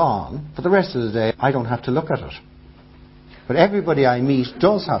put it on, for the rest of the day, I don't have to look at it. But everybody I meet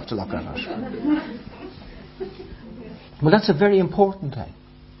does have to look at it. Well, that's a very important thing.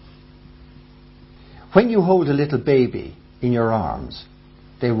 When you hold a little baby in your arms,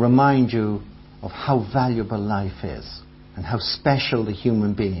 they remind you of how valuable life is and how special the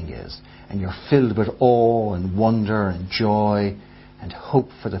human being is. And you're filled with awe and wonder and joy and hope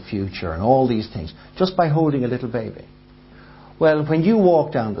for the future and all these things just by holding a little baby. Well, when you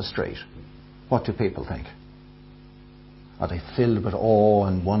walk down the street, what do people think? Are they filled with awe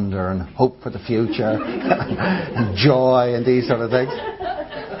and wonder and hope for the future and joy and these sort of things?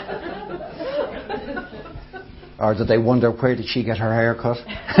 Or do they wonder, where did she get her hair cut?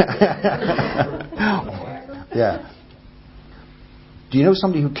 Yeah. Do you know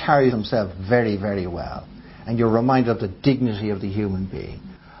somebody who carries himself very, very well, and you're reminded of the dignity of the human being?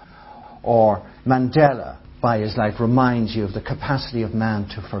 Or Mandela, by his life, reminds you of the capacity of man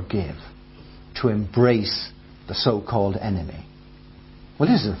to forgive, to embrace the so-called enemy. Well,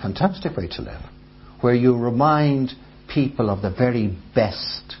 this is a fantastic way to live, where you remind people of the very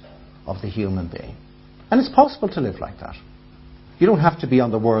best of the human being. And it's possible to live like that. You don't have to be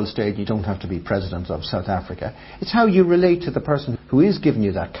on the world stage, you don't have to be president of South Africa. It's how you relate to the person who is giving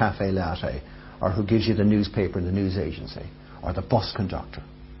you that cafe latte, or who gives you the newspaper and the news agency, or the bus conductor.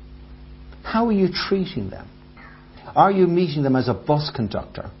 How are you treating them? Are you meeting them as a bus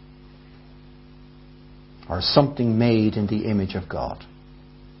conductor, or something made in the image of God?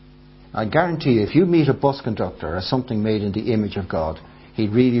 I guarantee you, if you meet a bus conductor as something made in the image of God, he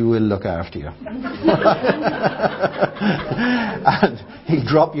really will look after you. And he'll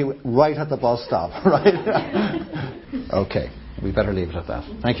drop you right at the bus stop, right? Okay, we better leave it at that.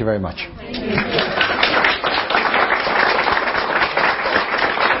 Thank you very much.